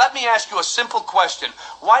something. Let me ask you a simple question.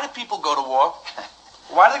 Why do people go to war?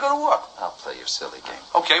 Why do they go to war? I'll play your silly game.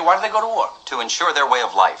 Okay, why do they go to war? To ensure their way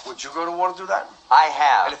of life. Would you go to war to do that? I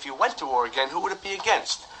have. And if you went to war again, who would it be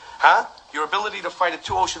against? Huh? Your ability to fight a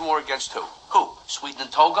two-ocean war against who? Who? Sweden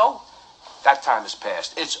and Togo? That time has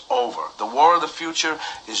passed. It's over. The war of the future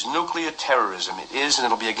is nuclear terrorism. It is, and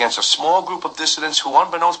it'll be against a small group of dissidents who,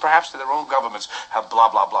 unbeknownst perhaps to their own governments, have blah,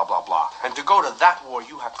 blah, blah, blah, blah. And to go to that war,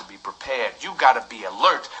 you have to be prepared. You got to be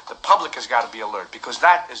alert. The public has got to be alert, because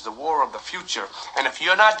that is the war of the future. And if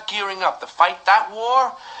you're not gearing up to fight that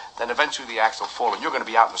war, then eventually the axe will fall, and you're going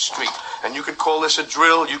to be out in the street. And you could call this a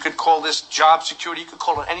drill, you could call this job security, you could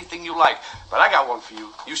call it anything you like. But I got one for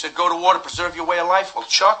you. You said go to war to preserve your way of life? Well,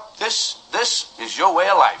 Chuck, this is your way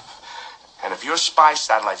of life. And if your spy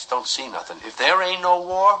satellites don't see nothing, if there ain't no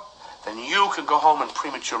war, then you can go home and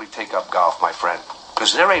prematurely take up golf, my friend.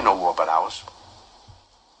 Because there ain't no war but ours.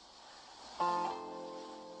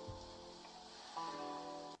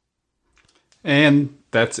 And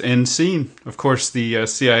that's end scene. Of course, the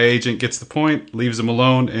CIA agent gets the point, leaves them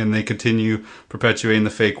alone, and they continue perpetuating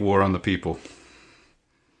the fake war on the people.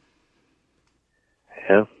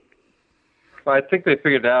 Yeah. Well, I think they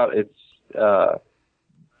figured out it's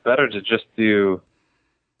better to just do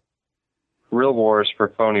real wars for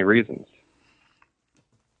phony reasons.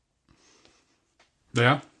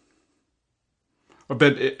 Yeah.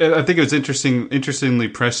 But I think it was interestingly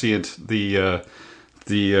prescient. The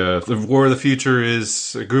war of the future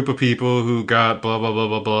is a group of people who got blah blah blah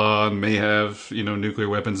blah blah and may have nuclear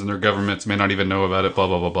weapons, and their governments may not even know about it. Blah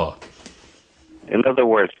blah blah blah. In other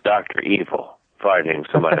words, Dr. Evil fighting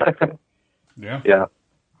somebody. Yeah.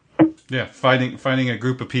 Yeah, fighting a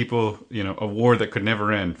group of people, a war that could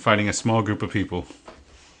never end. Fighting a small group of people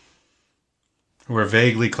who are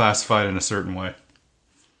vaguely classified in a certain way.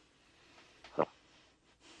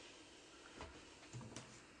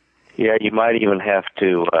 Yeah, you might even have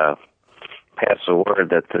to pass a word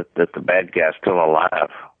that the bad guy's still alive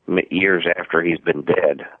years after he's been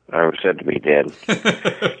dead, or said to be dead,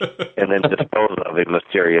 and then dispose of him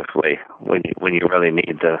mysteriously when you really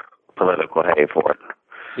need the political hay for it.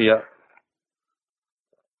 Yeah.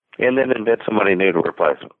 And then invent somebody new to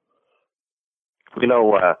replace him.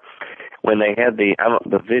 When they had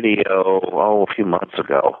the video, a few months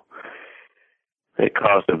ago, it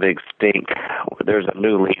caused a big stink. There's a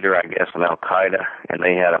new leader, I guess, in Al-Qaeda, and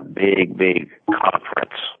they had a big, big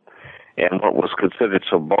conference. And what was considered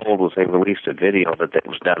so bold was they released a video that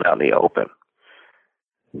was done out in the open.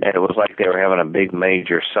 And it was like they were having a big,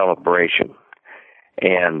 major celebration.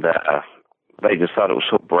 And they just thought it was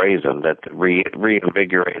so brazen that the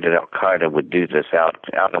reinvigorated Al-Qaeda would do this out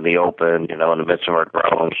in the open, in the midst of our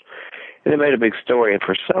drones. And they made a big story. And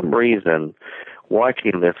for some reason,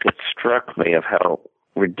 watching this, it struck me of how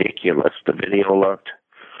ridiculous the video looked.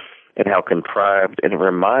 and how contrived, and it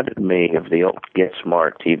reminded me of the old Get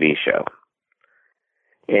Smart TV show.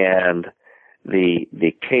 And the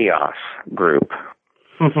Chaos Group,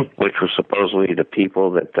 which was supposedly the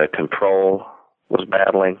people that the Control was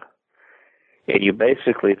battling. And you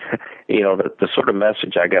basically, the sort of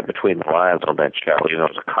message I got between the lines on that show, it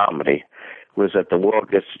was a comedy, was that the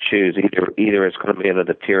world gets to choose either it's going to be under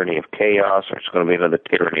the tyranny of chaos or it's going to be under the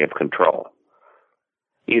tyranny of control.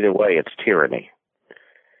 Either way, it's tyranny.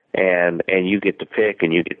 And you get to pick,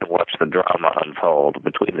 and you get to watch the drama unfold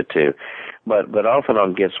between the two. But often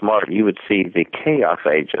on Get Smart, you would see the chaos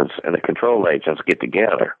agents and the control agents get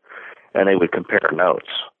together, and they would compare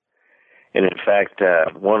notes. And in fact,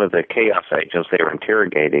 one of the chaos agents they were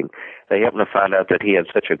interrogating, they happened to find out that he had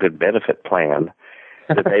such a good benefit plan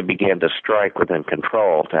that they began to strike within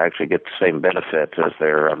control to actually get the same benefits as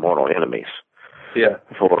their mortal enemies. Yeah.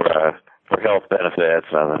 For health benefits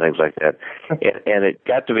and other things like that. And it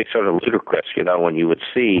got to be sort of ludicrous, when you would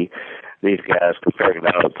see these guys comparing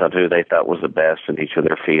notes on who they thought was the best in each of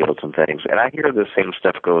their fields and things. And I hear the same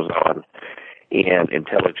stuff goes on in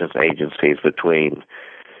intelligence agencies between,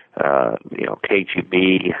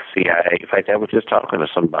 KGB, CIA. In fact, I was just talking to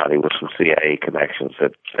somebody with some CIA connections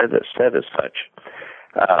that said as such.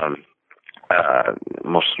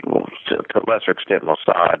 To a lesser extent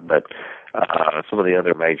Mossad, but some of the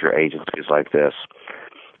other major agencies like this.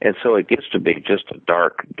 And so it gets to be just a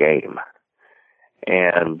dark game.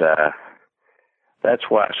 And that's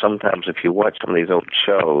why sometimes if you watch some of these old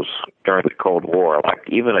shows during the Cold War, like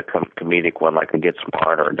even a comedic one like a Get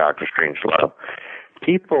Smart or a Dr. Strangelove,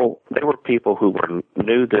 there were people who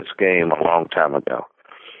knew this game a long time ago.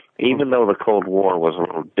 Even though the Cold War was a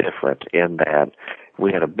little different in that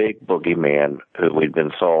we had a big boogeyman who we'd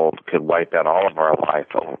been sold could wipe out all of our life,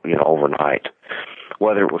 overnight,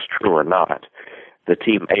 whether it was true or not. The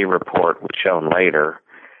Team A report was shown later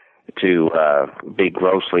to be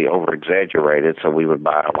grossly over-exaggerated, so we would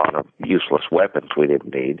buy a lot of useless weapons we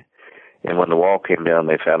didn't need. And when the wall came down,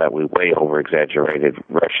 they found out we way over-exaggerated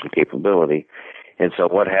Russian capability. And so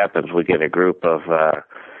what happens, we get a group of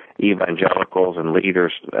evangelicals and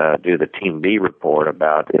leaders do the Team B report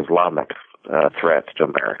about Islamic threats to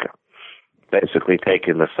America, basically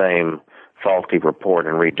taking the same faulty report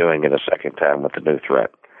and redoing it a second time with a new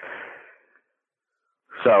threat.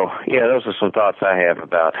 So, yeah, those are some thoughts I have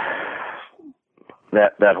about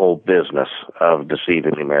that whole business of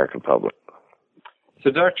deceiving the American public.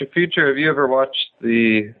 So, Dr. Future, have you ever watched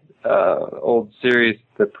the old series,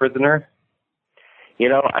 The Prisoner?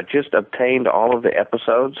 I just obtained all of the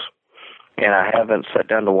episodes, and I haven't sat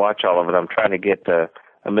down to watch all of it. I'm trying to get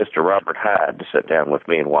Mr. Robert Hyde to sit down with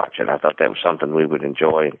me and watch it. I thought that was something we would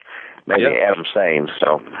enjoy. Maybe Adam Sain.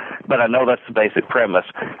 But I know that's the basic premise.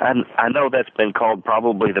 I know that's been called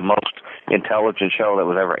probably the most intelligent show that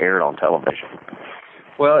was ever aired on television.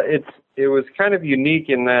 Well, it was kind of unique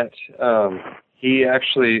in that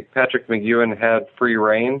Patrick McGowan had free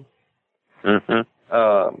reign.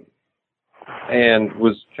 Mm-hmm. And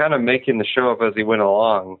was kind of making the show up as he went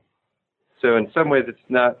along. So in some ways, it's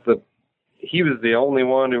not he was the only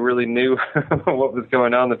one who really knew what was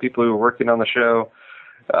going on. The people who were working on the show,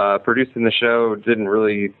 producing the show, didn't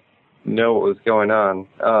really know what was going on.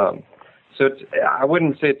 So I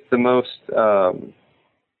wouldn't say it's the most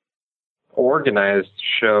organized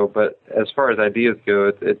show, but as far as ideas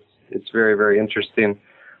go, it's very, very interesting.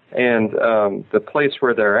 And the place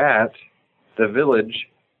where they're at, the village,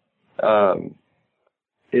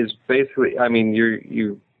 is basically,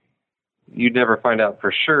 you never find out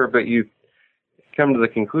for sure, but you come to the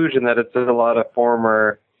conclusion that it's a lot of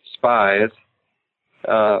former spies,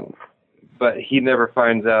 but he never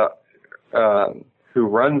finds out who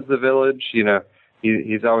runs the village.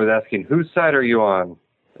 He's always asking, whose side are you on?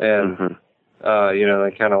 And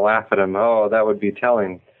they kind of laugh at him. Oh, that would be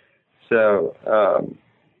telling. So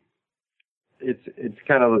it's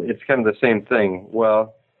kind of the same thing.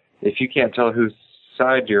 Well, if you can't tell whose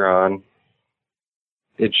side you're on,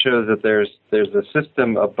 it shows that there's a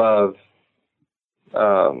system above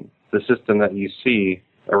the system that you see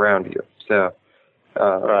around you. So,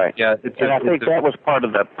 right. Yeah. I think that was part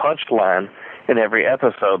of the punchline in every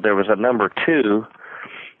episode. There was a number 2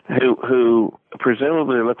 who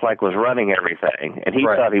presumably looked like was running everything, and he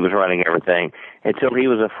thought he was running everything until he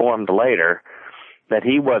was informed later that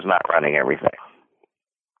he was not running everything.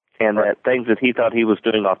 And that things that he thought he was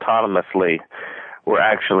doing autonomously were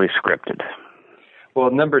actually scripted.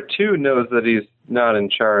 Well, number 2 knows that he's not in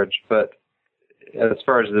charge, but as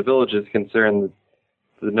far as the village is concerned,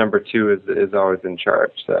 the number 2 is always in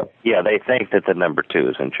charge. So yeah, they think that the number 2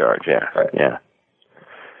 is in charge. Yeah, right.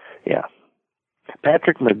 Yeah.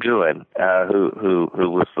 Patrick McGowan, who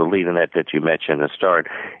was the lead in that you mentioned and starred,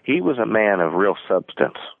 he was a man of real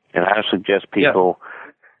substance. And I suggest people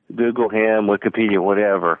Google him, Wikipedia,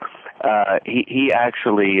 whatever. He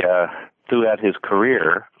actually, throughout his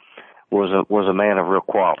career, was a man of real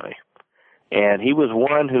quality. And he was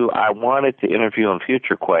one who I wanted to interview on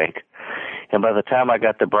Future Quake. And by the time I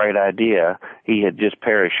got the bright idea, he had just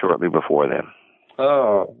perished shortly before then.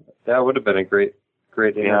 Oh, that would have been a great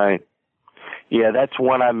interview. Yeah, that's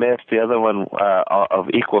one I missed. The other one of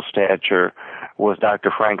equal stature was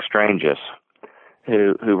Dr. Frank Stranges,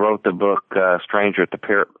 who wrote the book Stranger at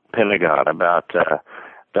the Pentagon about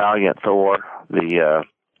Valiant Thor, the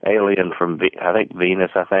alien from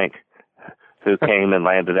Venus, who came and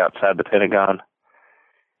landed outside the Pentagon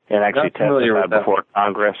and actually testified before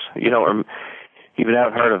Congress. You know, you've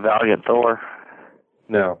never heard of Valiant Thor?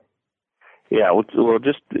 No. Yeah, well,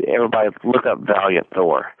 just everybody look up Valiant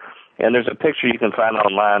Thor. And there's a picture you can find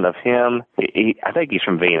online of him. I think he's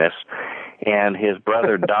from Venus. And his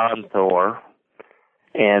brother Don Thor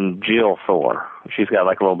and Jill Thor. She's got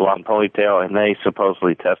like a little blonde ponytail, and they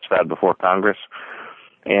supposedly testified before Congress.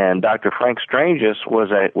 And Dr. Frank Stranges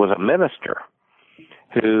was a minister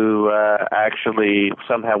who actually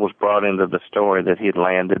somehow was brought into the story that he'd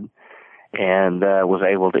landed and was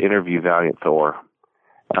able to interview Valiant Thor.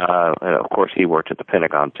 Of course, he worked at the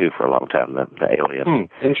Pentagon, too, for a long time, the alien.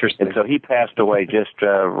 Interesting. And so he passed away just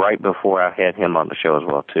right before I had him on the show as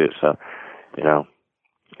well, too. So, you know,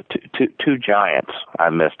 two giants. I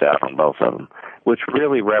missed out on both of them, which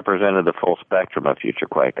really represented the full spectrum of Future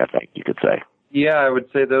Quake, I think you could say. Yeah, I would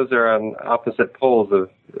say those are on opposite poles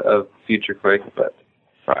of Future Quake, but...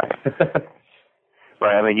 Right.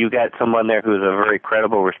 Right. I mean, you got someone there who's a very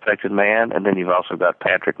credible, respected man, and then you've also got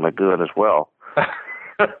Patrick McGowan as well.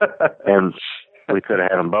 And we could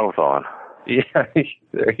have had them both on. Yeah,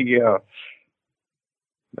 there you go.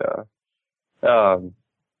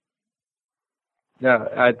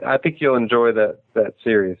 I think you'll enjoy that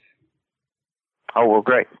series. Oh, well,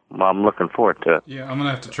 great. Well, I'm looking forward to it. Yeah, I'm going to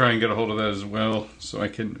have to try and get a hold of that as well, so I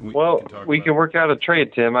can... We can work out a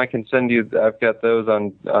trade, Tim. I can send you... I've got those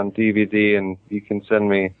on DVD, and you can send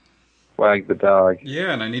me Wag the Dog.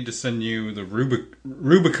 Yeah, and I need to send you the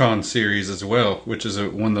Rubicon series as well, which is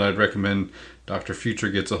one that I'd recommend Dr. Future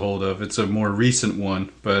gets a hold of. It's a more recent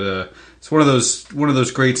one, but it's one of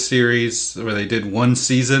those great series where they did one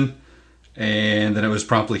season, and then it was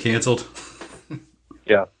promptly canceled.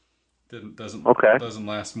 Yeah. Doesn't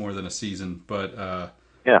last more than a season, but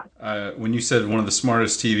when you said one of the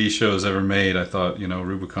smartest TV shows ever made, I thought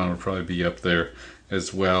Rubicon would probably be up there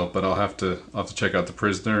as well. But I'll have to check out The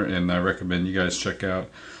Prisoner, and I recommend you guys check out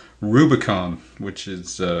Rubicon, which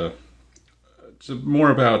is it's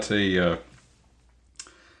more about a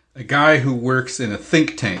guy who works in a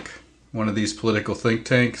think tank, one of these political think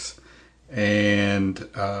tanks, and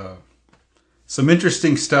some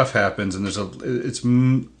interesting stuff happens, and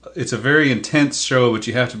it's a very intense show, but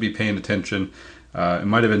you have to be paying attention. It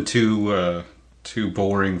might have been too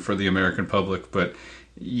boring for the American public, but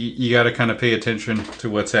you got to kind of pay attention to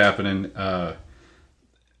what's happening.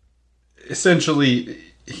 Essentially,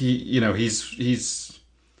 he's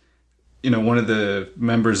one of the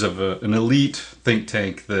members of an elite think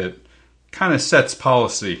tank that kind of sets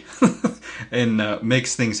policy and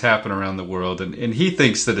makes things happen around the world. And he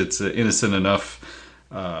thinks that it's an innocent enough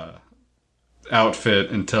outfit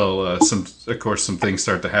until some things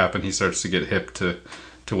start to happen. He starts to get hip to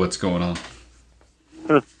what's going on.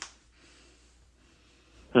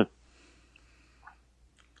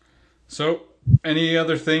 So, any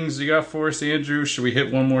other things you got for us, Andrew? Should we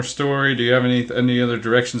hit one more story? Do you have any other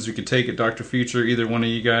directions we could take at Dr. Future, either one of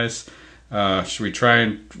you guys? Should we try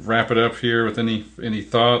and wrap it up here with any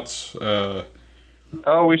thoughts?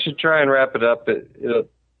 We should try and wrap it up.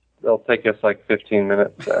 It'll take us like 15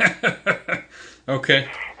 minutes. Okay.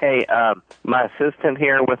 Hey, my assistant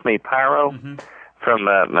here with me, Pyro, from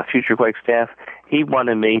my Future Quake staff, he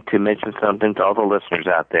wanted me to mention something to all the listeners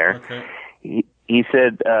out there. Okay. He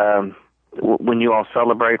said, when you all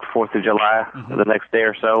celebrate 4th of July, the next day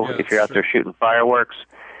or so, if you're out there shooting fireworks,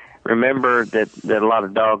 remember that a lot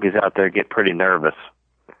of doggies out there get pretty nervous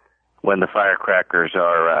when the firecrackers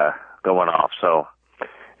are going off. So,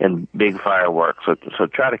 and big fireworks. So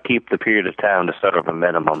try to keep the period of time to sort of a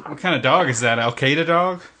minimum. What kind of dog is that? Al-Qaeda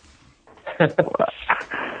dog?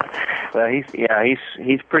 Well,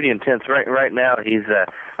 he's pretty intense right now.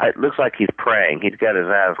 It looks like he's praying. He's got his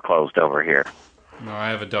eyes closed over here. No, I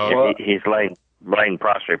have a dog. Well, he's brain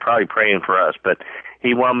prostrate, probably praying for us. But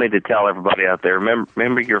he wanted me to tell everybody out there,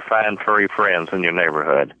 remember your fine furry friends in your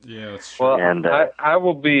neighborhood. Yeah, that's true. Well, and I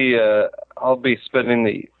will be I'll be spending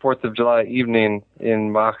the 4th of July evening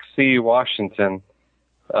in Moxee, Washington,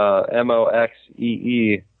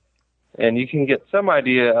 Moxee, and you can get some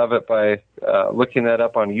idea of it by looking that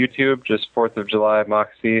up on YouTube, just 4th of July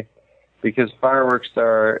Moxee, because fireworks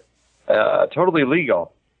are totally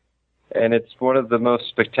legal, and it's one of the most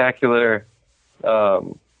spectacular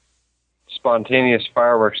spontaneous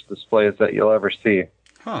fireworks displays that you'll ever see.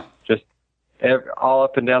 Huh. Just all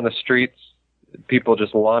up and down the streets, people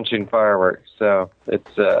just launching fireworks. So it's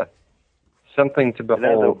something to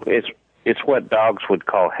behold. It's what dogs would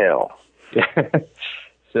call hell.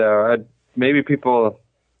 So maybe people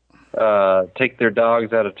take their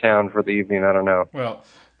dogs out of town for the evening. I don't know. Well,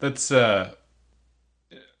 that's... Well,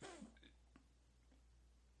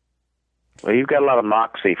 you've got a lot of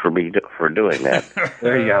moxie for doing that.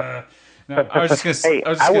 There you go. No, I was just gonna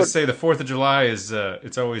say the 4th of July is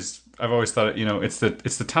I've always thought it's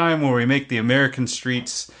the time where we make the American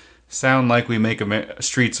streets sound like we make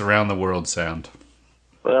streets around the world sound.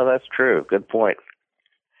 Well, that's true. Good point.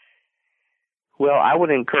 Well, I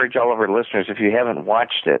would encourage all of our listeners, if you haven't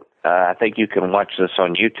watched it, I think you can watch this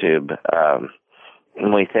on YouTube.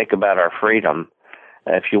 When we think about our freedom,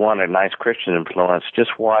 if you want a nice Christian influence,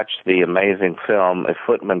 just watch the amazing film, If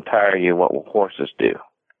Footmen Tire You, What Will Horses Do?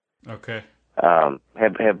 Okay.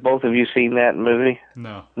 Have both of you seen that movie?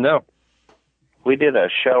 No. We did a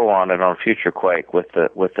show on it on Future Quake with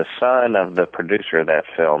the son of the producer of that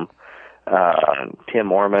film,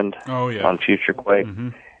 Tim Ormond, on Future Quake. Mm-hmm.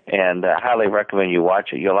 And I highly recommend you watch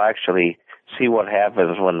it. You'll actually see what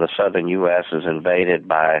happens when the southern U.S. is invaded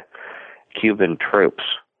by Cuban troops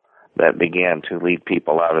that began to lead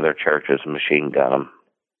people out of their churches and machine gun them.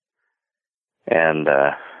 And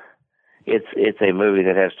it's a movie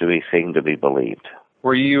that has to be seen to be believed.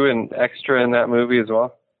 Were you an extra in that movie as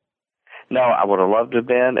well? No, I would have loved to have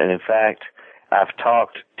been. And in fact, I've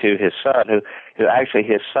talked to his son, who actually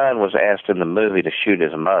his son was asked in the movie to shoot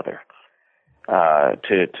his mother,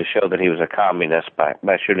 to show that he was a communist by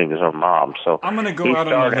shooting his own mom. So I'm going to go out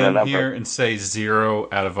on a limb here and say 0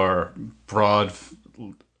 out of our broad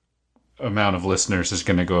amount of listeners is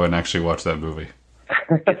going to go and actually watch that movie.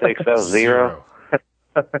 You think so? 0?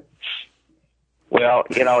 Well,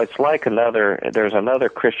 it's like there's another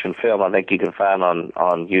Christian film I think you can find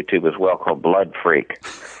on YouTube as well called Blood Freak.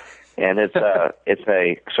 And it's a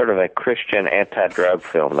sort of a Christian anti-drug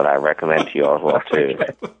film that I recommend to you all as well too.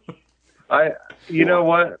 You know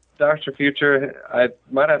what, Dr. Future, I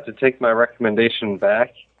might have to take my recommendation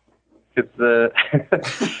back, because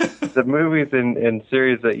the movies and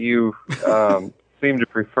series that you seem to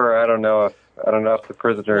prefer, I don't know if The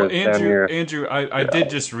Prisoner is down here. Andrew, I did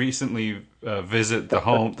just recently visit the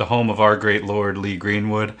home of our great Lord Lee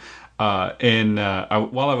Greenwood. While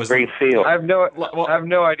I was Greenfield, I have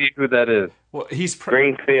no idea who that is. Well, he's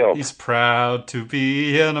Greenfield. He's proud to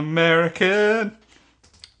be an American.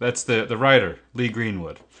 That's the writer, Lee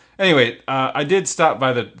Greenwood. Anyway, I did stop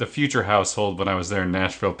by the Future household when I was there in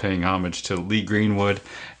Nashville, paying homage to Lee Greenwood,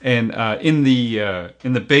 and in the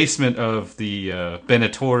basement of the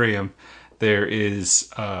Benetorium, there is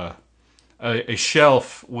a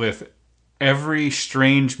shelf with every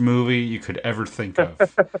strange movie you could ever think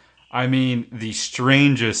of. I mean, the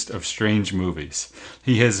strangest of strange movies.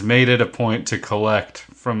 He has made it a point to collect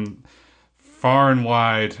from far and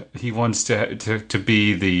wide. He wants to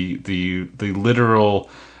be the literal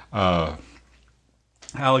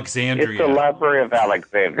Alexandria. It's the Library of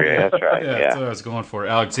Alexandria. That's right. Yeah, that's what I was going for.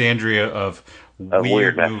 Alexandria of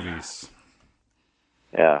weird movies.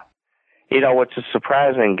 Yeah. Which is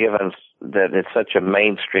surprising given that it's such a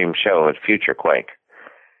mainstream show at Future Quake.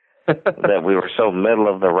 That we were so middle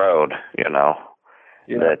of the road,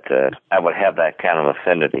 that I would have that kind of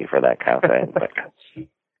affinity for that kind of thing. But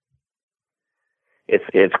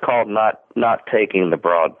it's called not taking the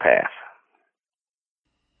broad path.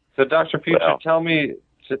 So, Dr. Future, tell me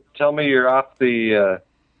you're off the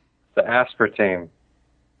aspartame.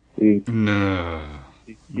 No.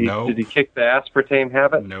 Nope. Did he kick the aspartame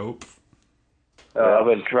habit? Nope. I've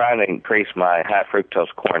been trying to increase my high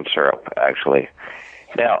fructose corn syrup, actually.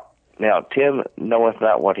 Now, Tim knoweth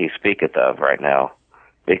not what he speaketh of right now,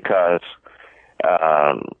 because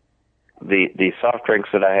the soft drinks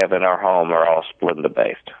that I have in our home are all Splenda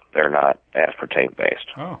based. They're not aspartame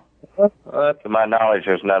based. Oh. To my knowledge,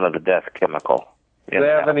 there's none of the death chemical. Do they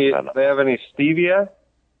have any stevia?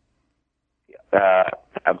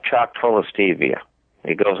 I'm chock full of stevia.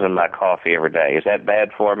 It goes in my coffee every day. Is that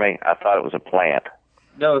bad for me? I thought it was a plant.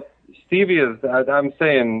 No, stevia. I'm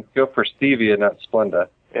saying go for stevia, not Splenda.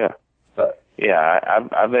 Yeah. But yeah,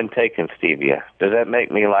 I've been taking stevia. Does that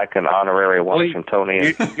make me like an honorary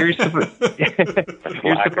Washingtonian? You're supposed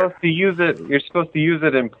to use it. You're supposed to use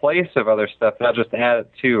it in place of other stuff, not just add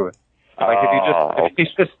it to. Like if you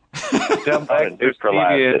just dump extra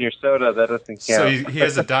stevia in your soda, that doesn't count. So he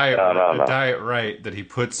has a diet a diet right that he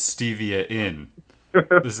puts stevia in.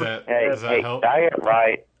 Does that help? Diet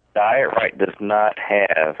right does not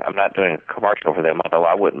have. I'm not doing a commercial for them, although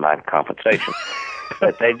I wouldn't mind compensation.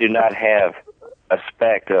 But they do not have a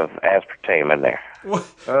speck of aspartame in there.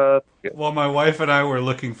 Well, my wife and I were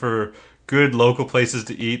looking for good local places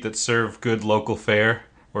to eat that serve good local fare,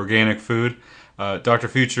 organic food. Dr.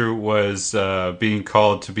 Future was being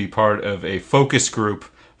called to be part of a focus group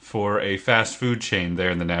for a fast food chain there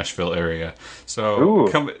in the Nashville area. So,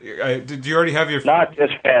 did you already have your... Not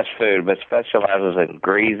just fast food, but specializes in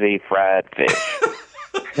greasy fried fish.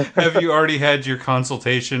 Have you already had your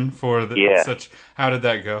consultation for such? How did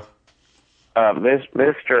that go?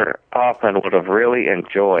 Mr. Hoffman would have really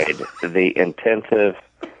enjoyed the intensive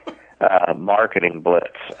marketing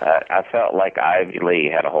blitz. I felt like Ivy Lee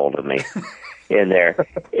had a hold of me in there.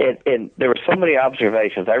 And there were so many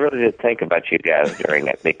observations. I really did think about you guys during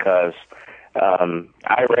it because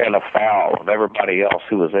I ran afoul of everybody else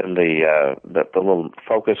who was in the little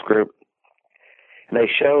focus group. And they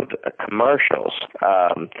showed commercials,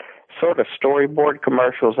 sort of storyboard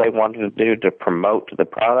commercials they wanted to do to promote the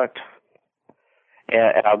product.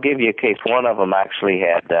 And I'll give you a case. One of them actually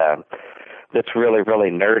had this really, really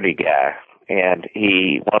nerdy guy, and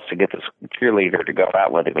he wants to get this cheerleader to go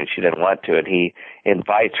out with him, and she didn't want to, and he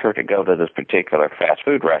invites her to go to this particular fast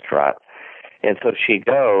food restaurant. And so she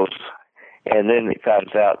goes, and then he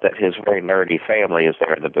finds out that his very nerdy family is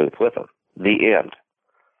there in the booth with him. The end.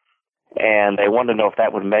 And they wanted to know if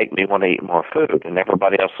that would make me want to eat more food, and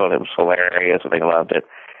everybody else thought it was hilarious, and they loved it.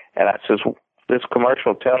 And I says, this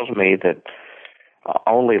commercial tells me that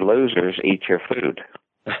only losers eat your food,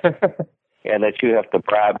 and that you have to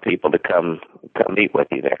bribe people to come eat with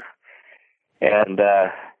you there. And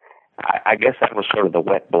I guess that was sort of the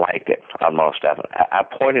wet blanket on most of it. I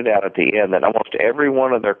pointed out at the end that almost every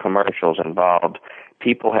one of their commercials involved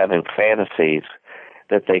people having fantasies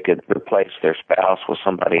that they could replace their spouse with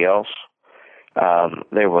somebody else.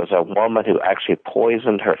 There was a woman who actually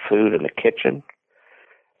poisoned her food in the kitchen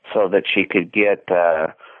so that she could get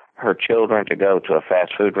her children to go to a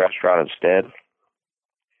fast food restaurant instead.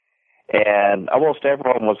 And almost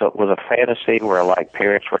everyone was a fantasy where, like,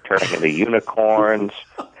 parents were turning into unicorns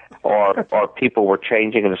or people were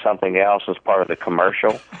changing into something else as part of the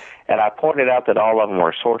commercial. And I pointed out that all of them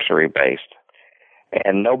were sorcery-based.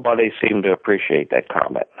 And nobody seemed to appreciate that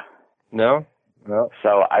comment. No?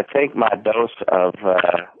 So I think my dose of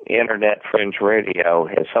internet fringe radio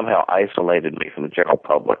has somehow isolated me from the general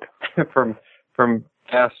public. from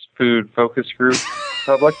fast food focus group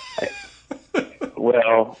public?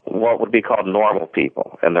 Well, what would be called normal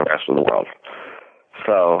people in the rest of the world.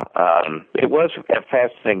 So it was a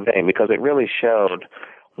fascinating thing because it really showed,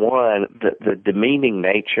 one, the demeaning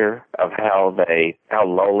nature of how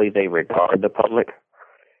lowly they regard the public.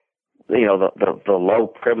 You know, the low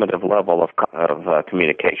primitive level of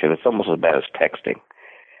communication. It's almost as bad as texting,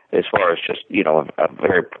 as far as just, you know, a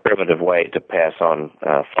very primitive way to pass on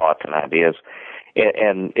thoughts and ideas.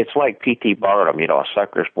 And it's like P.T. Barnum, you know, a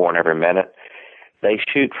sucker's born every minute. They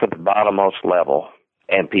shoot for the bottommost level,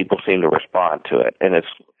 and people seem to respond to it. And it's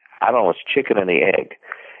chicken and the egg.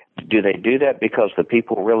 Do they do that because the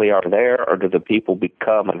people really are there, or do the people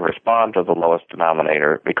become and respond to the lowest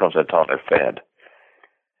denominator because that's all they're fed?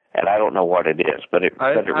 And I don't know what it is, but it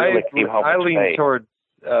really came home. I lean towards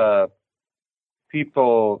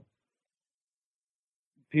people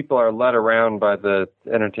are led around by the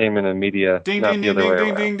entertainment and media, not the other way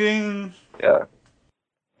around. Ding, ding, ding. Yeah.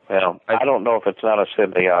 Well, I don't know if it's not a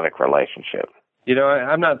symbiotic relationship. You know,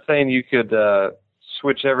 I'm not saying you could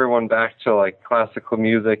switch everyone back to, like, classical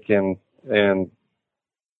music and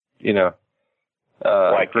you know,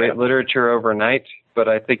 great literature overnight, but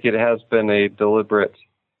I think it has been a deliberate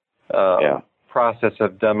process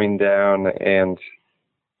of dumbing down and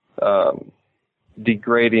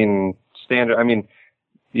degrading standard. I mean,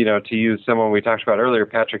 you know, to use someone we talked about earlier,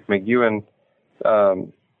 Patrick McGowan,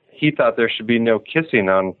 he thought there should be no kissing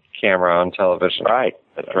on camera on television. Right,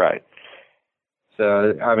 that's right.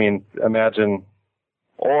 So, I mean, imagine...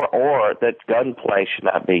 Or that gunplay should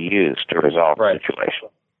not be used to resolve the situation.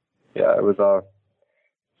 Yeah, it was all...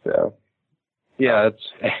 So, yeah,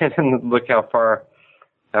 and look how far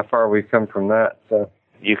we've come from that. So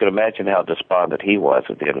you can imagine how despondent he was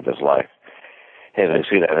at the end of his life. And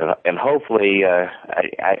see that, and hopefully,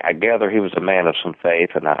 I gather he was a man of some faith,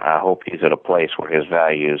 and I hope he's at a place where his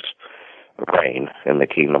values reign in the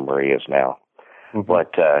kingdom where he is now. Mm-hmm.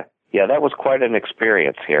 But yeah, that was quite an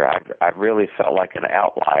experience here. I really felt like an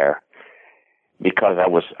outlier because I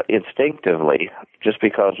was instinctively, just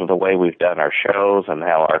because of the way we've done our shows and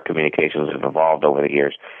how our communications have evolved over the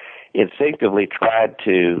years, instinctively tried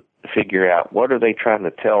to figure out what are they trying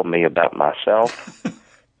to tell me about myself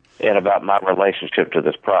and about my relationship to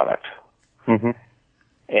this product. Mm-hmm.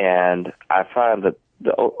 And I find that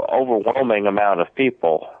the overwhelming amount of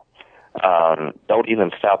people don't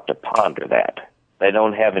even stop to ponder that. They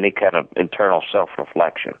don't have any kind of internal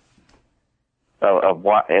self-reflection of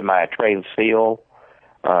what, am I a trained SEAL,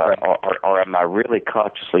 right, or am I really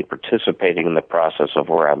consciously participating in the process of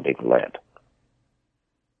where I'm being led?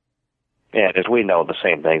 And as we know, the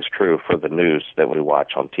same thing's true for the news that we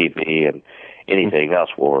watch on TV and anything else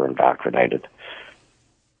where we're indoctrinated.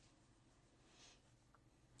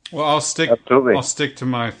 Well, I'll stick to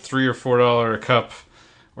my $3 or $4 a cup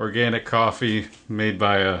organic coffee made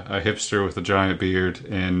by a hipster with a giant beard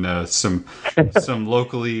and some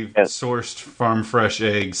locally sourced farm fresh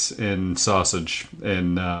eggs and sausage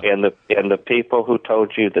and the people who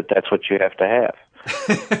told you that that's what you have to have.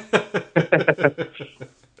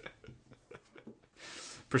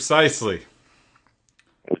 Precisely.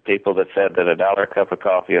 People that said that $1 cup of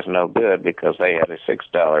coffee is no good because they had a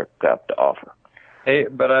 $6 cup to offer. Hey,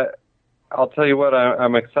 but I'll tell you what,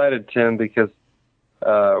 I'm excited, Tim, because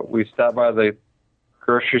we stopped by the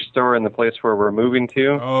grocery store in the place where we're moving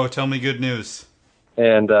to. Oh, tell me good news.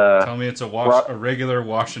 And tell me it's a regular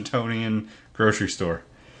Washingtonian grocery store.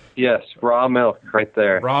 Yes, raw milk right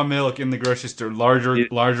there. Raw milk in the grocery store, large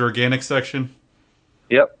organic section.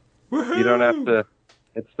 Yep. Woohoo! You don't have to.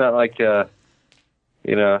 It's not like a,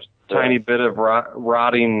 tiny bit of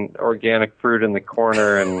rotting organic fruit in the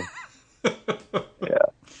corner, and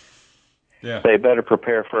yeah. They better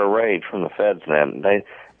prepare for a raid from the feds. Then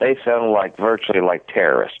they sound like virtually like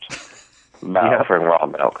terrorists about offering raw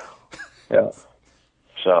milk. Yeah.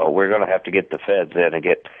 So we're going to have to get the feds in and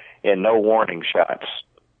get in no warning shots.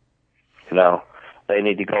 They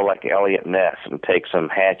need to go like Elliot Ness and take some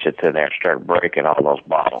hatchets in there and start breaking all those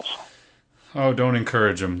bottles. Oh, don't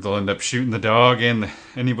encourage them. They'll end up shooting the dog and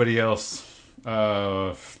anybody else.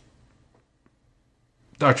 Dr.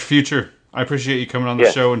 Future, I appreciate you coming on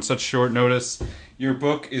the show in such short notice. Your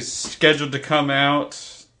book is scheduled to come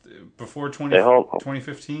out before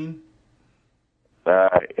 2015?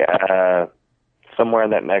 Somewhere in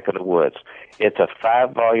that neck of the woods. It's a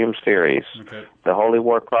 5-volume series. Okay. The Holy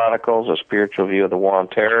War Chronicles, A Spiritual View of the War on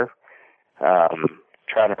Terror.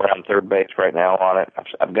 Trying to run third base right now on it.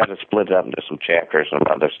 I've got to split it up into some chapters and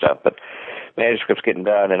other stuff, but manuscript's getting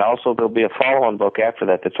done. And also there'll be a follow-on book after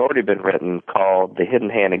that that's already been written called The Hidden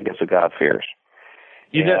Hand Against the God Fears.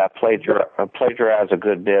 I plagiarize a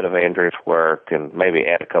good bit of Andrew's work and maybe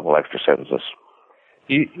add a couple extra sentences.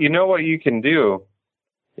 You know what you can do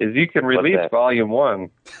is you can release volume 1,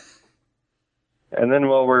 and then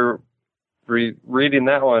while we're reading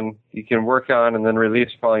that one, you can work on and then release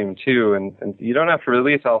volume 2, and you don't have to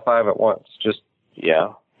release all 5 at once.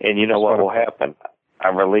 And you know what will happen? I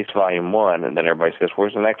release volume 1, and then everybody says,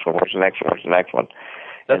 "Where's the next one? Where's the next one? Where's the next one?"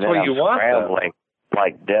 That's what you want. Scrambling,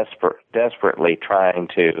 like desperately trying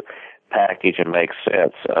to package and make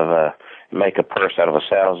sense of make a purse out of a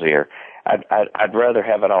sow's ear. I'd rather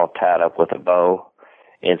have it all tied up with a bow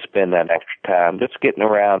and spend that extra time just getting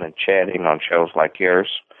around and chatting on shows like yours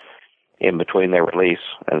in between their release.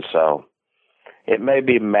 And so it may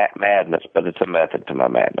be madness, but it's a method to my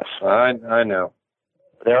madness. I know.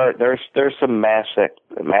 There's some massive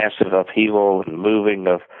upheaval and moving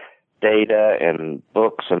of data and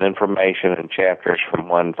books and information and chapters from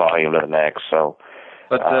one volume to the next. So,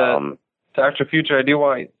 but Dr. Future, I do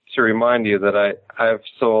want to remind you that I've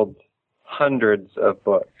sold hundreds of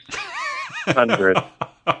books. Hundreds.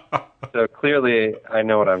 So clearly I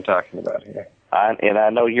know what I'm talking about here. I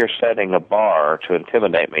know you're setting a bar to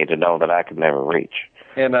intimidate me to know that I could never reach.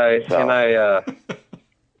 And I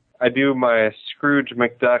do my Scrooge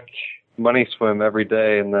McDuck money swim every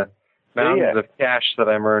day in the mountains of cash that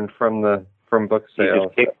I'm earned from book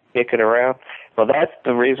sales. You just kick it around. Well, that's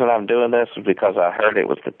the reason I'm doing this, is because I heard it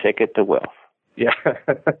was the ticket to wealth. Yeah.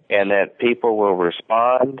 And that people will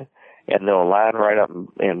respond and they'll line right up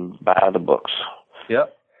and buy the books.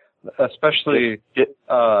 Yep. Especially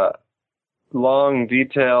long,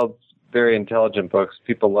 detailed, very intelligent books.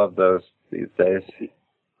 People love those these days.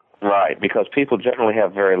 Right, because people generally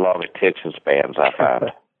have very long attention spans, I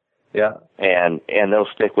find. Yeah. And they'll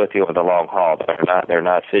stick with you over the long haul. They're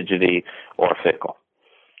not fidgety or fickle.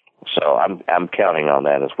 So I'm counting on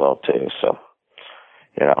that as well too. So,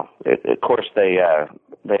 of course they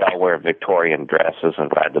all wear Victorian dresses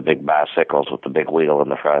and ride the big bicycles with the big wheel in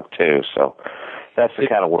the front too. So that's the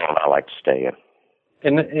kind of world I like to stay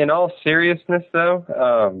in. In all seriousness,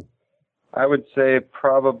 though, I would say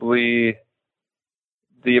probably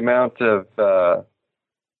the amount of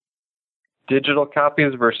digital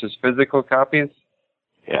copies versus physical copies,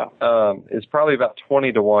 is probably about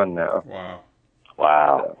 20-1 now.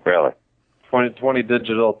 Wow, so, really? 20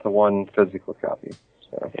 digital to 1 physical copy.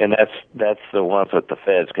 So. And that's the ones that the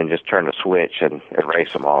feds can just turn a switch and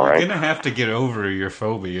erase them all, right? You're going to have to get over your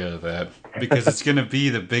phobia of that, because it's going to be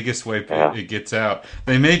the biggest way it gets out.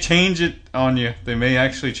 They may change it on you. They may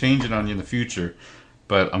actually change it on you in the future.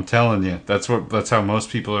 But I'm telling you, that's how most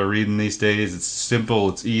people are reading these days. It's simple,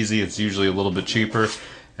 it's easy, it's usually a little bit cheaper.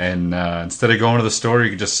 And instead of going to the store, you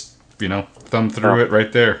can just, thumb through it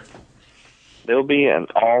right there. There'll be in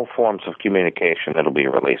all forms of communication that'll be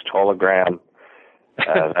released. Hologram,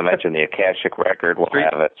 as I mentioned, the Akashic Record will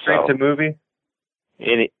have it. Straight to movie?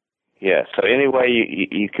 So any way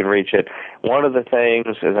you can reach it. One of the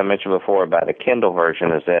things, as I mentioned before, about a Kindle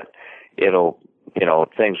version is that it'll,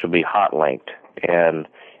 things will be hot linked. And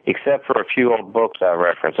except for a few old books I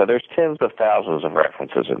reference, so there's tens of thousands of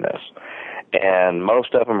references in this. And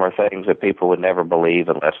most of them are things that people would never believe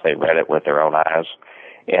unless they read it with their own eyes.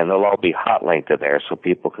 And they'll all be hot linked to there so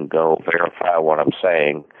people can go verify what I'm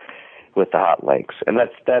saying with the hot links. And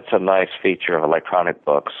that's a nice feature of electronic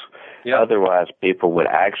books. Yeah. Otherwise, people would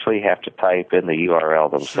actually have to type in the URL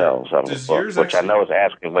themselves on the book, which I know is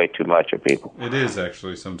asking way too much of people. It is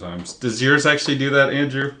actually sometimes. Does yours actually do that,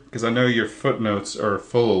 Andrew? Because I know your footnotes are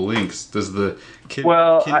full of links. Does the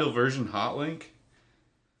Kindle version hot link?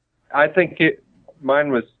 I think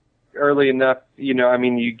mine was early enough.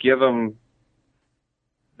 You give them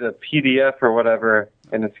the PDF or whatever,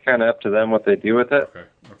 and it's kind of up to them what they do with it.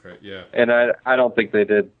 Okay, yeah. And I don't think they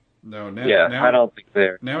did. No, I don't think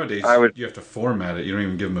they're. Nowadays, you have to format it. You don't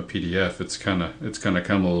even give them a PDF. It's kind of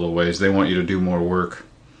come a little ways. They want you to do more work.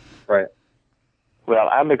 Right. Well,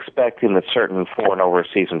 I'm expecting that certain foreign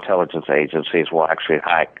overseas intelligence agencies will actually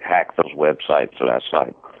hack those websites of that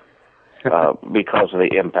site because of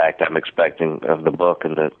the impact I'm expecting of the book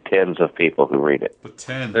and the tens of people who read it. The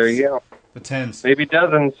tens. There you go. The tens. Maybe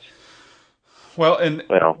dozens. Well,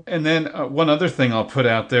 and then one other thing I'll put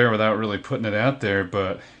out there without really putting it out there,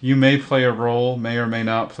 but you may or may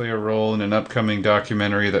not play a role in an upcoming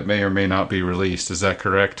documentary that may or may not be released. Is that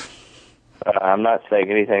correct? I'm not saying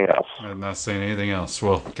anything else. I'm not saying anything else.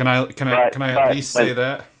 Well, can I at least say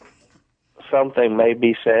that? Something may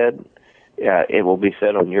be said. Yeah, it will be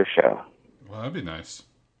said on your show. Well, that'd be nice.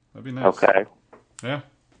 Okay. Yeah.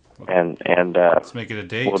 And let's make it a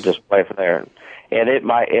date. We'll just play from there. And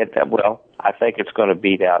I think it's going to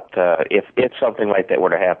beat out, if something like that were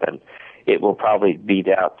to happen, it will probably beat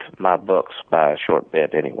out my books by a short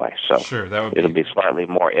bit anyway. So sure, it'll be slightly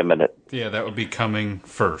more imminent. Yeah, that would be coming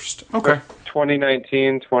first. Okay.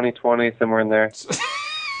 2019, 2020, somewhere in there.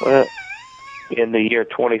 Well, in the year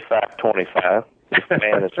 2525, if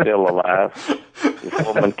man is still alive, if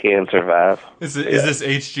woman can survive. Is this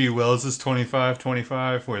H.G. Wells'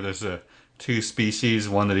 2525, where there's two species,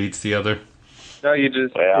 one that eats the other? No, you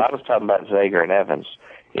just... Well, I was talking about Zager and Evans.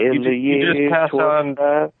 In the year you just pass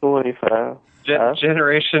 25.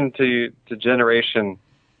 Generation to generation.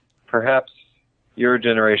 Perhaps your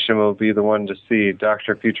generation will be the one to see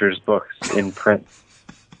Dr. Future's books in print.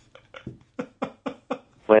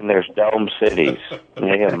 When there's dome cities, and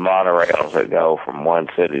they have monorails that go from one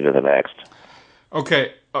city to the next.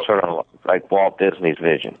 Okay. Sort of like Walt Disney's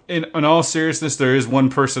vision. In all seriousness, there is one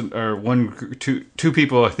person, or two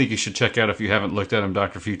people I think you should check out if you haven't looked at them,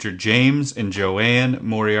 Dr. Future. James and Joanne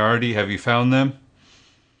Moriarty. Have you found them?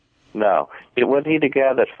 No. Wasn't he the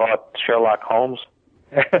guy that fought Sherlock Holmes?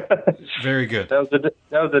 Very good. That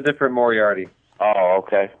was a different Moriarty. Oh,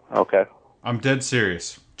 okay. I'm dead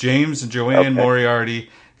serious. James and Joanne Moriarty.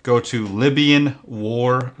 Go to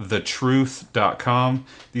LibyanWarTheTruth.com.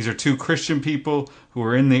 These are two Christian people who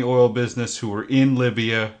were in the oil business, who were in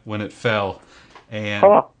Libya when it fell,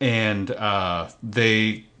 and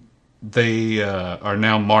they are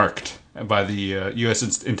now marked by the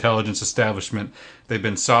U.S. intelligence establishment. They've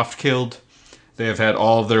been soft killed. They have had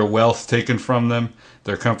all of their wealth taken from them.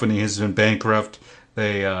 Their company has been bankrupt.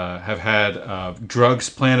 They have had drugs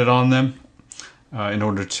planted on them. In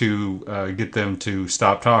order to get them to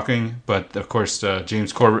stop talking. But, of course,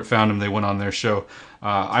 James Corbett found them. They went on their show.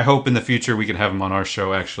 I hope in the future we can have them on our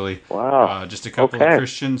show, actually. Wow. Just a couple of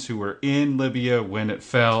Christians who were in Libya when it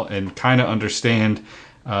fell and kind of understand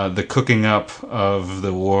the cooking up of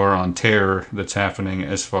the war on terror that's happening,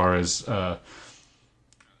 as far as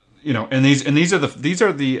and these are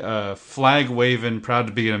the flag waving, proud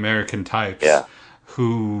to be an American types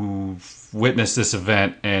who witnessed this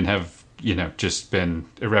event and have just been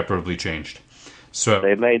irreparably changed. So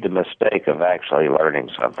they made the mistake of actually learning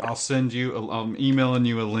something. I'm emailing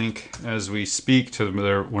you a link as we speak to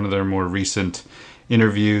one of their more recent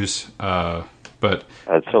interviews. But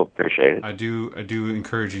I'd so appreciate it. I do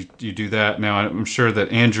encourage you do that. Now I'm sure that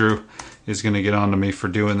Andrew is going to get on to me for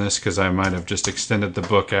doing this, because I might have just extended the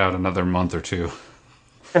book out another month or two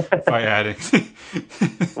by adding.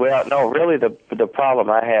 Well, no, really, the problem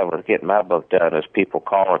I have with getting my book done is people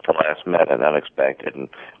call at the last minute and unexpected and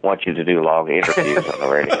want you to do long interviews on the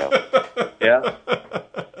radio. Yeah.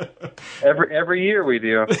 Every year we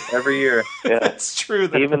do. Every year. Yeah. That's true.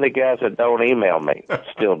 Even the guys that don't email me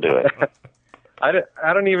still do it. I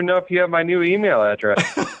don't even know if you have my new email address.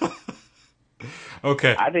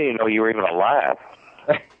 Okay. I didn't even know you were even alive.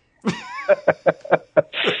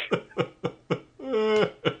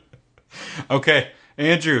 Okay,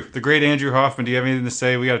 Andrew, the great Andrew Hoffman, do you have anything to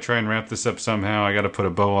say? We got to try and wrap this up somehow. I got to put a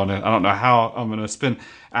bow on it. I don't know how I'm going to spend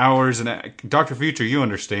hours. And Dr. Future, you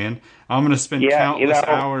understand. I'm going to spend countless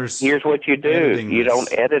hours. Here's what you do. You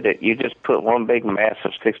don't edit it. You just put one big,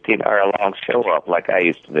 massive 16-hour-long show up like I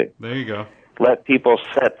used to do. There you go. Let people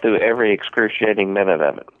sit through every excruciating minute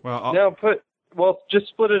of it. Well, just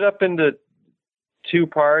split it up into 2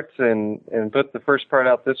 parts and put the first part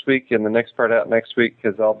out this week and the next part out next week,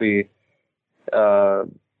 because I'll be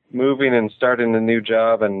moving and starting a new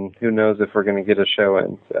job, and who knows if we're going to get a show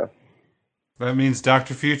in. So that means,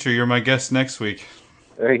 Dr. Future, you're my guest next week.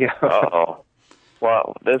 There you go. Uh-oh.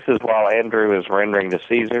 Well, this is while Andrew is rendering to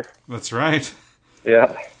Caesar. That's right.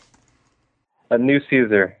 Yeah. A new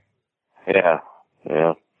Caesar. Yeah.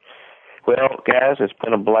 Well, guys, it's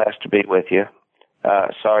been a blast to be with you.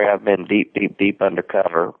 Sorry I've been deep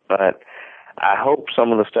undercover, but I hope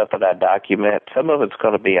some of the stuff that I document, some of it's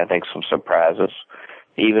going to be, I think, some surprises,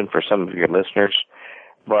 even for some of your listeners.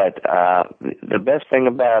 But the best thing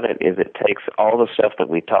about it is it takes all the stuff that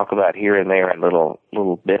we talk about here and there in little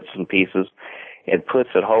bits and pieces and puts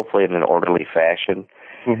it hopefully in an orderly fashion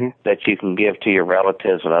that you can give to your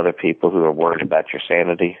relatives and other people who are worried about your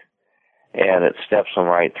sanity. And it steps them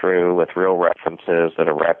right through with real references that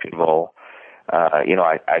are reputable.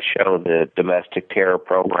 I show the domestic terror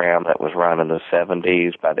program that was run in the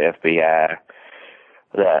 70s by the FBI,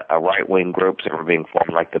 the right-wing groups that were being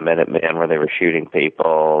formed like the Minutemen, where they were shooting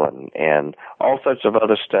people, and all sorts of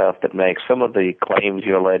other stuff that makes some of the claims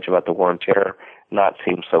you allege about the war on terror not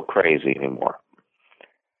seem so crazy anymore.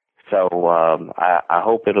 So I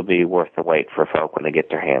hope it'll be worth the wait for folk when they get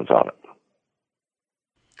their hands on it.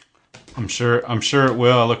 I'm sure it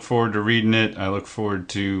will. I look forward to reading it. I look forward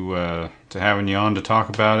to having you on to talk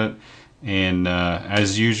about it. And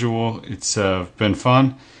as usual, it's been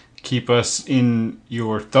fun. Keep us in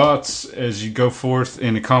your thoughts as you go forth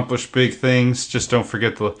and accomplish big things. Just don't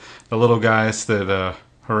forget the little guys that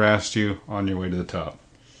harassed you on your way to the top.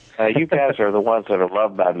 You guys are the ones that are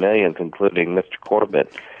loved by millions, including Mr.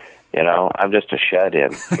 Corbett. I'm just a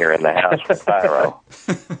shut-in here in the house with Pyro.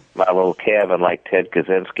 My little cabin like Ted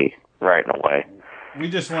Kaczynski. Right away. We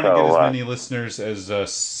just want to get as many listeners as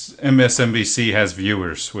MSNBC has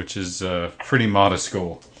viewers, which is a pretty modest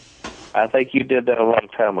goal. I think you did that a long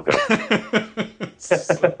time ago.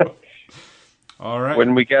 All right.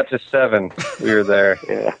 When we got to 7, we were there.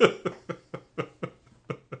 Yeah.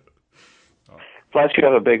 Plus, you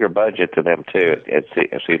have a bigger budget than them, too, it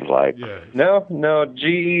seems like. Yeah. No,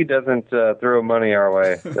 GE doesn't throw money our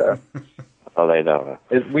way, so... Oh, they don't.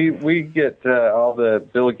 We get all the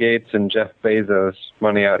Bill Gates and Jeff Bezos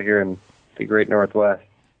money out here in the Great Northwest.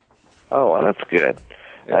 Oh, well, that's good.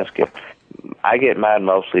 Yeah. That's good. I get mine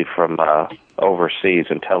mostly from overseas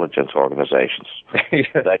intelligence organizations.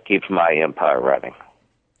 That keeps my empire running.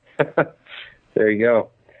 There you go.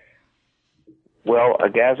 Well,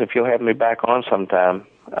 guys, if you'll have me back on sometime,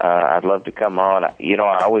 I'd love to come on. I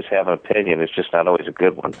always have an opinion. It's just not always a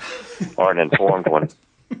good one or an informed one.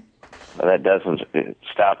 That doesn't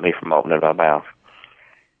stop me from opening my mouth.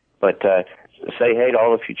 But say hey to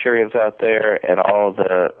all the Futurians out there and all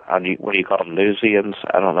the, what do you call them, Newsians?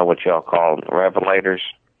 I don't know what y'all call them, Revelators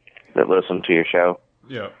that listen to your show.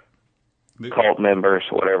 Yeah. Cult members,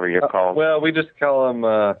 whatever you're called. Well, we just call them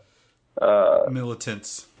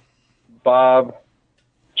militants. Bob,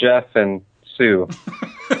 Jeff, and Sue.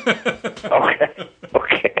 Okay.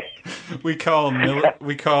 We call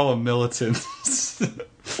them militants.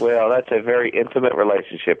 Well, that's a very intimate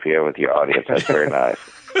relationship here with your audience. That's very nice.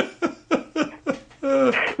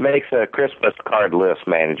 Makes a Christmas card list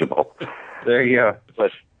manageable. There you go.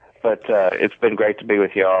 But it's been great to be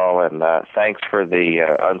with y'all, and thanks for the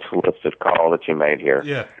unsolicited call that you made here.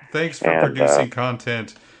 Yeah, thanks for producing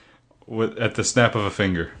content at the snap of a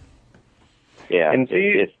finger. Yeah, and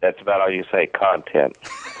that's about all you say, content.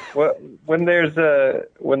 Well, when there's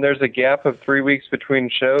a gap of 3 weeks between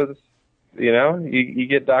shows, you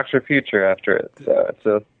get Dr. Future after it.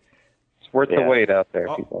 So it's worth the wait out there,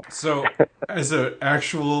 people. So, as an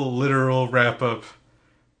actual literal wrap up,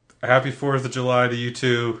 happy 4th of July to you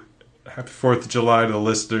two. Happy 4th of July to the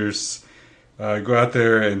listeners. Go out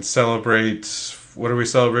there and celebrate. What are we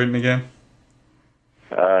celebrating again?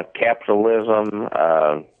 Capitalism,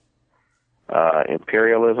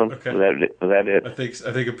 imperialism. Okay. Is that it? I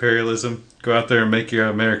think imperialism. Go out there and make your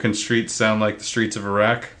American streets sound like the streets of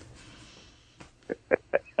Iraq.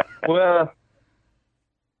 Well,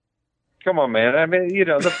 come on, man. I mean, the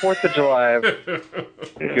 4th of July,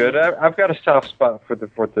 good. I've got a soft spot for the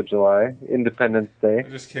 4th of July, Independence Day. I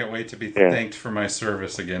just can't wait to be thanked for my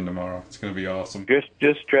service again tomorrow. It's going to be awesome.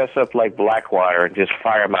 Just dress up like Blackwater and just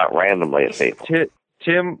fire them out randomly at people.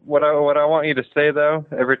 Tim, what I want you to say, though,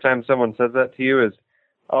 every time someone says that to you is,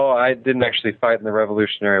 oh, I didn't actually fight in the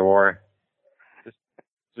Revolutionary War.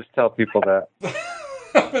 Just tell people that.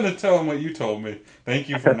 I'm going to tell them what you told me. Thank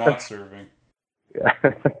you for not serving. Yeah.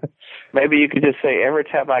 Maybe you could just say, every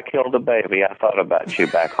time I killed a baby, I thought about you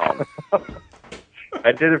back home.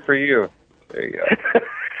 I did it for you. There you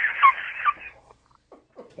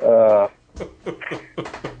go.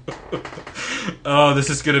 Oh, this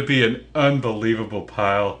is going to be an unbelievable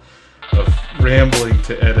pile of rambling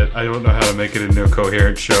to edit. I don't know how to make it into a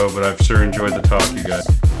coherent show, but I've sure enjoyed the talk, you guys.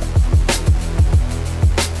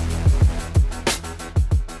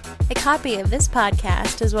 A copy of this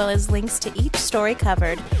podcast, as well as links to each story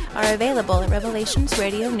covered, are available at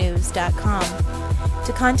revelationsradionews.com.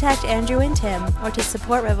 To contact Andrew and Tim, or to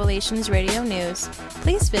support Revelations Radio News,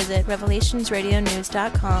 please visit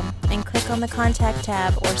revelationsradionews.com and click on the Contact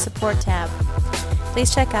tab or Support tab.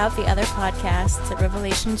 Please check out the other podcasts at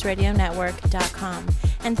revelationsradionetwork.com,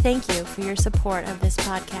 and thank you for your support of this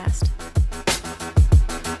podcast.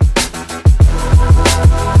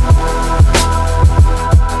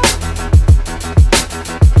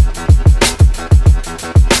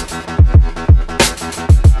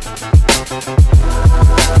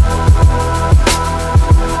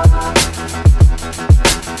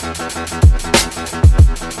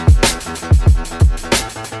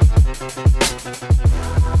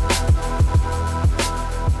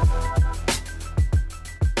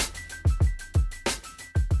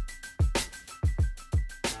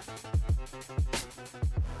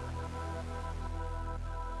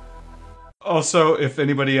 Also, if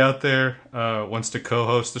anybody out there wants to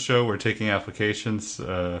co-host the show, we're taking applications.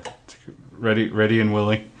 Ready and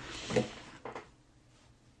willing.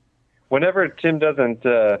 Whenever Tim doesn't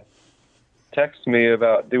text me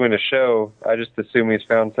about doing a show, I just assume he's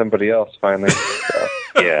found somebody else finally. So.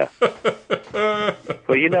 Yeah.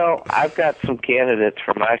 Well, I've got some candidates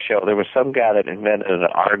for my show. There was some guy that invented an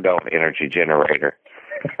argon energy generator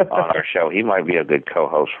on our show. He might be a good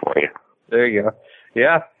co-host for you. There you go.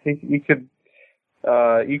 Yeah, he could.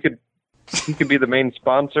 He could be the main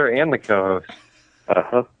sponsor and the co-host.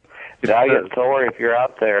 Valiant Thor, if you're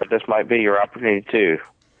out there, this might be your opportunity too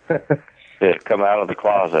to come out of the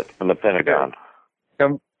closet from the Pentagon.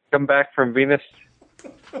 Come back from Venus.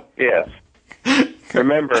 Yes.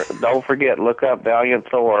 Remember, don't forget, look up Valiant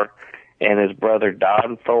Thor and his brother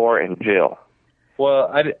Don Thor and Jill.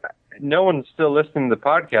 Well, no one's still listening to the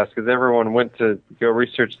podcast because everyone went to go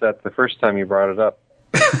research that the first time you brought it up.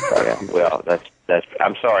 Yeah, well, that's.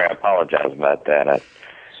 I'm sorry. I apologize about that. I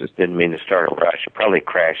just didn't mean to start over. I should probably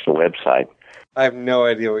crash the website. I have no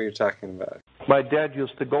idea what you're talking about. My dad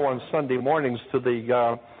used to go on Sunday mornings to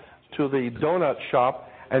the donut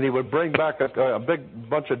shop, and he would bring back a big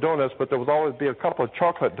bunch of donuts, but there would always be a couple of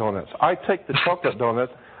chocolate donuts. I take the chocolate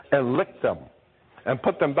donuts and lick them and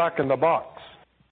put them back in the box.